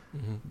 that's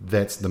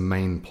the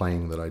main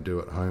playing that I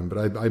do at home.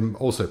 But I'm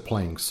also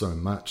playing so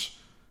much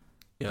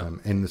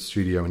in the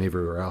studio and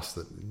everywhere else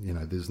that,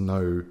 there's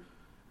no...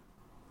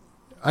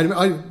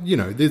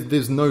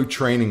 there's no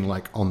training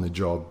like on the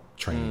job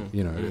training.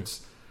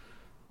 It's...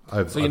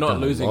 I've you're not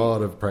done losing a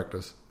lot of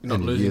practice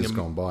in years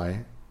gone by.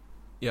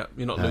 Yeah,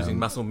 you're not losing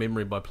muscle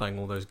memory by playing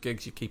all those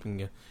gigs. You're keeping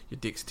your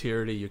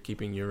dexterity, you're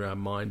keeping your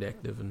mind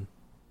active. And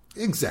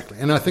exactly.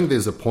 And I think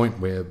there's a point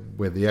where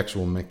the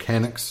actual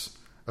mechanics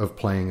of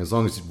playing, as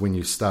long as when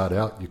you start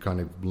out, you kind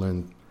of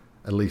learn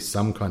at least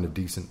some kind of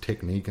decent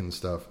technique and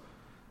stuff.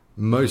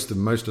 Most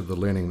of the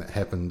learning that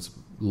happens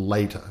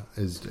later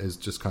is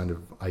just kind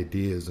of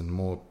ideas and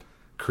more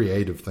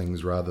creative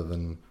things rather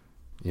than,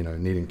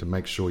 needing to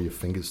make sure your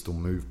fingers still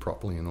move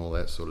properly and all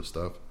that sort of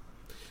stuff.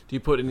 Do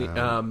you put any?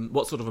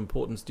 What sort of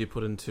importance do you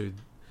put into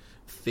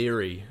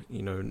theory?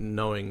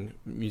 Knowing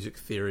music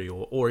theory,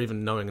 or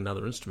even knowing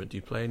another instrument. Do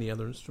you play any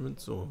other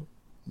instruments? Or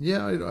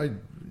yeah, I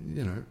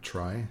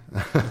try.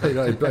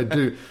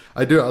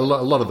 I do a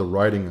lot of the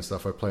writing and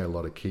stuff. I play a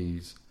lot of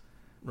keys.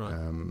 Right.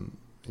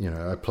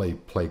 I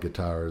play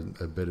guitar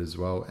a bit as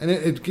well,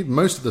 and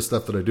most of the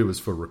stuff that I do is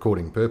for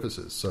recording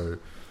purposes. So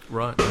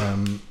right.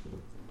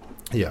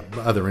 Yeah,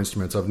 other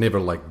instruments. I've never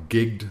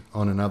gigged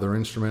on another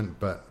instrument,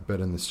 but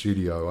in the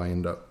studio I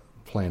end up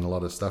playing a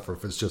lot of stuff, or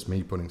if it's just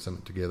me putting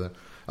something together.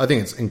 I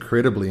think it's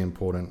incredibly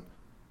important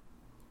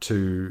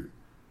to,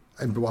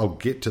 and I'll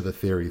get to the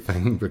theory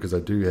thing because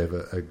I do have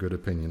a good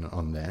opinion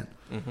on that.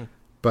 Mm-hmm.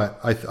 But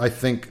I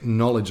think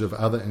knowledge of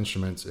other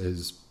instruments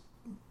is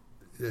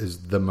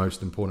the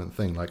most important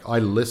thing. Like, I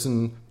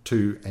listen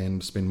to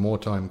and spend more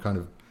time kind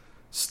of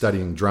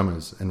studying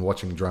drummers and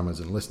watching drummers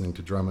and listening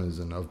to drummers,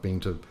 and I've been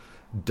to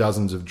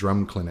dozens of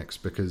drum clinics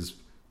because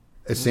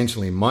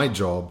essentially my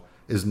job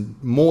is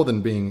more than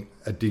being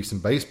a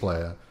decent bass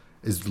player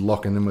is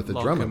locking in with the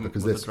drummer,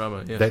 because that's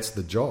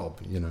the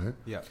job,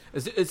 Yeah.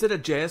 Is it a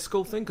jazz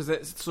school thing? Because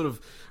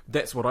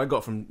that's what I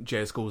got from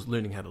jazz school, was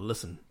learning how to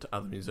listen to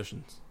other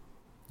musicians.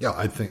 Yeah,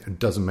 I think it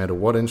doesn't matter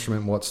what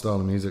instrument, what style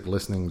of music,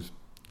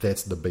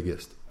 that's the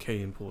biggest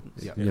key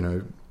importance. Yeah.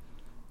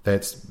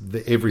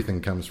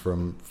 Everything comes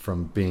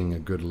from being a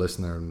good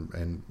listener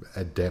and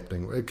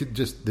adapting.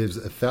 There's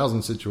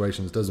 1,000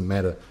 situations. Doesn't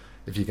matter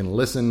if you can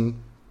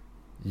listen,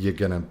 you're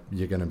gonna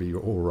be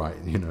all right.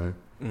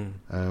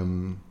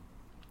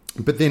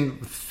 But then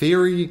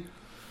theory,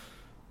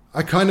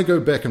 I kind of go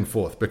back and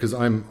forth because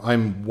I'm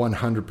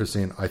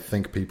 100%. I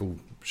think people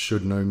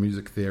should know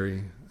music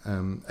theory.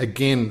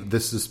 Again,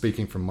 this is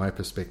speaking from my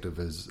perspective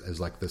as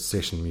like the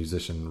session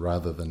musician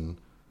rather than,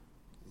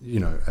 you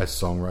know, a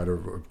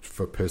songwriter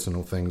for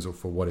personal things or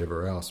for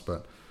whatever else.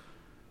 But,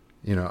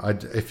 you know,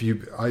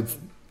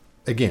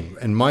 again,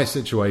 in my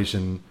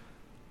situation,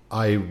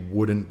 I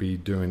wouldn't be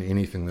doing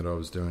anything that I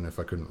was doing if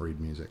I couldn't read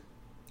music.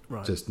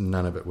 Right. Just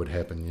none of it would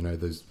happen. You know,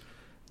 there's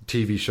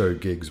TV show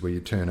gigs where you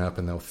turn up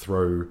and they'll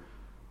throw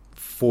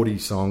 40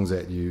 songs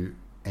at you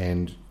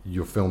and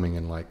you're filming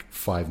in like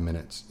 5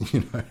 minutes.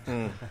 You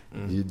know,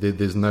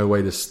 there's no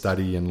way to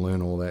study and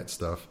learn all that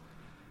stuff.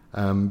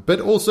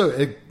 But also,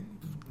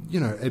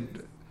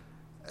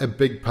 a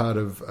big part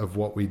of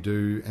what we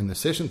do in the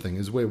session thing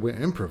is we're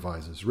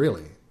improvisers,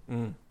 really.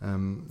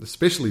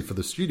 Especially for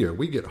the studio,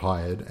 we get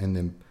hired, and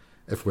then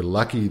if we're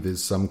lucky,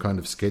 there's some kind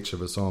of sketch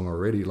of a song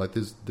already. Like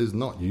there's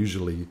not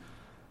usually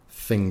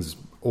things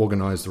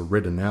organized or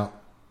written out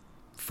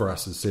for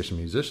us as session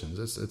musicians.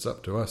 It's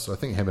up to us. So I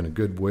think having a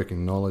good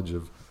working knowledge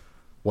of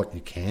what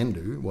you can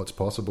do, what's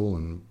possible,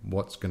 and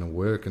what's going to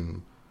work,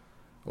 and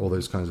all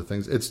those kinds of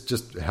things, it's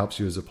just helps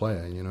you as a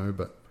player, you know.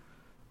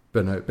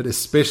 But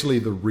especially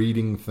the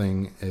reading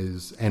thing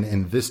is, and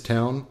in this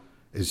town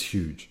is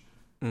huge.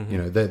 You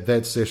know,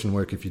 that session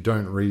work, if you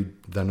don't read,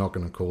 they're not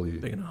going to call you.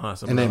 They're going to hire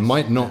someone and that else.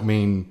 might not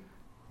mean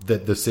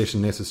that the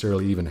session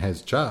necessarily even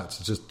has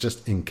charts. It's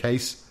just in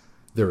case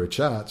there are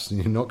charts,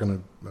 you're not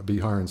going to be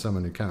hiring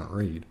someone who can't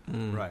read.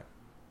 Right.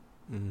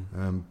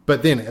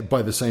 But then,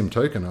 by the same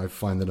token, I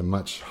find that a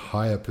much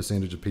higher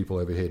percentage of people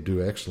over here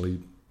do actually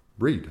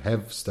read,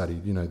 have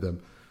studied. You know,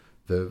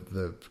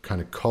 the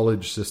kind of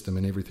college system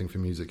and everything for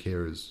music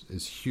here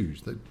is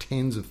huge. There are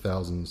tens of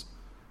thousands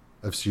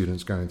of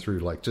students going through,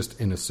 like, just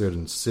in a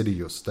certain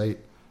city or state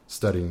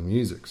studying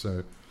music.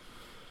 So,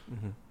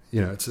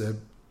 you know, it's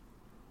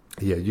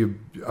you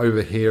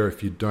over here,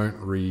 if you don't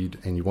read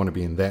and you want to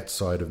be in that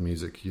side of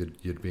music,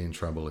 you'd be in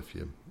trouble if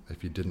you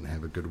didn't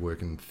have a good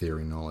working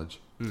theory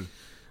knowledge.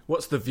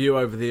 What's the view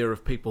over there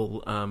of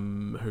people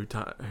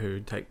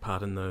who take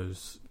part in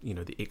those, you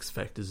know, the X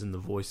Factors and the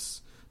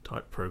Voice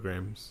type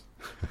programs?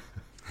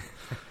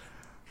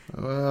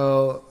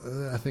 Well,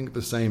 I think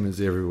the same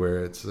as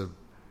everywhere.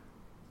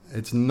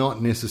 It's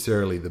not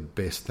necessarily the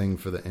best thing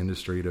for the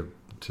industry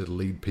to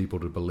lead people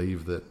to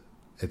believe that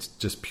it's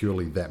just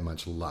purely that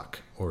much luck,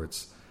 or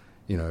it's,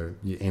 you know,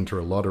 you enter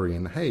a lottery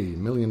and, hey, $1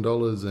 million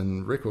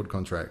in record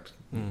contract.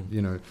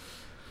 You know,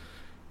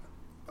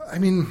 I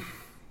mean,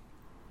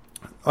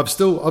 I've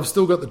still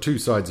got the two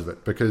sides of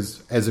it,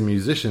 because as a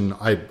musician,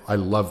 I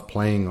love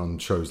playing on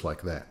shows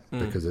like that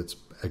because it's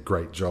a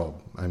great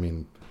job. I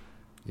mean,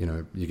 you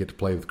know, you get to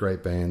play with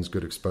great bands,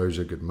 good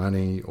exposure, good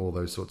money, all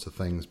those sorts of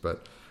things.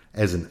 But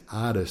as an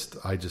artist,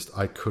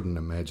 I couldn't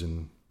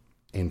imagine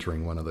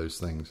entering one of those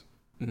things,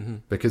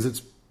 because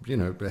it's, you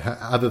know,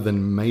 other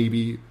than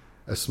maybe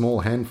a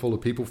small handful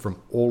of people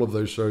from all of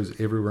those shows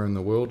everywhere in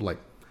the world, like,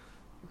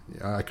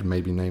 I could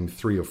maybe name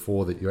 3 or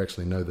 4 that you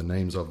actually know the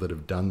names of that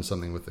have done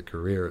something with a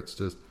career. It's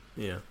just,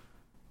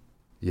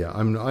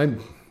 I'm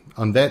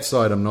on that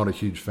side. I'm not a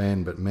huge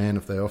fan, but man,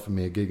 if they offer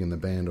me a gig in the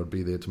band, I'd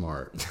be there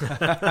tomorrow.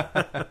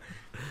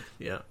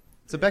 Yeah.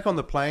 So back on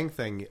the playing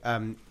thing,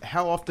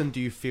 how often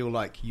do you feel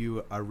like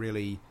you are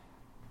really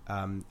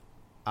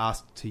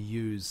asked to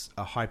use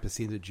a high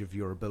percentage of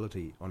your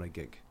ability on a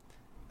gig?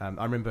 I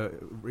remember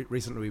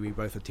recently we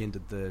both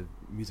attended the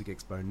Music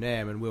Expo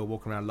NAMM, and we were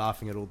walking around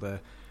laughing at all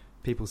the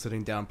people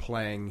sitting down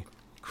playing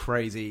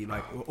crazy,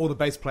 like all the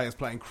bass players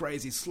playing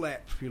crazy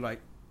slap, you like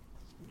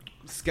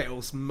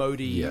scales,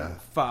 modi,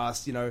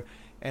 fast, you know,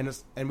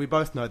 and we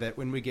both know that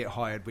when we get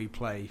hired, we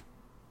play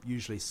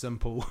usually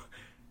simple.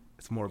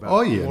 It's more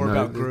about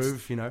about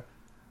groove, you know.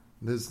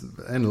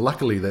 And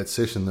luckily that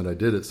session that I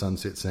did at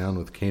Sunset Sound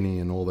with Kenny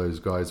and all those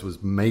guys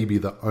was maybe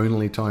the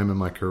only time in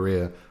my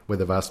career where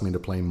they've asked me to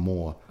play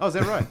more. Oh, is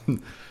that right?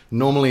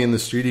 Normally in the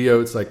studio,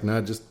 it's like,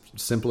 no, just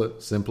simpler,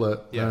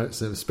 yeah. no,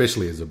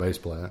 especially as a bass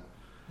player.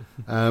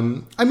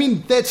 I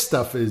mean, that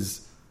stuff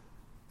it's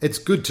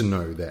good to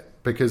know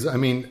that, because, I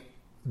mean,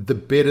 the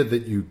better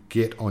that you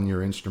get on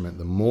your instrument,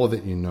 the more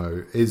that you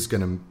know is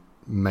going to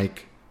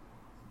make,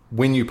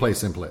 when you play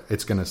simpler,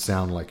 it's going to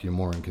sound like you're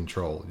more in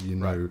control. You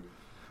know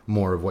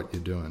more of what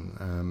you're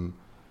doing.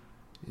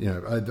 You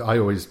know, I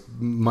always,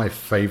 my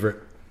favorite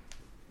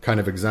kind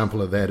of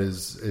example of that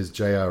is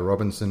J.R.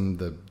 Robinson,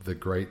 the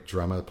great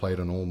drummer, played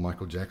on all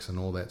Michael Jackson,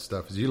 all that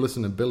stuff. As you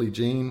listen to Billie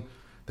Jean,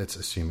 that's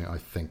assuming, I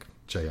think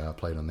J.R.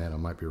 played on that. I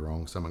might be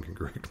wrong. Someone can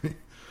correct me.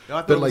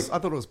 I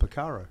thought it was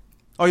Picaro.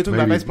 Oh, you're talking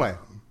about bass player?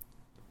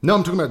 No,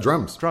 I'm talking about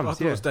drums. I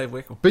thought it was Dave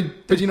Weckl.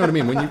 But you know what I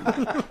mean?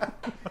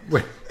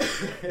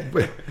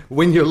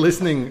 When you're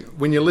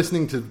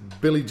listening to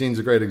Billie Jean's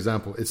a great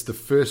example. It's the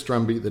first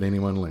drum beat that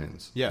anyone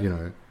learns. Yeah. You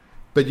know,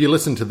 but you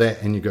listen to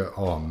that and you go,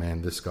 "Oh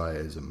man, this guy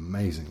is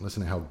amazing.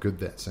 Listen to how good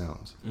that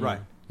sounds."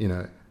 Right. You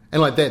know,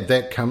 and like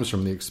that comes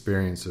from the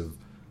experience of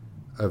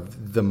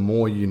the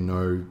more you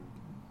know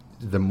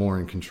the more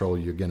in control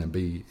you're going to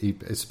be,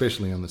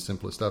 especially on the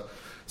simpler stuff.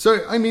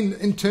 So, I mean,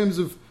 in terms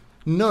of,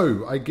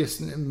 no, I guess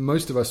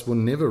most of us will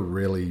never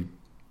really,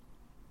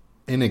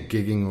 in a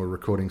gigging or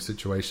recording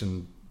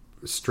situation,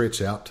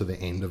 stretch out to the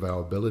end of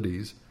our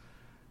abilities,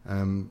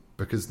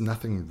 because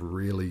nothing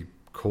really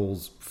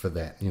calls for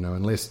that,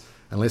 unless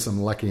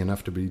I'm lucky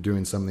enough to be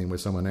doing something where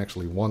someone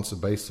actually wants a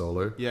bass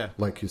solo,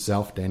 like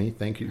yourself, Danny.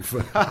 Thank you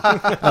for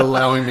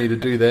allowing me to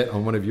do that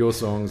on one of your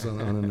songs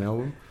on an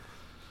album.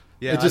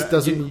 Yeah, it just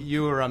doesn't.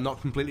 You were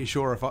not completely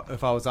sure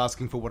if I was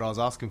asking for what I was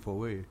asking for,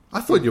 were you? I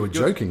thought you were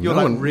joking. You're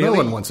no, like, one, really? no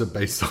one wants a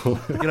bass solo.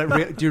 You're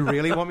like, do you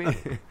really want me?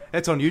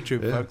 It's on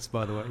YouTube, folks.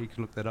 By the way, you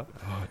can look that up.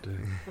 Oh,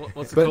 dude.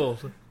 What's it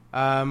called?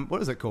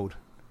 What is it called?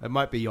 It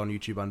might be on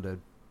YouTube under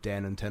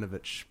Dan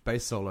Antunovich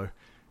bass solo.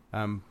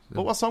 But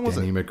what song was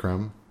Danny it?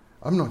 McCrum.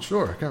 I'm not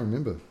sure. I can't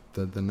remember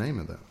the name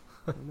of that.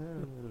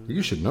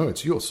 You should know.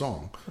 It's your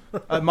song.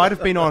 It might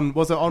have been on.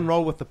 Was it on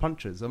Roll with the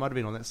Punches? It might have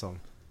been on that song.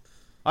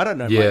 I don't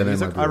know. Yeah, my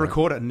music. might be I right.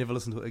 record it and never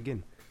listen to it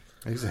again.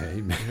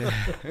 Exactly.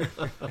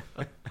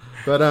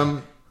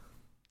 But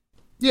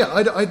yeah,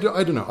 I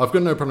don't know. I've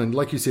got no problem.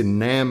 Like you said,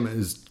 NAMM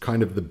is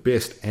kind of the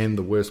best and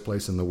the worst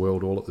place in the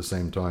world all at the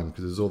same time,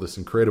 because there's all this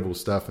incredible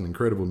stuff and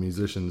incredible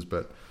musicians,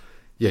 but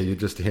yeah, you're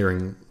just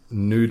hearing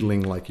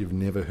noodling like you've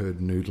never heard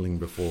noodling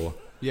before.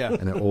 Yeah,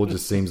 and it all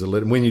just seems a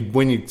little.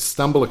 When you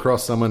stumble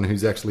across someone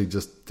who's actually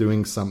just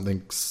doing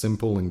something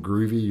simple and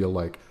groovy, you're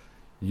like,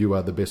 you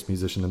are the best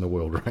musician in the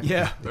world, right?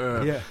 Yeah,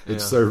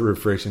 It's so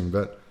refreshing,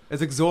 but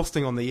it's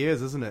exhausting on the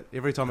ears, isn't it?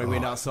 Every time I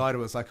went outside, it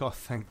was like, oh,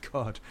 thank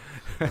God,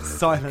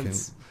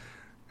 silence.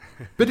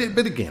 But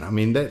again, I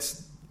mean,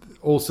 that's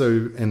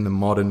also in the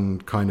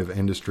modern kind of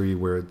industry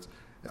where it's,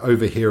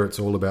 over here it's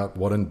all about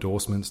what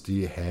endorsements do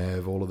you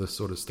have, all of this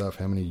sort of stuff.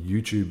 How many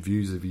YouTube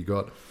views have you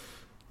got?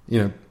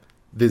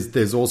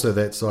 There's also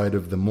that side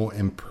of the more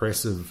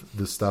impressive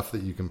the stuff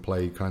that you can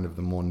play, kind of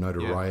the more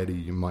notoriety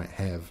you might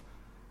have.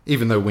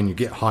 Even though when you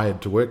get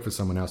hired to work for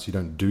someone else, you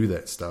don't do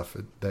that stuff.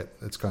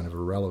 It's kind of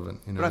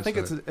irrelevant. But I think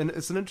it's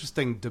an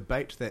interesting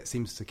debate that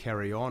seems to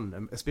carry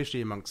on,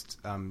 especially amongst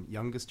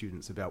younger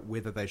students, about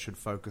whether they should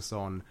focus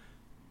on,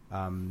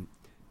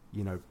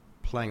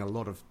 playing a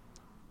lot of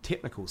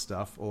technical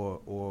stuff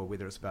or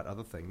whether it's about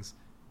other things.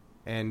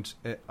 And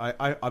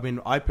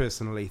I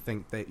personally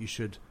think that you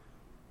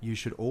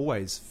should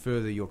always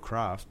further your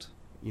craft,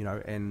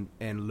 and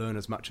learn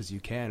as much as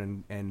you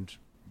can and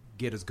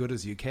get as good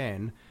as you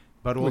can.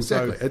 But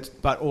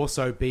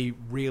also be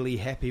really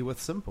happy with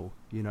simple,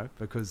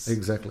 because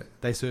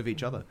they serve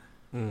each other.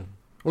 Mm.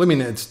 Well, I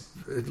mean, it's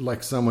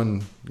like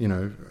someone,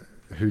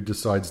 who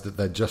decides that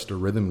they're just a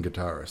rhythm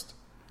guitarist.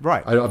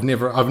 Right. I've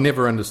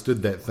never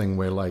understood that thing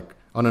where, like,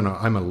 I don't know,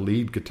 I'm a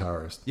lead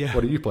guitarist. Yeah.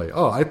 What do you play?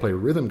 Oh, I play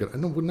rhythm guitar.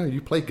 No,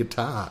 you play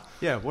guitar.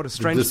 Yeah, what a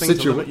strange thing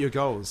to limit your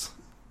goals.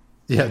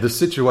 Yeah, the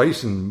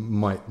situation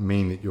might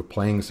mean that you're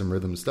playing some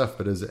rhythm stuff,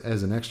 but as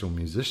an actual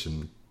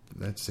musician,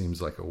 that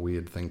seems like a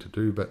weird thing to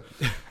do. But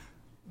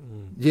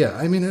yeah,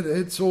 I mean,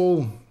 it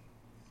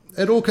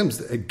all comes,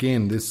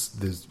 again,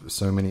 there's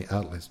so many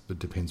outlets, but it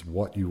depends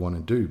what you want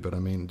to do. But I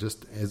mean,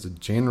 just as a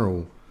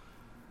general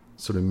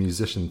sort of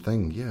musician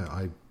thing, yeah,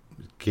 I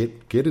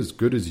get as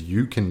good as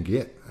you can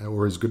get,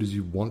 or as good as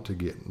you want to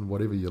get,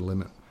 whatever your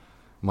limit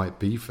might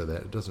be for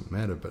that. It doesn't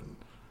matter, but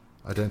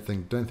I don't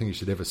think you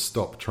should ever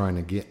stop trying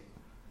to get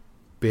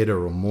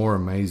better or more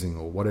amazing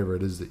or whatever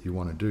it is that you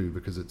want to do,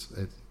 because it's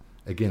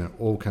again, it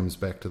all comes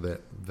back to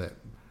that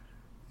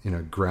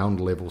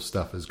ground level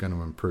stuff is going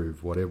to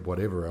improve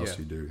whatever else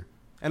you do.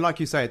 And like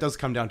you say, it does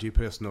come down to your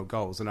personal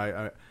goals. And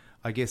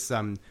I guess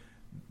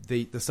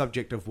the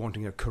subject of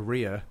wanting a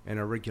career and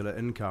a regular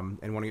income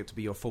and wanting it to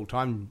be your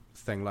full-time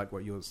thing, like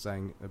what you were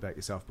saying about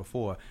yourself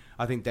before,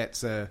 I think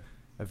that's a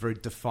very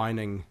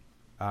defining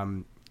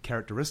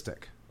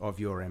characteristic of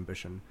your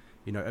ambition.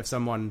 If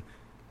someone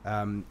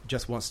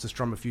just wants to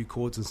strum a few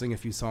chords and sing a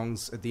few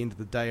songs at the end of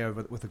the day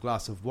with a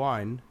glass of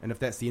wine, and if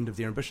that's the end of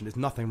their ambition, there's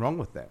nothing wrong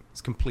with that.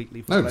 It's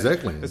completely fine. No,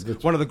 exactly.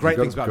 It's one of the great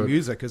things about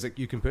music is that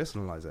you can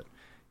personalize it.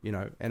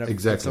 And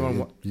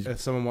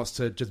if someone wants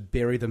to just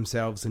bury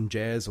themselves in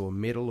jazz or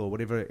metal or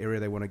whatever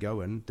area they want to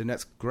go in, then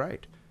that's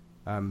great.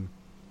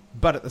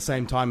 But at the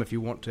same time, if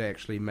you want to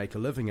actually make a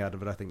living out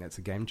of it, I think that's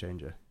a game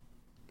changer.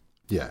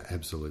 Yeah,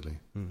 absolutely.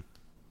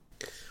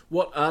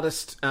 What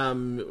artist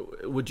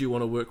would you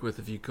want to work with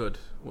if you could?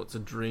 What's a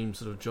dream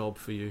sort of job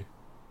for you?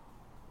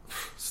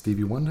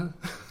 Stevie Wonder.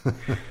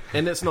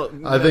 And that's not.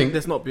 I think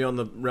that's not beyond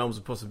the realms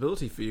of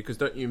possibility for you, because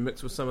don't you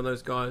mix with some of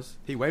those guys?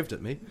 He waved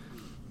at me.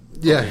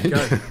 Yeah.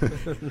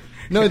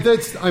 No,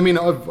 that's. I mean,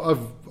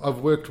 I've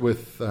worked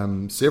with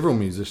several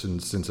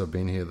musicians since I've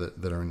been here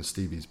that are in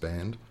Stevie's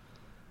band.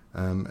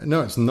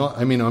 No, it's not.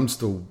 I mean, I'm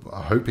still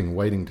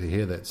waiting to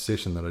hear that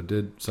session that I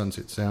did,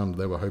 Sunset Sound.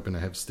 They were hoping to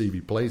have Stevie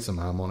play some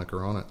harmonica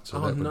on it.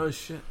 So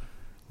shit.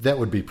 That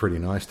would be pretty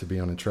nice to be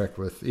on a track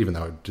with, even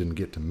though I didn't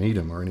get to meet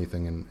him or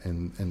anything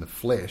in the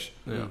flesh.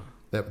 Yeah.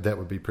 That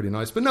would be pretty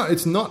nice. But no,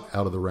 it's not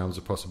out of the realms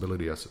of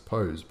possibility, I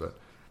suppose. But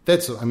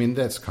that's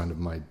kind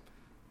of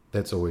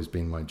that's always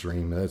been my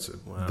dream. That's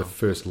the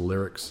first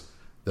lyrics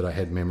that I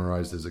had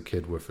memorized as a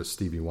kid were for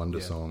Stevie Wonder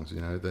Yeah. songs.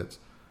 You know,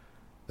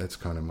 that's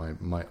kind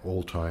of my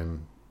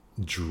all-time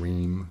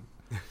dream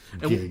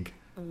gig.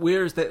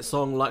 Where is that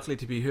song likely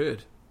to be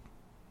heard?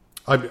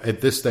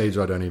 At this stage,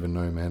 I don't even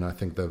know, man. I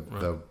think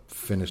they've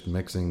finished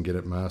mixing, get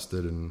it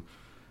mastered,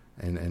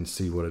 and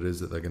see what it is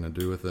that they're going to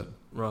do with it.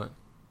 Right.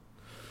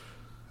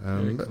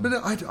 But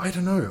I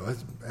don't know.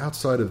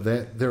 Outside of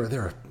that, there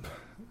are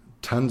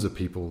tons of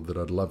people that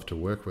I'd love to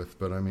work with.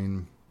 But I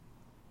mean,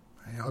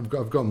 I've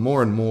got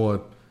more and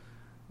more,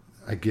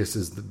 I guess,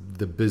 as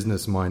the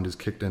business mind has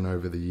kicked in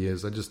over the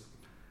years.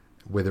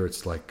 Whether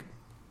it's like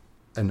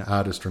an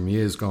artist from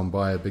years gone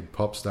by, a big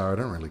pop star, I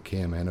don't really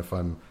care, man. If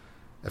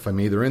I'm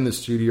either in the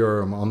studio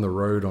or I'm on the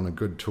road on a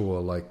good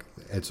tour, like,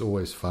 it's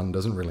always fun.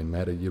 Doesn't really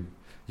matter. You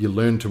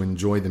learn to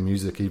enjoy the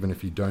music even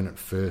if you don't at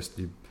first.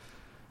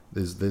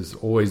 There's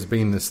always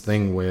been this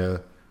thing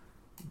where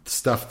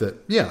stuff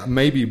that,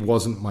 maybe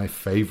wasn't my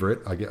favorite,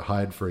 I get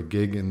hired for a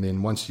gig, and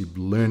then once you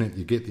learn it,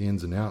 you get the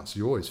ins and outs,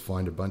 you always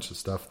find a bunch of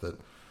stuff that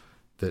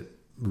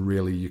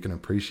really you can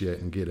appreciate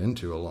and get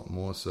into a lot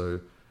more.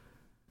 So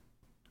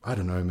I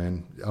don't know,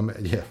 man.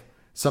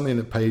 Something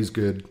that pays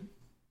good,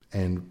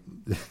 and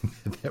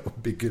that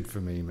would be good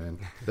for me, man.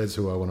 That's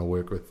who I want to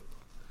work with.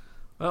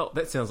 Well,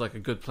 that sounds like a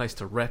good place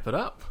to wrap it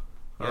up,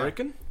 I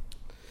reckon.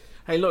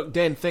 Hey, look,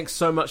 Dan, thanks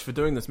so much for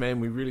doing this, man.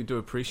 We really do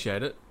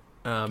appreciate it.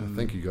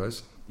 Thank you,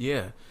 guys.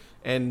 Yeah,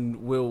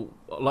 and we'll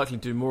likely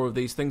do more of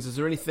these things. Is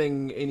there any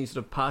sort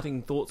of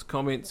parting thoughts,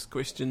 comments,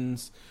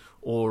 questions,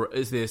 or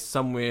is there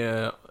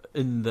somewhere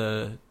in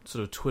the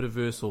sort of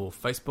Twitterverse or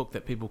Facebook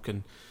that people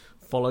can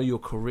follow your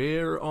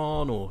career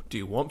on, or do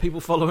you want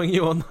people following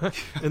you on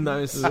in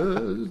those?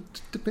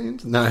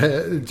 Depends. No,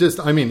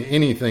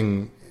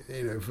 anything.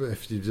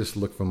 If you just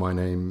look for my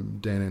name,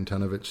 Dan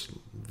Antunovich,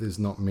 there's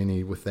not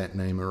many with that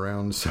name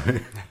around. So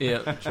Yeah,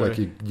 like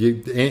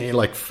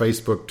like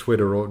Facebook,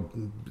 Twitter, or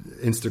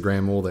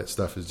Instagram, all that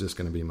stuff is just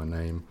going to be my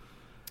name.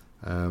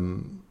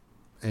 And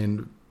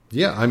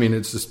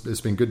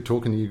it's been good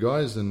talking to you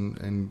guys,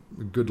 and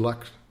good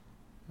luck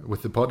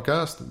with the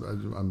podcast.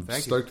 I'm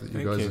stoked that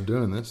you guys are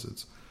doing this.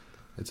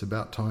 It's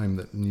about time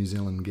that New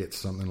Zealand gets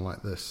something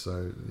like this.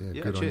 So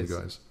good on you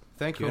guys.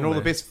 Thank you, Cool, and all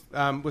man. the best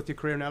with your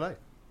career in LA.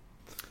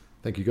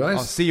 Thank you, guys.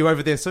 I'll see you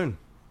over there soon.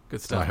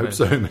 good stuff. I hope man.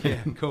 so, man.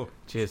 Yeah, cool.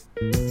 Cheers.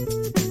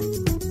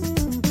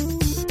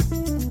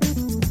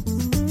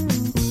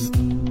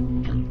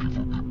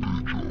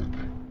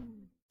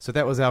 So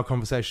that was our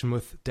conversation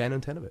with Dan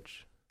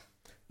Antunovich.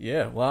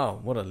 Yeah, wow,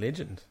 what a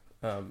legend.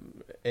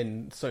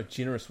 And so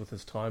generous with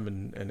his time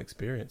and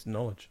experience and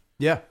knowledge.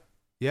 Yeah.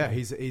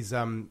 He's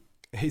a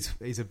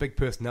big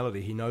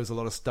personality. He knows a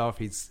lot of stuff.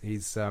 He's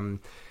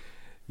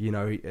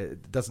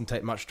it doesn't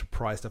take much to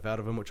pry stuff out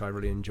of him, which I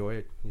really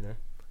enjoy.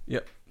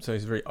 Yep. So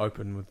he's very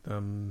open with,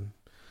 and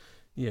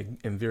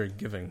very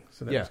giving.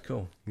 So that was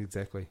cool.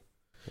 Exactly.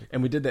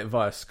 And we did that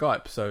via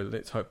Skype. So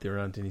let's hope there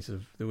weren't any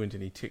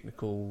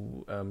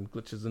technical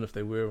glitches, and if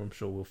they were, I'm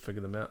sure we'll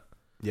figure them out.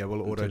 Yeah,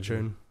 we'll auto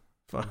tune,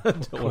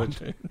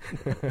 Auto-tune.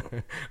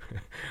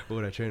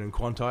 auto tune, and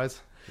quantize.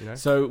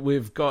 So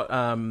we've got.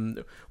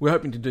 We're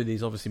hoping to do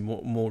these obviously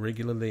more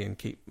regularly and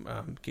keep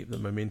the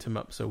momentum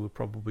up. So we'll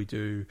probably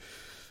do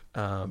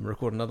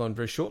record another one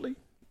very shortly.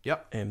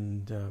 Yep.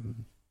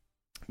 And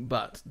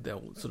but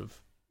they'll sort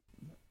of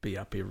be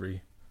up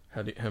every.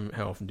 How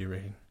often do you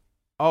reckon?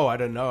 Oh, I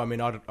don't know. I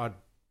mean, I'd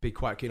be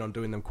quite keen on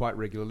doing them quite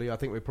regularly. I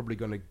think we're probably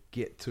going to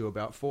get to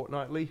about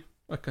fortnightly.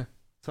 Okay.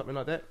 Something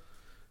like that.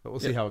 But we'll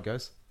see how it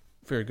goes.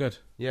 Very good.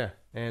 Yeah.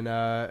 And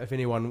if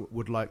anyone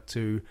would like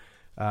to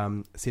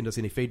send us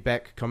any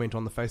feedback, comment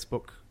on the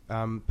Facebook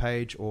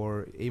page,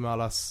 or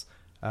email us,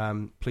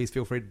 please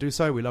feel free to do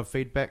so. We love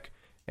feedback.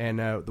 And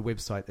the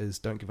website is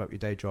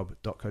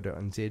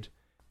don'tgiveupyourdayjob.co.nz,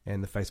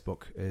 and the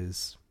Facebook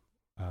is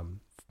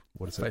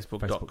what is it?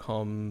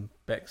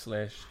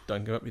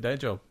 Facebook.com/Don't Give Up Your Day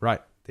Job.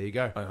 Right, there you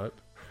go. I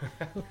hope.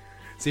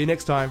 See you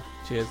next time.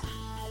 Cheers.